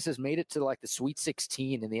Texas has made it to like the Sweet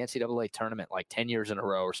 16 in the NCAA tournament like 10 years in a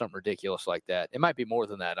row or something ridiculous like that. It might be more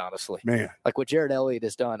than that, honestly. Man. Like what Jared Elliott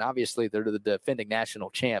has done. Obviously, they're the defending national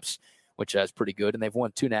champs, which is pretty good, and they've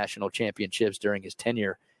won 2 national championships during his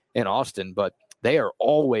tenure in Austin, but they are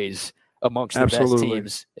always amongst the best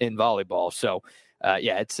teams in volleyball. So,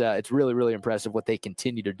 it's really, really impressive what they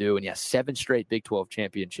continue to do. And, 7 straight Big 12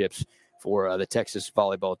 championships for the Texas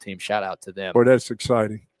volleyball team. Shout out to them. Boy, that's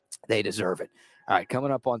exciting. They deserve it. All right,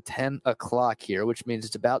 coming up on 10 o'clock here, which means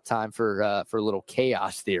it's about time for a little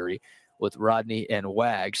chaos theory with Rodney and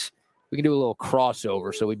Wags. We can do a little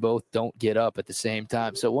crossover so we both don't get up at the same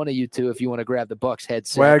time. So one of you two, if you want to grab the Bucks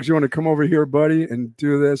headset. Wags, you want to come over here, buddy, and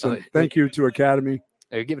do this? And thank you to Academy.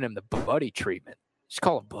 You're giving him the buddy treatment. Just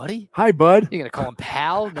call him buddy? Hi, bud. You're going to call him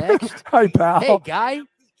pal next? Hi, pal. Hey, guy.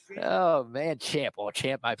 Oh, man, champ. Well,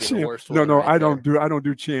 champ might be the worst one. No, right I don't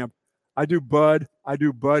do champ. I do bud. I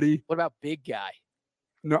do buddy. What about big guy?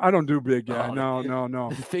 No, I don't do big guy. Oh,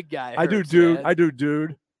 no. Big guy. I do dude. Man. I do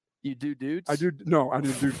dude. You do dudes? I do. No, I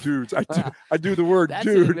don't do dudes. I do the word That's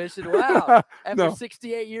dude. An admission. Wow. After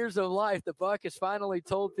 68 years of life, the Buck has finally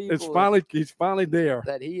told people he's finally there.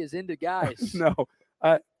 That he is into guys. No.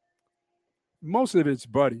 Most of it's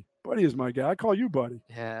buddy. Buddy is my guy. I call you buddy.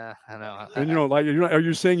 Yeah, I know. And you don't like it. Are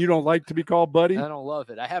you saying you don't like to be called buddy? I don't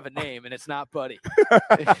love it. I have a name, and it's not Buddy.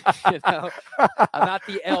 I'm not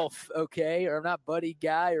the elf, okay? Or I'm not Buddy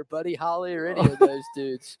Guy or Buddy Holly or any of those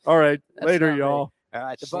dudes. All right. That's later, y'all. Me. All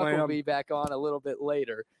right. The Buck will be back on a little bit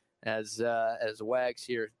later as Wags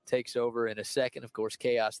here takes over in a second. Of course,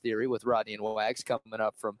 Chaos Theory with Rodney and Wags coming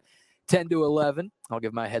up from 10 to 11. I'll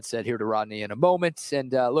give my headset here to Rodney in a moment.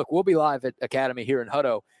 And look, we'll be live at Academy here in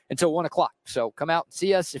Hutto until 1 o'clock. So come out and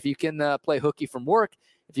see us. If you can play hooky from work,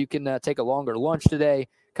 if you can take a longer lunch today,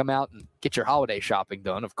 come out and get your holiday shopping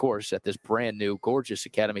done, of course, at this brand new, gorgeous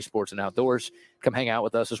Academy Sports and Outdoors. Come hang out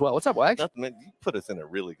with us as well. What's up, Wags? You put us in a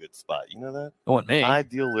really good spot. You know that? Oh, and me.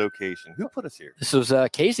 Ideal location. Who put us here? This was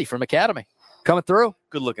Casey from Academy coming through.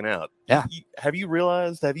 Good looking out. Yeah. Have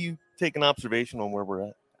you taken observation on where we're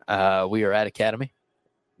at? We are at Academy.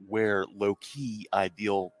 Where low-key,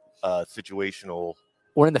 ideal, situational.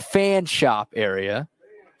 We're in the fan shop area.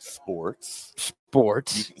 Sports.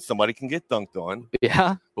 Somebody can get dunked on.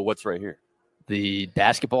 Yeah. But what's right here? The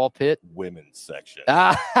basketball pit. Women's section.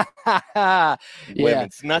 Yeah.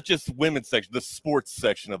 Women's, not just women's section, the sports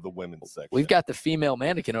section of the women's section. We've got the female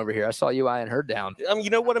mannequin over here. I saw you eyeing her down. You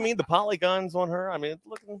know what I mean? The polygons on her. I mean,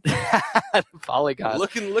 looking. Polygons.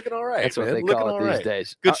 Looking all right. That's what they call it these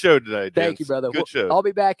days. Good show today, James. Thank you, brother. Good show. I'll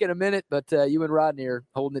be back in a minute, but you and Rodney are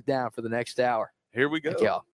holding it down for the next hour. Here we go. Thank y'all.